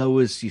just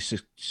lowers your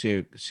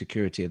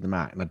security of the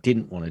Mac, and I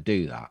didn't want to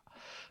do that,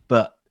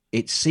 but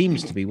it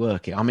seems to be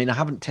working. I mean, I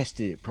haven't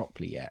tested it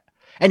properly yet.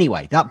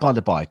 Anyway, that by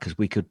the by, because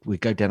we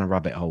go down a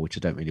rabbit hole, which I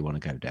don't really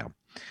want to go down.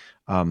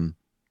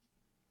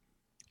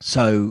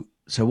 So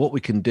what we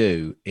can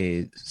do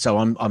is, so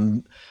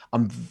I'm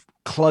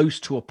close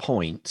to a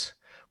point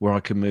where I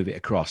can move it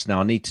across. Now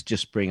I need to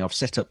just I've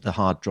set up the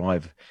hard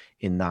drive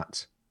in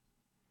that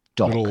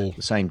dock,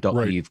 the same dock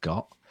that you've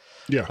got.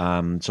 Yeah.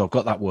 So I've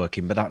got that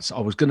working, but I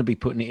was going to be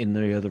putting it in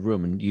the other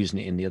room and using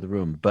it in the other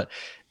room. But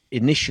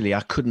initially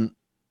I couldn't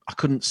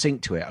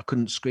sync to it. I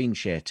couldn't screen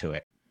share to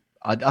it.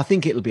 I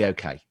think it'll be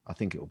okay.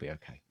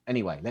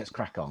 Anyway, let's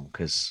crack on,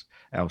 because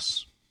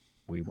else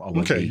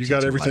okay. You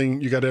got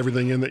everything. You got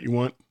everything in that you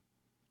want.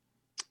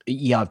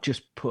 Yeah, I've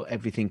just put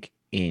everything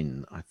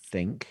in, I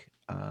think.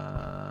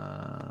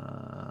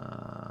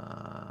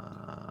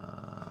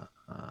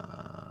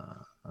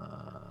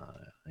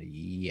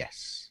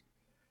 Yes.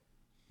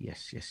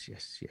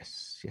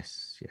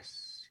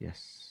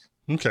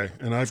 Okay,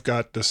 and I've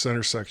got the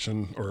center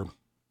section, or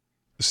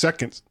the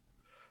second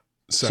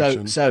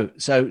section. So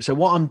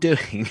what I'm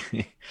doing,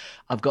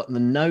 I've got the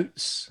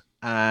notes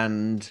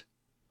and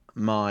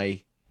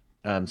my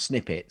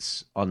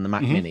snippets on the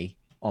Mac Mini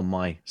on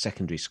my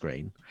secondary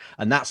screen,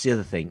 and that's the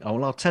other thing.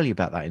 I'll tell you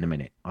about that in a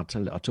minute. I'll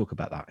talk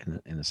about that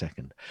in a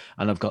second.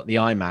 And I've got the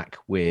iMac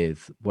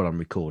with what I'm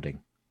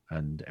recording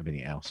and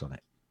everything else on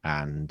it,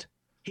 and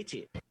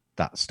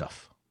that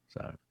stuff.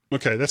 So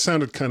okay, that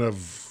sounded kind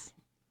of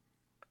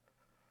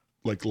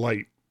like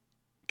light.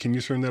 Can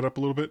you turn that up a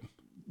little bit?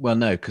 Well,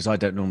 no, because I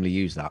don't normally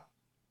use that.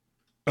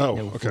 Oh,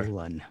 No okay.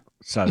 fooling.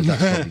 So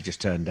that's probably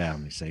just turned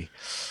down, you see.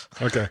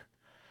 Okay.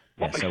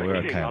 Yeah, so we're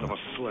okay. Out of a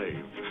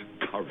slave,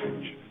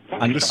 courage.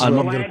 And This is what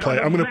I'm going to play.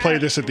 I'm going to play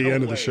this at the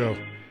end of the show.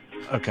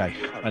 Okay,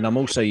 and I'm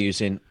also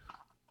using.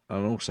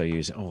 Oh,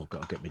 I've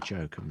got to get my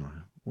joke.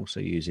 I'm also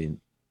using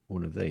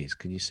one of these.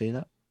 Can you see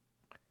that?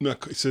 No,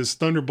 it says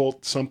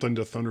Thunderbolt something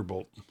to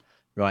Thunderbolt.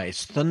 Right,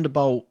 it's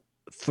Thunderbolt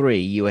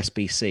 3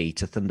 USB-C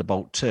to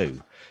Thunderbolt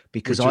 2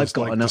 because Which I've is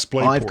got like an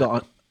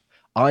DisplayPort.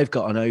 I've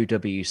got an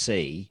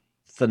OWC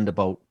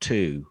Thunderbolt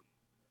 2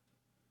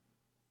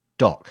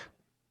 dock,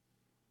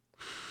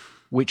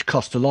 which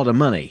cost a lot of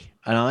money,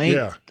 and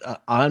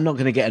I'm not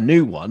going to get a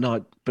new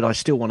one. But I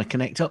still want to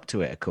connect up to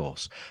it, of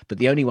course. But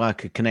the only way I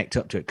could connect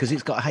up to it because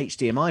it's got a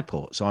HDMI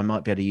port, so I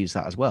might be able to use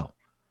that as well.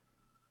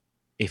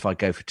 If I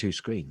go for 2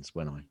 screens,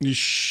 you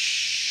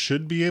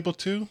should be able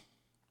to.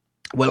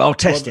 Well, I'll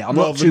test it. I'm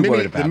not too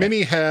worried about it.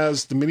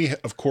 The Mini,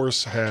 of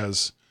course,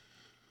 has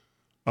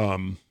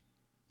an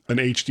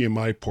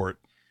HDMI port.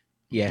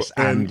 Yes,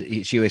 and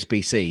it's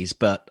USB-Cs,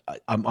 but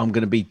I'm going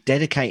to be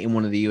dedicating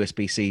one of the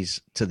USB-Cs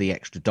to the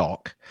extra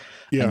dock,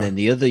 and then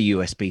the other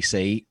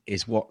USB-C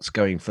is what's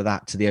going for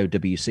that to the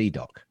OWC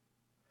dock.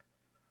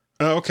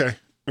 Oh, okay.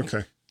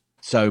 Okay.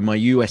 So my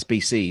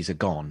USB-Cs are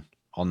gone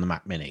on the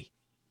Mac Mini.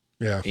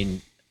 Yeah.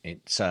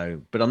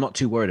 But I'm not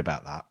too worried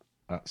about that.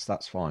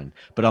 That's fine.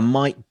 But I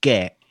might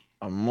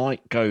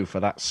go for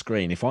that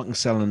screen if I can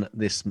sell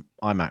this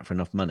iMac for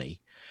enough money.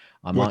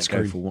 I might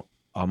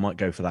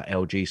go for that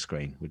LG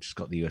screen, which has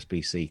got the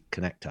USB-C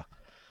connector,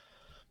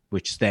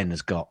 which then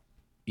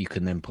you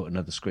can then put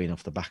another screen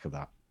off the back of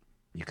that.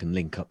 You can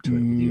link up to it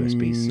with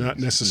USB-C. Not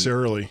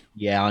necessarily.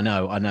 Yeah, I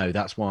know.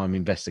 That's why I'm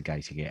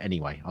investigating it.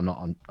 Anyway, I'm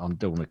don't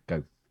want to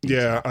go.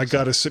 Yeah, I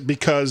got to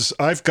because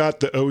I've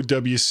got the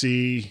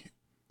OWC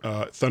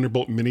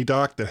Thunderbolt mini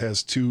dock that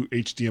has 2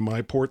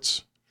 HDMI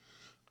ports.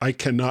 I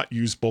cannot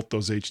use both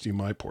those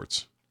HDMI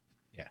ports.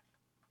 Yeah.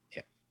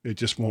 It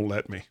just won't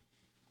let me.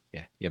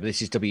 Yeah, but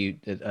this is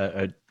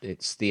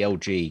it's the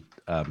LG.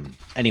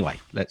 Anyway,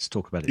 let's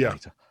talk about it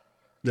later.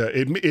 Yeah,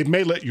 it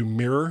may let you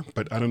mirror,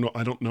 but I don't know.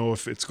 I don't know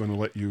if it's going to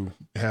let you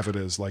have it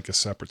as like a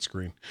separate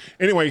screen.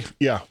 Anyway,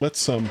 yeah,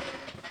 let's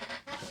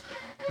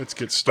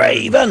get started.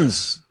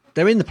 Ravens,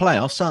 they're in the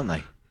playoffs, aren't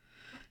they?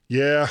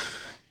 Yeah,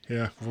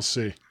 we'll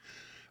see.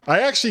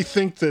 I actually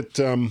think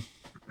that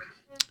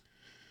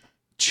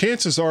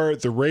chances are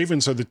the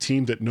Ravens are the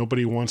team that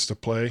nobody wants to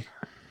play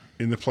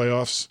in the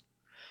playoffs.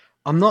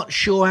 I'm not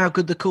sure how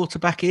good the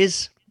quarterback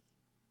is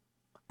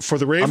for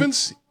the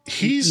Ravens.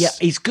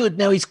 He's good.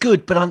 No, he's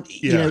good, but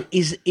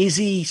is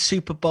he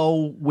Super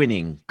Bowl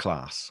winning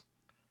class?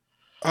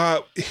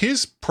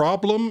 His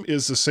problem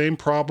is the same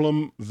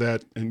problem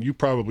that, and you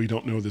probably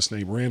don't know this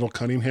name, Randall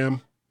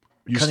Cunningham,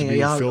 used to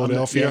be in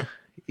Philadelphia.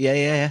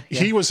 Yeah.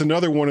 He was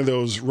another one of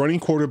those running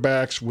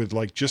quarterbacks with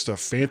like just a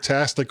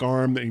fantastic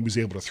arm that he was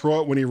able to throw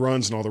it when he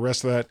runs and all the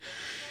rest of that.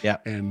 Yeah.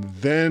 And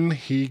then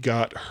he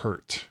got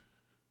hurt.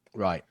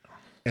 Right.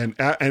 And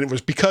it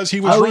was because he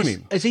was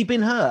running. Has he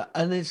been hurt?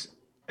 And who's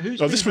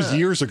this was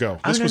years ago.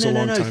 This was a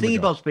long time ago. Thingy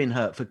Bob's been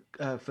hurt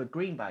for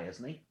Green Bay,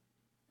 hasn't he?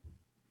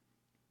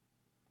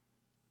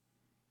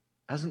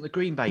 Hasn't the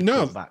Green Bay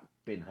quarterback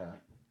been hurt?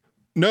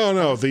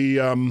 No.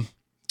 The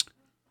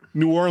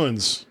New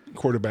Orleans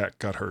quarterback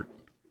got hurt.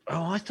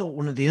 Oh, I thought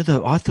one of the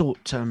other. I thought.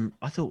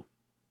 I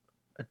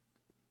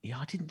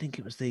didn't think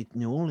it was the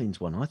New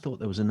Orleans one. I thought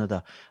there was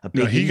another.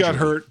 No, he got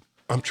hurt.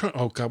 I'm trying.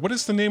 Oh God, what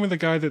is the name of the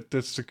guy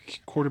that's the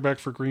quarterback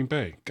for Green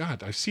Bay?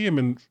 God, I see him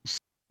in.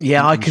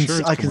 Yeah, I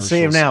can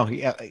see him now.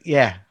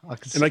 Yeah.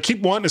 I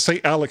keep wanting to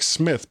say Alex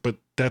Smith, but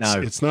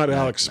it's not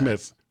Alex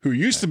Smith, who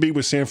used to be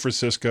with San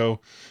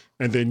Francisco,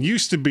 and then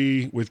used to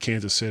be with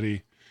Kansas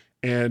City,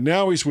 and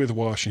now he's with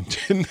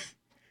Washington,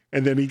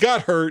 and then he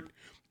got hurt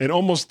and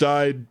almost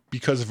died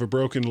because of a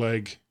broken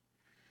leg,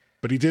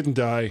 but he didn't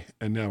die,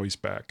 and now he's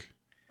back.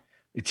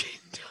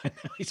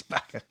 He's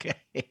back.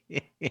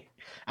 Okay.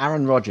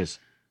 Aaron Rodgers.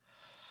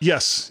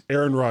 Yes,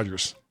 Aaron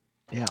Rodgers.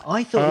 Yeah,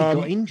 I thought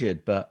he got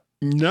injured, but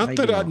not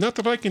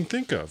that I can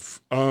think of.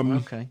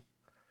 Okay.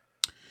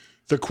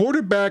 The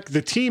quarterback,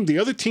 the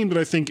other team that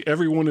I think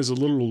everyone is a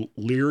little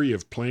leery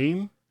of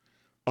playing,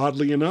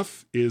 oddly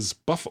enough, is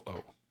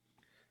Buffalo.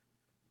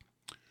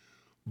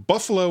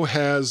 Buffalo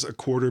has a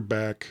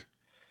quarterback.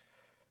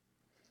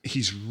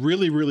 He's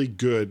really, really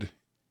good,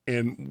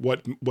 and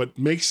what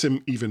makes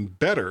him even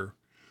better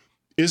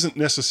isn't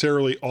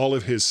necessarily all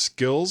of his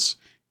skills.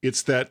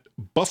 It's that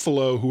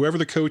Buffalo, whoever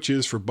the coach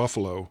is for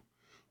Buffalo,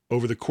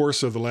 over the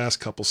course of the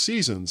last couple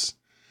seasons,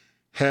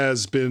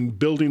 has been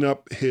building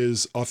up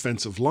his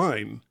offensive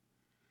line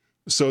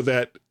so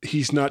that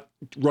he's not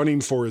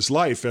running for his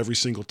life every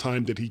single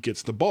time that he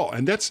gets the ball.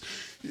 And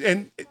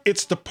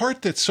it's the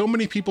part that so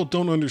many people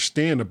don't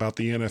understand about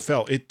the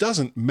NFL. It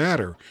doesn't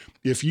matter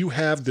if you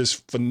have this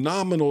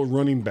phenomenal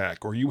running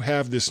back or you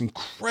have this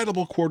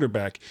incredible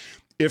quarterback.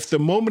 If the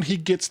moment he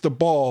gets the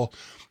ball,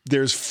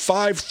 there's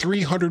 5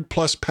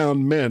 300+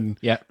 pound men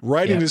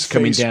right in his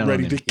face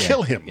ready to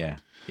kill him. Yeah.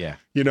 Yeah.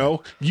 You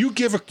know, you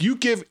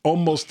give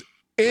almost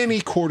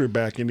any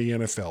quarterback in the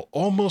NFL,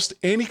 almost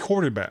any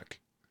quarterback,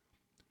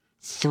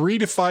 3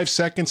 to 5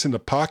 seconds in the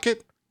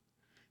pocket,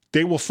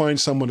 they will find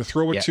someone to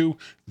throw it to.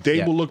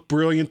 They will look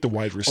brilliant. The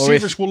wide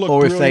receivers will look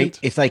brilliant.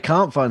 If they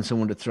can't find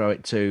someone to throw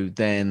it to,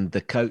 then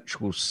the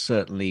coach will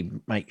certainly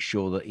make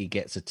sure that he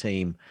gets a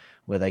team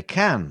where they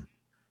can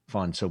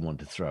find someone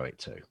to throw it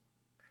to.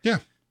 Yeah.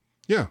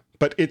 Yeah.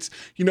 But it's,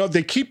 you know,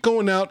 they keep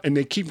going out and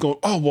they keep going,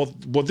 oh,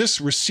 well, this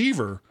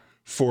receiver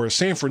for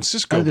San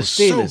Francisco was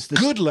so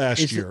good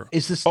last year.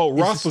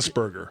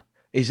 Roethlisberger.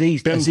 Ben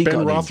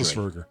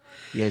Roethlisberger.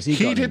 Yeah,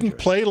 he didn't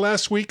play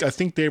last week. I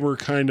think they were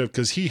kind of,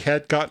 because he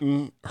had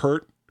gotten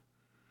hurt,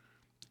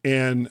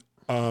 and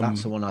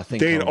that's the one I think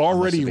they'd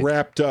already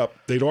wrapped up.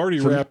 They'd already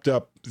wrapped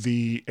up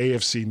the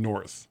AFC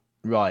North.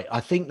 Right, I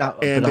think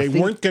that, and they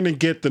weren't going to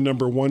get the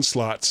number 1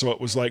 slot, so it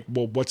was like,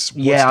 well, what's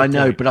yeah, the I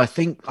know, point? but I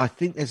think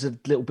there's a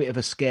little bit of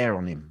a scare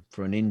on him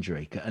for an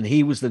injury, and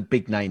he was the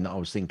big name that I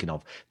was thinking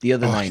of. The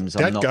other names,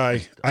 that I'm not.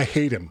 Guy, I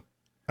hate him.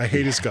 I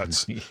hate his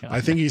guts.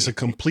 I think he's a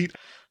complete.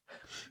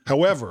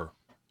 However,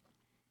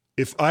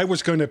 if I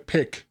was going to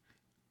pick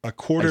a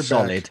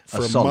quarterback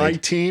for my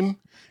team,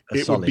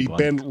 it would be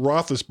Ben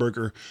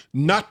Roethlisberger,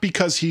 not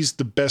because he's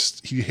the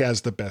best, he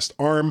has the best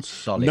arm,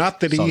 not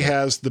that he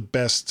has the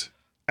best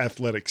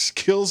athletic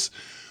skills.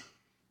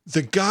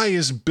 The guy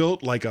is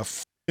built like a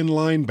f***ing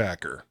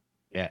linebacker.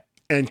 Yeah.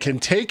 And can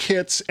take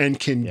hits and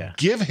can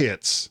give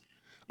hits.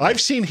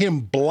 I've seen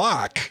him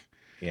block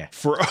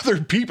for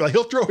other people.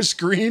 He'll throw a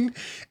screen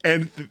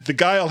and the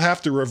guy will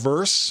have to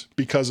reverse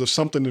because of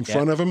something in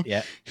front of him.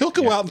 Yeah. He'll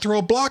go out and throw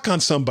a block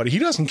on somebody. He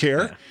doesn't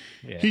care.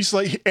 Yeah. He's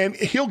like, and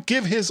he'll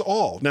give his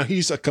all. Now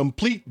he's a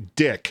complete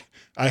dick.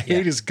 I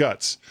hate his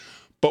guts.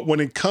 But when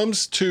it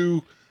comes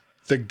to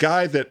the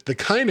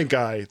kind of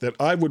guy that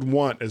I would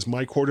want as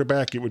my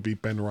quarterback, it would be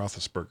Ben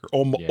Roethlisberger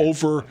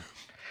over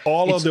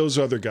all of those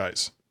other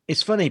guys.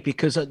 It's funny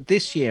because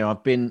this year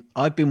I've been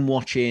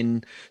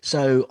watching,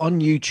 so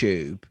on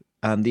YouTube,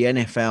 the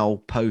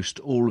NFL post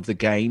all of the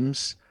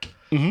games,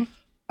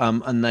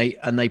 and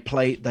they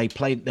play.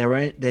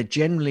 They're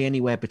generally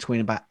anywhere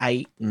between about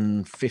 8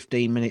 and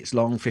 15 minutes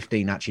long.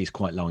 15 actually is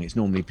quite long. It's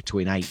normally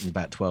between 8 and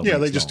about 12. Yeah,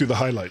 they just do the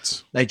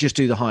highlights. They just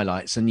do the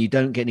highlights, and you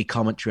don't get any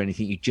commentary or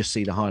anything. You just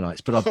see the highlights.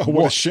 But I've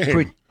what a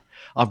shame.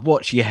 I've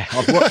watched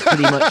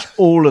pretty much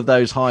all of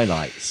those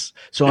highlights.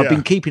 So I've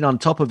been keeping on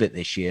top of it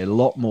this year, a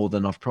lot more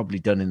than I've probably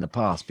done in the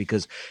past,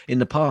 because in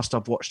the past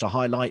I've watched a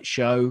highlight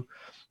show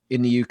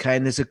in the UK,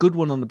 and there's a good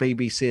one on the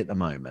BBC at the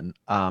moment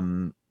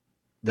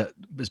that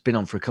has been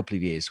on for a couple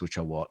of years, which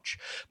I watch,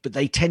 but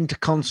they tend to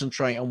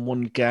concentrate on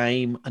one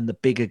game and the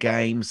bigger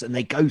games, and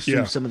they go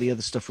through some of the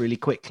other stuff really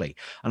quickly.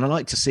 And I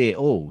like to see it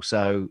all.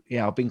 So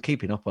yeah, I've been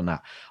keeping up on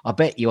that. I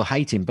bet you're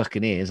hating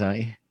Buccaneers, aren't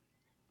you?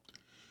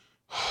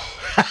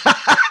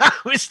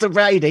 Mr.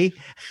 Brady.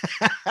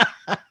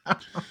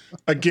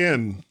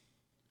 Again,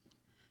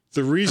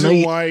 the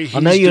reason why I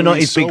know you're not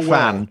his big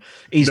fan.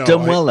 He's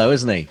done well though,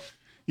 isn't he?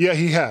 Yeah,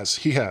 he has.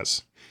 Yeah.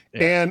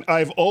 And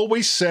I've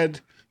always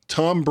said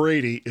Tom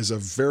Brady is a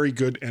very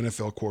good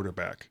NFL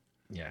quarterback.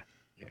 Yeah.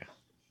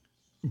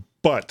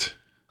 But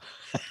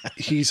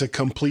he's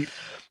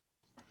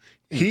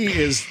he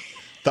is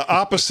the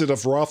opposite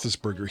of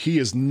Roethlisberger. He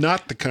is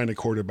not the kind of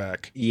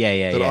quarterback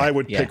that I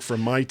would pick for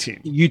my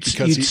team. You'd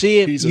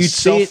see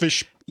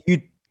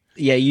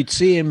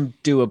him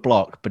do a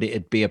block, but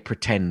it'd be a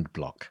pretend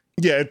block.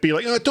 Yeah, it'd be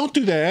like, oh, don't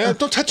do that.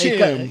 Don't touch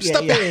him.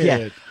 Stop it.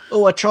 Yeah.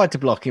 Oh, I tried to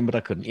block him, but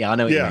I couldn't. Yeah, I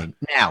know what you mean.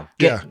 Now,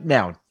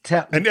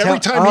 every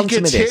time he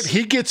gets hit,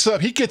 he gets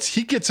up. He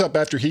gets up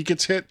after he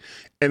gets hit,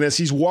 and as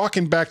he's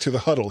walking back to the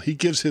huddle, he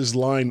gives his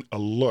line a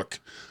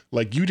look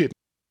like, you didn't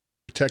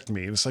protect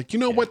me. And it's like, you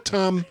know what,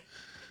 Tom?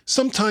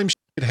 Sometimes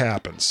it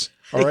happens.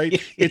 All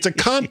right, it's a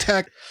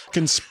contact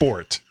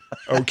sport.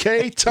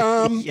 Okay,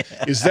 Tom,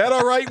 is that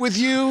all right with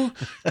you,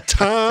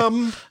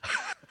 Tom?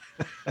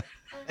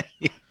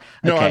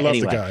 No, I love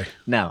the guy.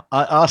 Now,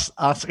 ask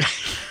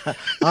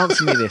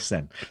answer me this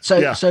then.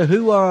 So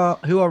who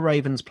are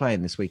Ravens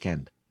playing this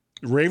weekend?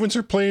 Ravens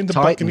are playing the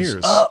Titans.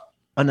 Buccaneers.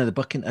 I know the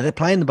Buccaneers. Are they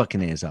playing the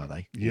Buccaneers? Are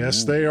they?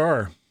 Yes, they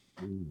are.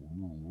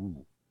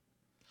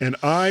 And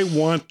I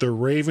want the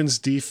Ravens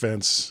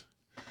defense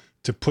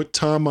to put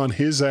Tom on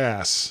his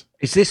ass.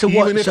 Is this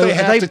even if they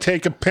have to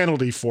take a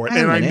penalty for it?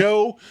 And I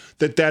know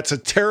that that's a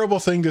terrible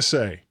thing to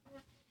say.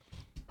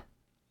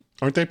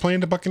 Aren't they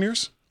playing the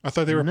Buccaneers? I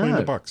thought they were playing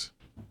the Bucs.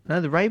 No,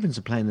 the Ravens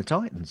are playing the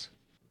Titans.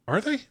 Are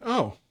they?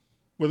 Oh,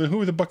 well then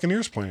who are the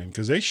Buccaneers playing?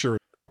 Because they sure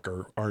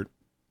are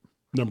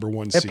number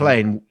one seed.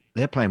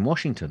 They're playing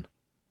Washington.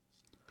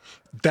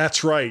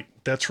 That's right.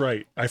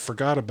 I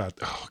forgot about.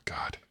 Oh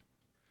God.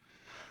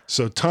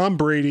 So Tom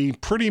Brady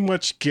pretty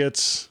much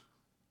gets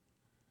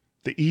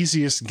the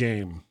easiest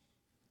game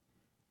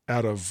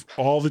out of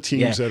all the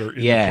teams that are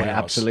in the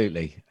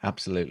playoffs.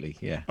 Absolutely.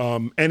 Yeah.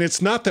 And it's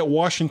not that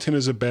Washington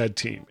is a bad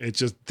team. It's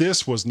just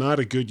this was not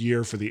a good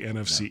year for the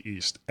NFC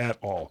East at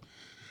all.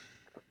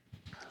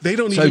 They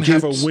don't So even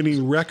have a Dukes-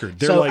 winning record.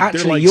 They're so like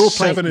actually, they're like you're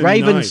 7 playing and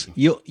Ravens.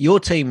 9. Your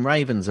team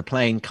Ravens are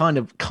playing kind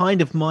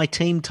of my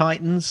team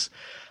Titans.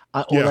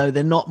 Although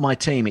they're not my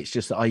team, it's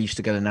just that I used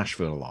to go to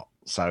Nashville a lot,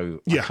 so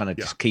I kind of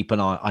just keep an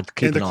eye. I'd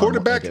keep And an eye on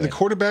what they're the doing.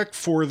 quarterback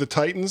for the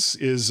Titans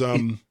is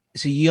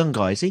Is he a young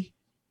guy? Is he?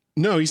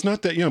 no, he's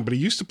not that young, but he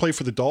used to play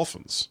for the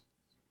Dolphins.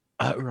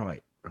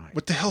 Right.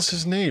 What the hell's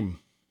his name?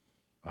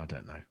 I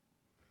don't know.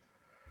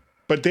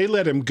 But they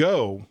let him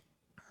go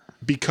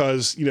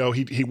because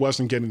he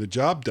wasn't getting the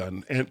job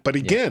done. But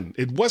again,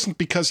 it wasn't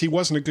because he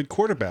wasn't a good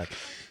quarterback.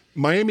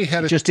 Miami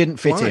had Just didn't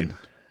fit line. in.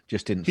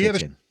 Just didn't He fit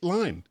had in. a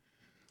line.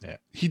 Yeah.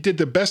 He did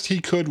the best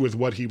he could with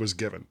what he was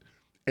given.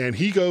 And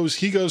he goes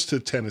to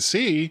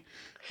Tennessee,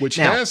 which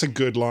Now- has a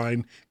good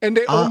line, and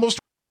they almost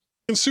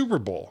won Super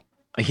Bowl.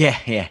 Yeah.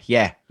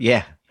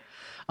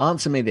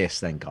 Answer me this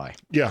then, Guy.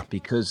 Yeah.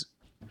 Because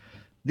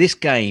this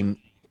game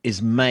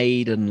is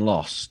made and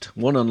lost,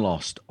 won and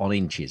lost on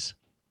inches.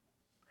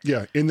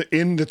 Yeah, in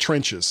the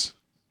trenches.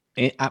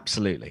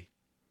 Absolutely.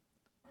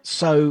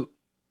 So,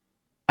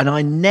 and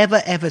I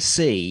never ever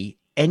see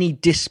any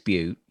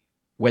dispute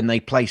when they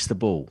place the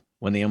ball,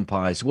 when the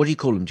umpires, what do you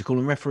call them? Do you call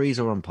them referees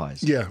or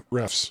umpires? Yeah,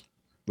 refs.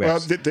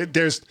 Refs.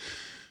 Well,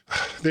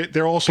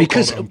 they're also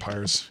called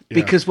umpires. Yeah.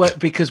 Because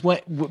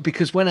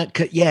when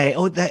there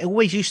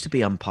always used to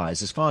be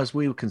umpires. As far as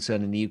we were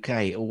concerned in the UK,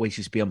 it always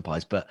used to be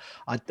umpires. But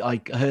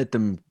I heard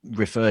them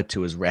referred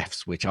to as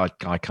refs, which I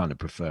kind of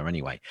prefer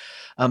anyway.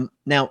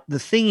 Now the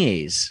thing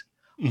is,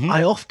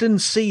 I often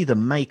see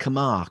them make a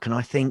mark, and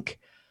I think,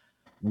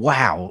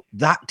 wow,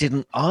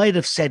 I'd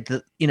have said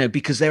that,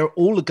 because they're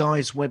all the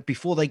guys where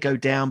before they go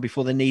down,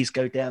 before their knees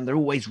go down, they're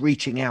always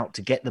reaching out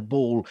to get the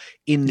ball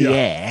in the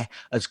air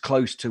as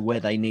close to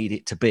where they need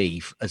it to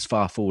be, as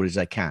far forward as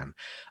they can.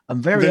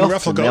 And very then often the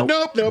ref will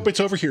go, nope, it's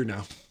over here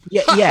now.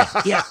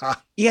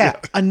 Yeah.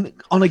 And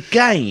on a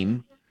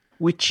game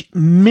which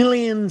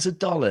millions of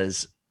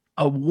dollars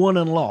are won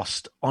and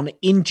lost on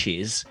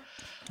inches,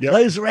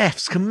 those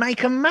refs can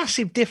make a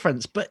massive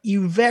difference, but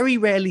you very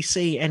rarely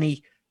see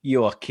any.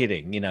 You are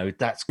kidding.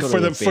 That's got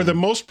for the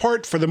most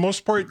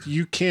part,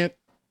 you can't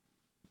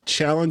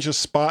challenge a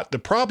spot. The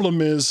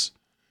problem is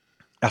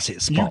that's it.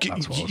 Spot.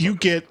 You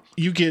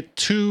get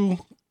 2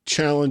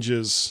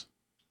 challenges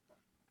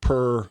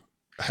per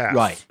half.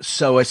 Right.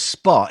 So a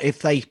spot,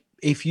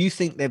 if you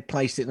think they've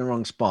placed it in the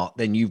wrong spot,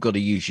 then you've got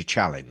to use your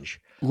challenge.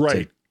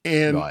 Right.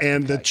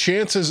 The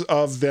chances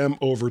of them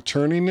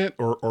overturning it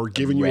or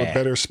giving you a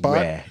better spot,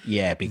 rare.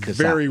 Yeah, because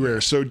very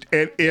rare. So,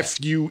 and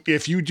if you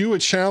do a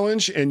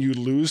challenge and you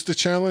lose the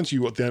challenge,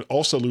 you will then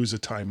also lose a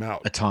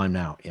timeout. A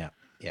timeout,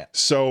 yeah.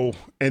 So,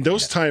 and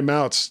those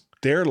timeouts,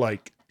 they're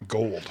like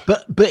gold.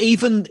 But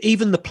even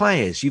the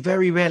players, you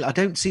very rarely. I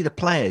don't see the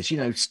players,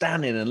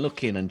 standing and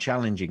looking and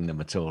challenging them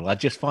at all. I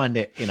just find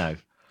it,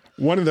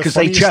 one of the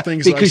funniest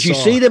things because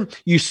I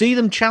you see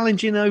them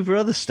challenging over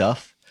other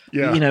stuff.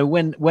 Yeah.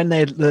 When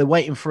they're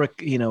waiting for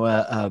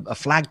a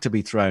flag to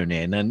be thrown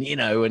in, and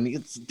and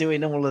it's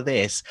doing all of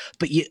this,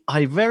 but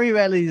I very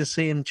rarely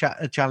see him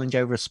challenge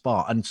over a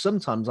spot, and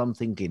sometimes I'm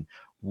thinking,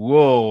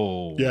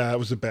 whoa, yeah, it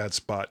was a bad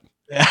spot.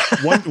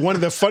 one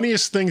of the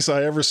funniest things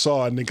I ever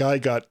saw, and the guy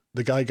got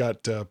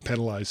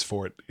penalized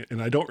for it,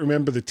 and I don't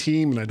remember the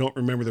team and I don't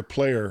remember the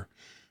player,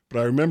 but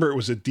I remember it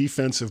was a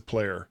defensive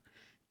player,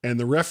 and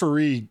the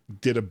referee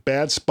did a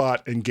bad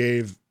spot and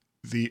gave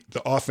the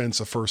offense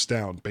a first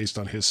down based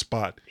on his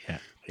spot.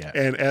 Yeah.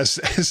 And as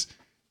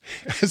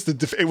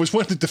it was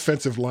one of the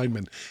defensive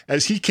linemen,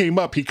 as he came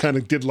up, he kind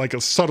of did like a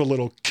subtle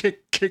little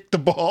kick the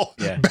ball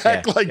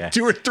back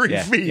 2 or 3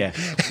 feet.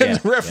 And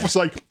the ref was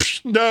like,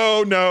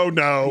 no.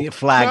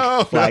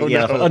 Flag.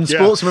 No.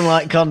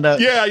 Unsportsmanlike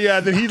conduct.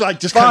 Yeah. Then he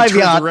just kind of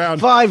turns around.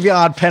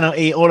 5-yard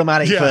penalty,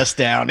 automatic first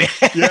down.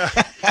 Yeah.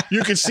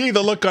 You could see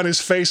the look on his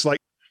face like,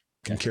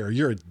 Kerry,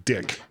 you're a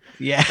dick.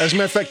 Yeah. As a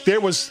matter of fact,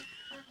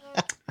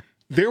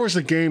 there was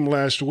a game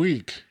last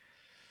week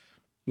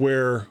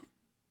where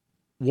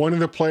one of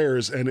the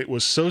players, and it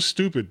was so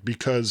stupid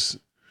because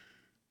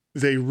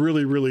they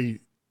really, really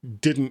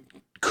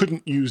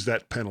couldn't use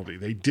that penalty.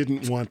 They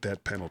didn't want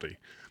that penalty.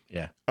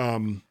 Yeah.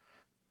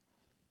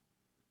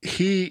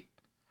 He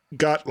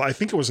got, I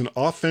think it was an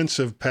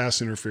offensive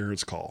pass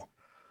interference call.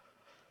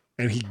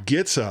 And he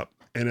gets up,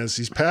 and as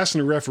he's passing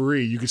the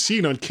referee, you can see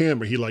it on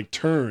camera, he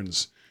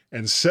turns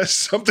and says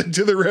something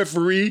to the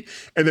referee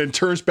and then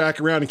turns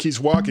back around and keeps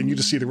walking. You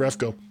just see the ref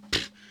go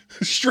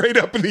straight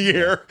up in the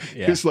air.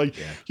 It's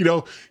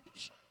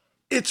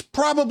it's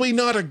probably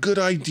not a good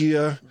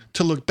idea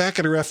to look back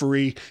at a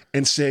referee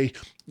and say,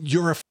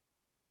 you're a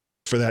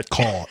for that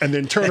call, and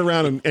then turn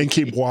around and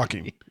keep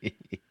walking.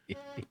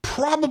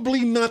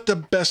 Probably not the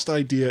best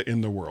idea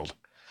in the world.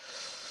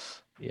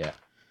 Yeah.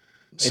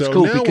 So it's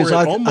cool now because we're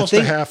at I almost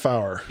think, a half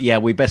hour. Yeah,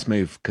 we best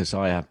move because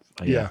I have.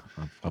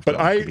 But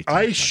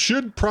I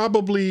should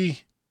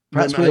probably.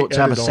 Perhaps we ought to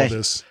have a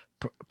session.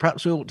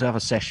 Perhaps we ought to have a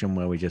session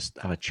where we just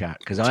have a chat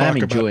because I am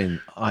enjoying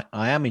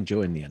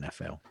the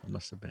NFL. I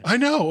must admit. I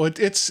know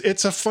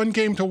it's a fun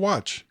game to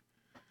watch.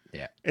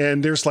 Yeah.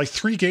 And there's like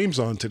 3 games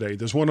on today.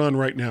 There's one on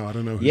right now. I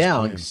don't know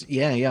who's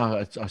playing.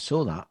 Yeah. I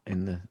saw that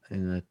in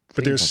the.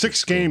 But there's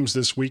 6 games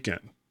this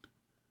weekend.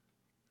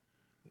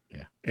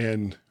 Yeah.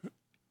 And,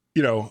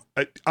 you know,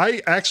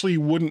 I actually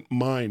wouldn't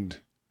mind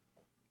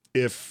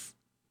if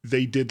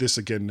they did this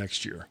again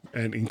next year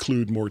and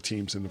include more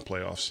teams in the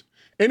playoffs.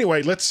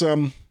 Anyway, let's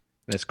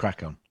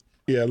crack on.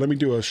 Yeah, let me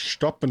do a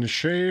stop and a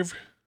shave.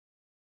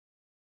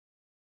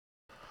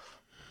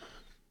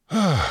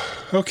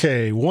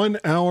 Okay, 1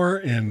 hour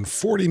and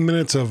 40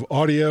 minutes of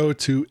audio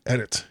to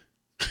edit.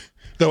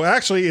 Though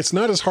actually, it's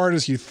not as hard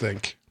as you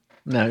think.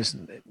 No,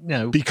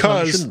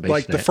 because be,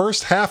 like the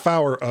first half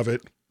hour of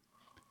it.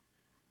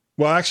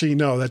 Well, actually,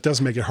 no, that does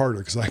make it harder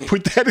because I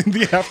put that in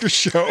the after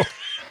show,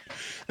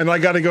 and I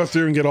got to go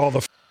through and get all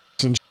the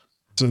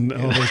and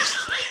all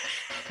this.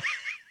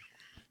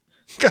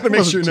 Got to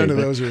make sure none of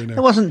those are in there.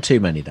 There wasn't too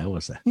many, though,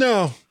 was there?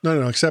 No,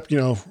 except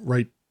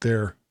right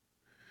there.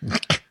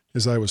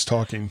 As I was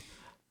talking.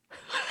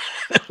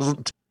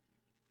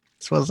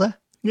 Was there?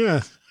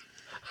 Yeah.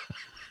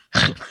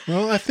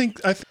 Well, I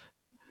think that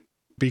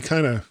would be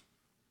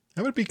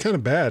kind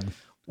of bad.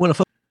 Well,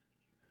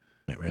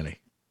 it really.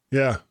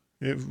 Yeah.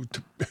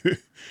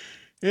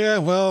 Yeah,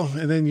 well,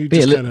 and then you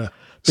just kind of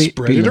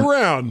spread it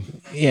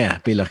around. Yeah,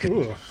 be lucky.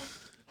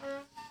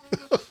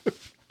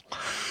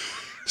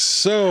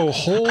 So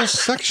whole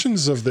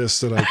sections of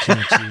this that I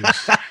can't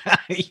use.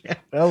 Yeah,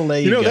 well,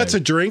 there you go. That's a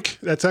drink.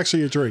 That's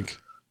actually a drink.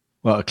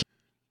 Well,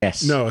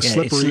 yes. No, a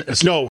slippery.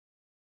 No.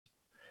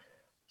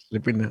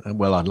 Slippery.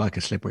 Well, I'd like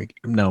a slippery.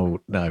 No,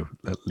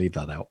 leave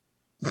that out.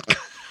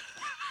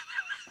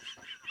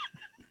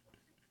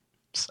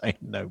 Say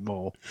no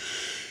more.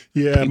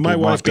 Yeah, People my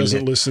wife might be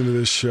doesn't listen to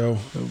this show.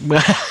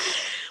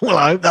 Well,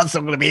 I hope that's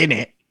not going to be in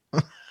it.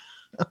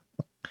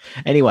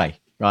 Anyway,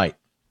 right.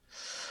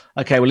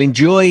 Okay, well,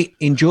 enjoy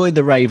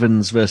the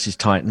Ravens versus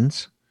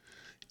Titans.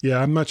 Yeah,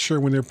 I'm not sure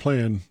when they're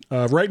playing.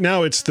 Right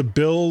now, it's the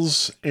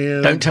Bills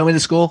and... Don't tell me the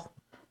score.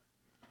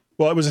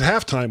 Well, it was at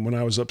halftime when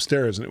I was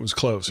upstairs, and it was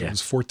close. Yeah. It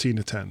was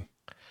 14-10.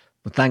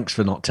 Well, thanks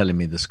for not telling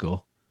me the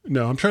score.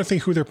 No, I'm trying to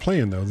think who they're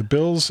playing, though. The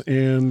Bills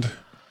and...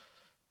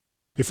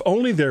 If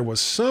only there was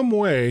some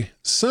way,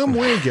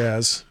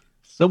 Gaz.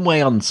 Some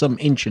way on some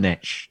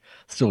internet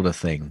sort of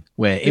thing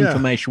where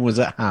information was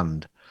at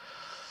hand.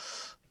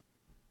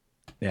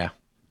 Yeah.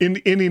 In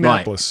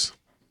Indianapolis. Right.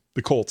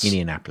 The Colts.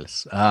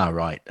 Indianapolis. Ah,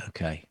 right.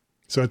 Okay.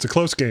 So it's a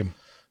close game.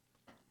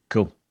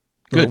 Cool.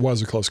 Good. It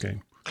was a close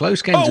game.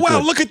 Close game. Oh, wow.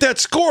 Good. Look at that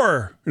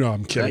score. No,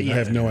 I'm kidding. I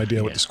have no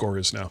idea what the score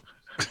is now.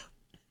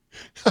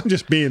 I'm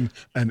just being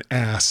an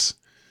ass.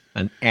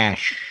 An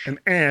ash. An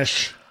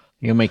ash.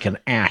 You'll make an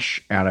ash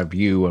out of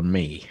you and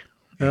me.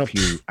 If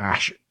you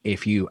ash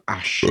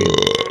you.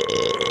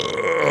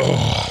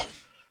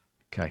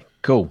 Okay,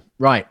 cool.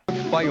 Right.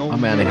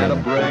 I'm out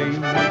of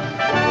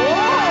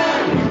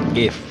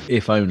here.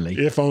 If only.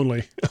 If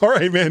only. All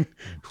right, man.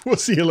 We'll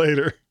see you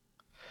later.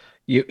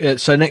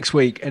 So next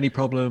week, any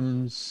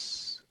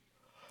problems?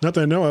 Not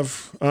that I know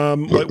of.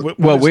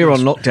 We're on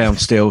lockdown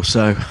still,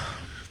 so.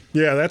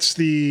 Yeah, that's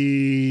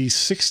the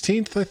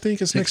 16th, I think,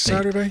 is 16th. Next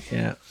Saturday.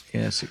 Yeah,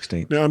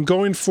 16th. Now, I'm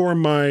going for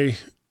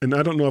and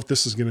I don't know if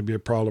this is going to be a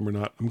problem or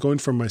not. I'm going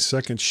for my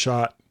second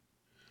shot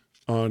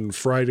on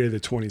Friday the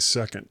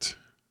 22nd.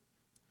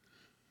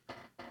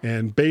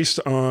 And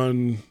based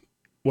on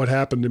what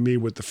happened to me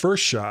with the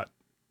first shot,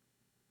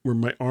 where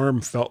my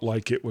arm felt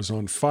like it was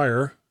on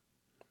fire,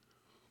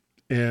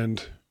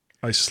 and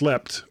I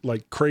slept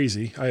like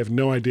crazy, I have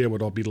no idea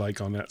what I'll be like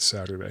on that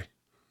Saturday.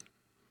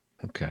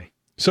 Okay.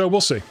 So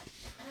we'll see.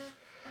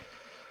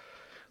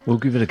 We'll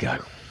give it a go.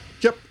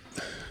 Yep.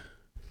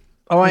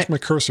 All right. Where's my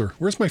cursor?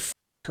 Where's my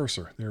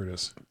cursor? There it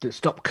is.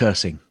 Stop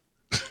cursing.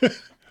 All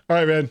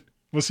right, man.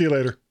 We'll see you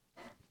later.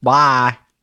 Bye.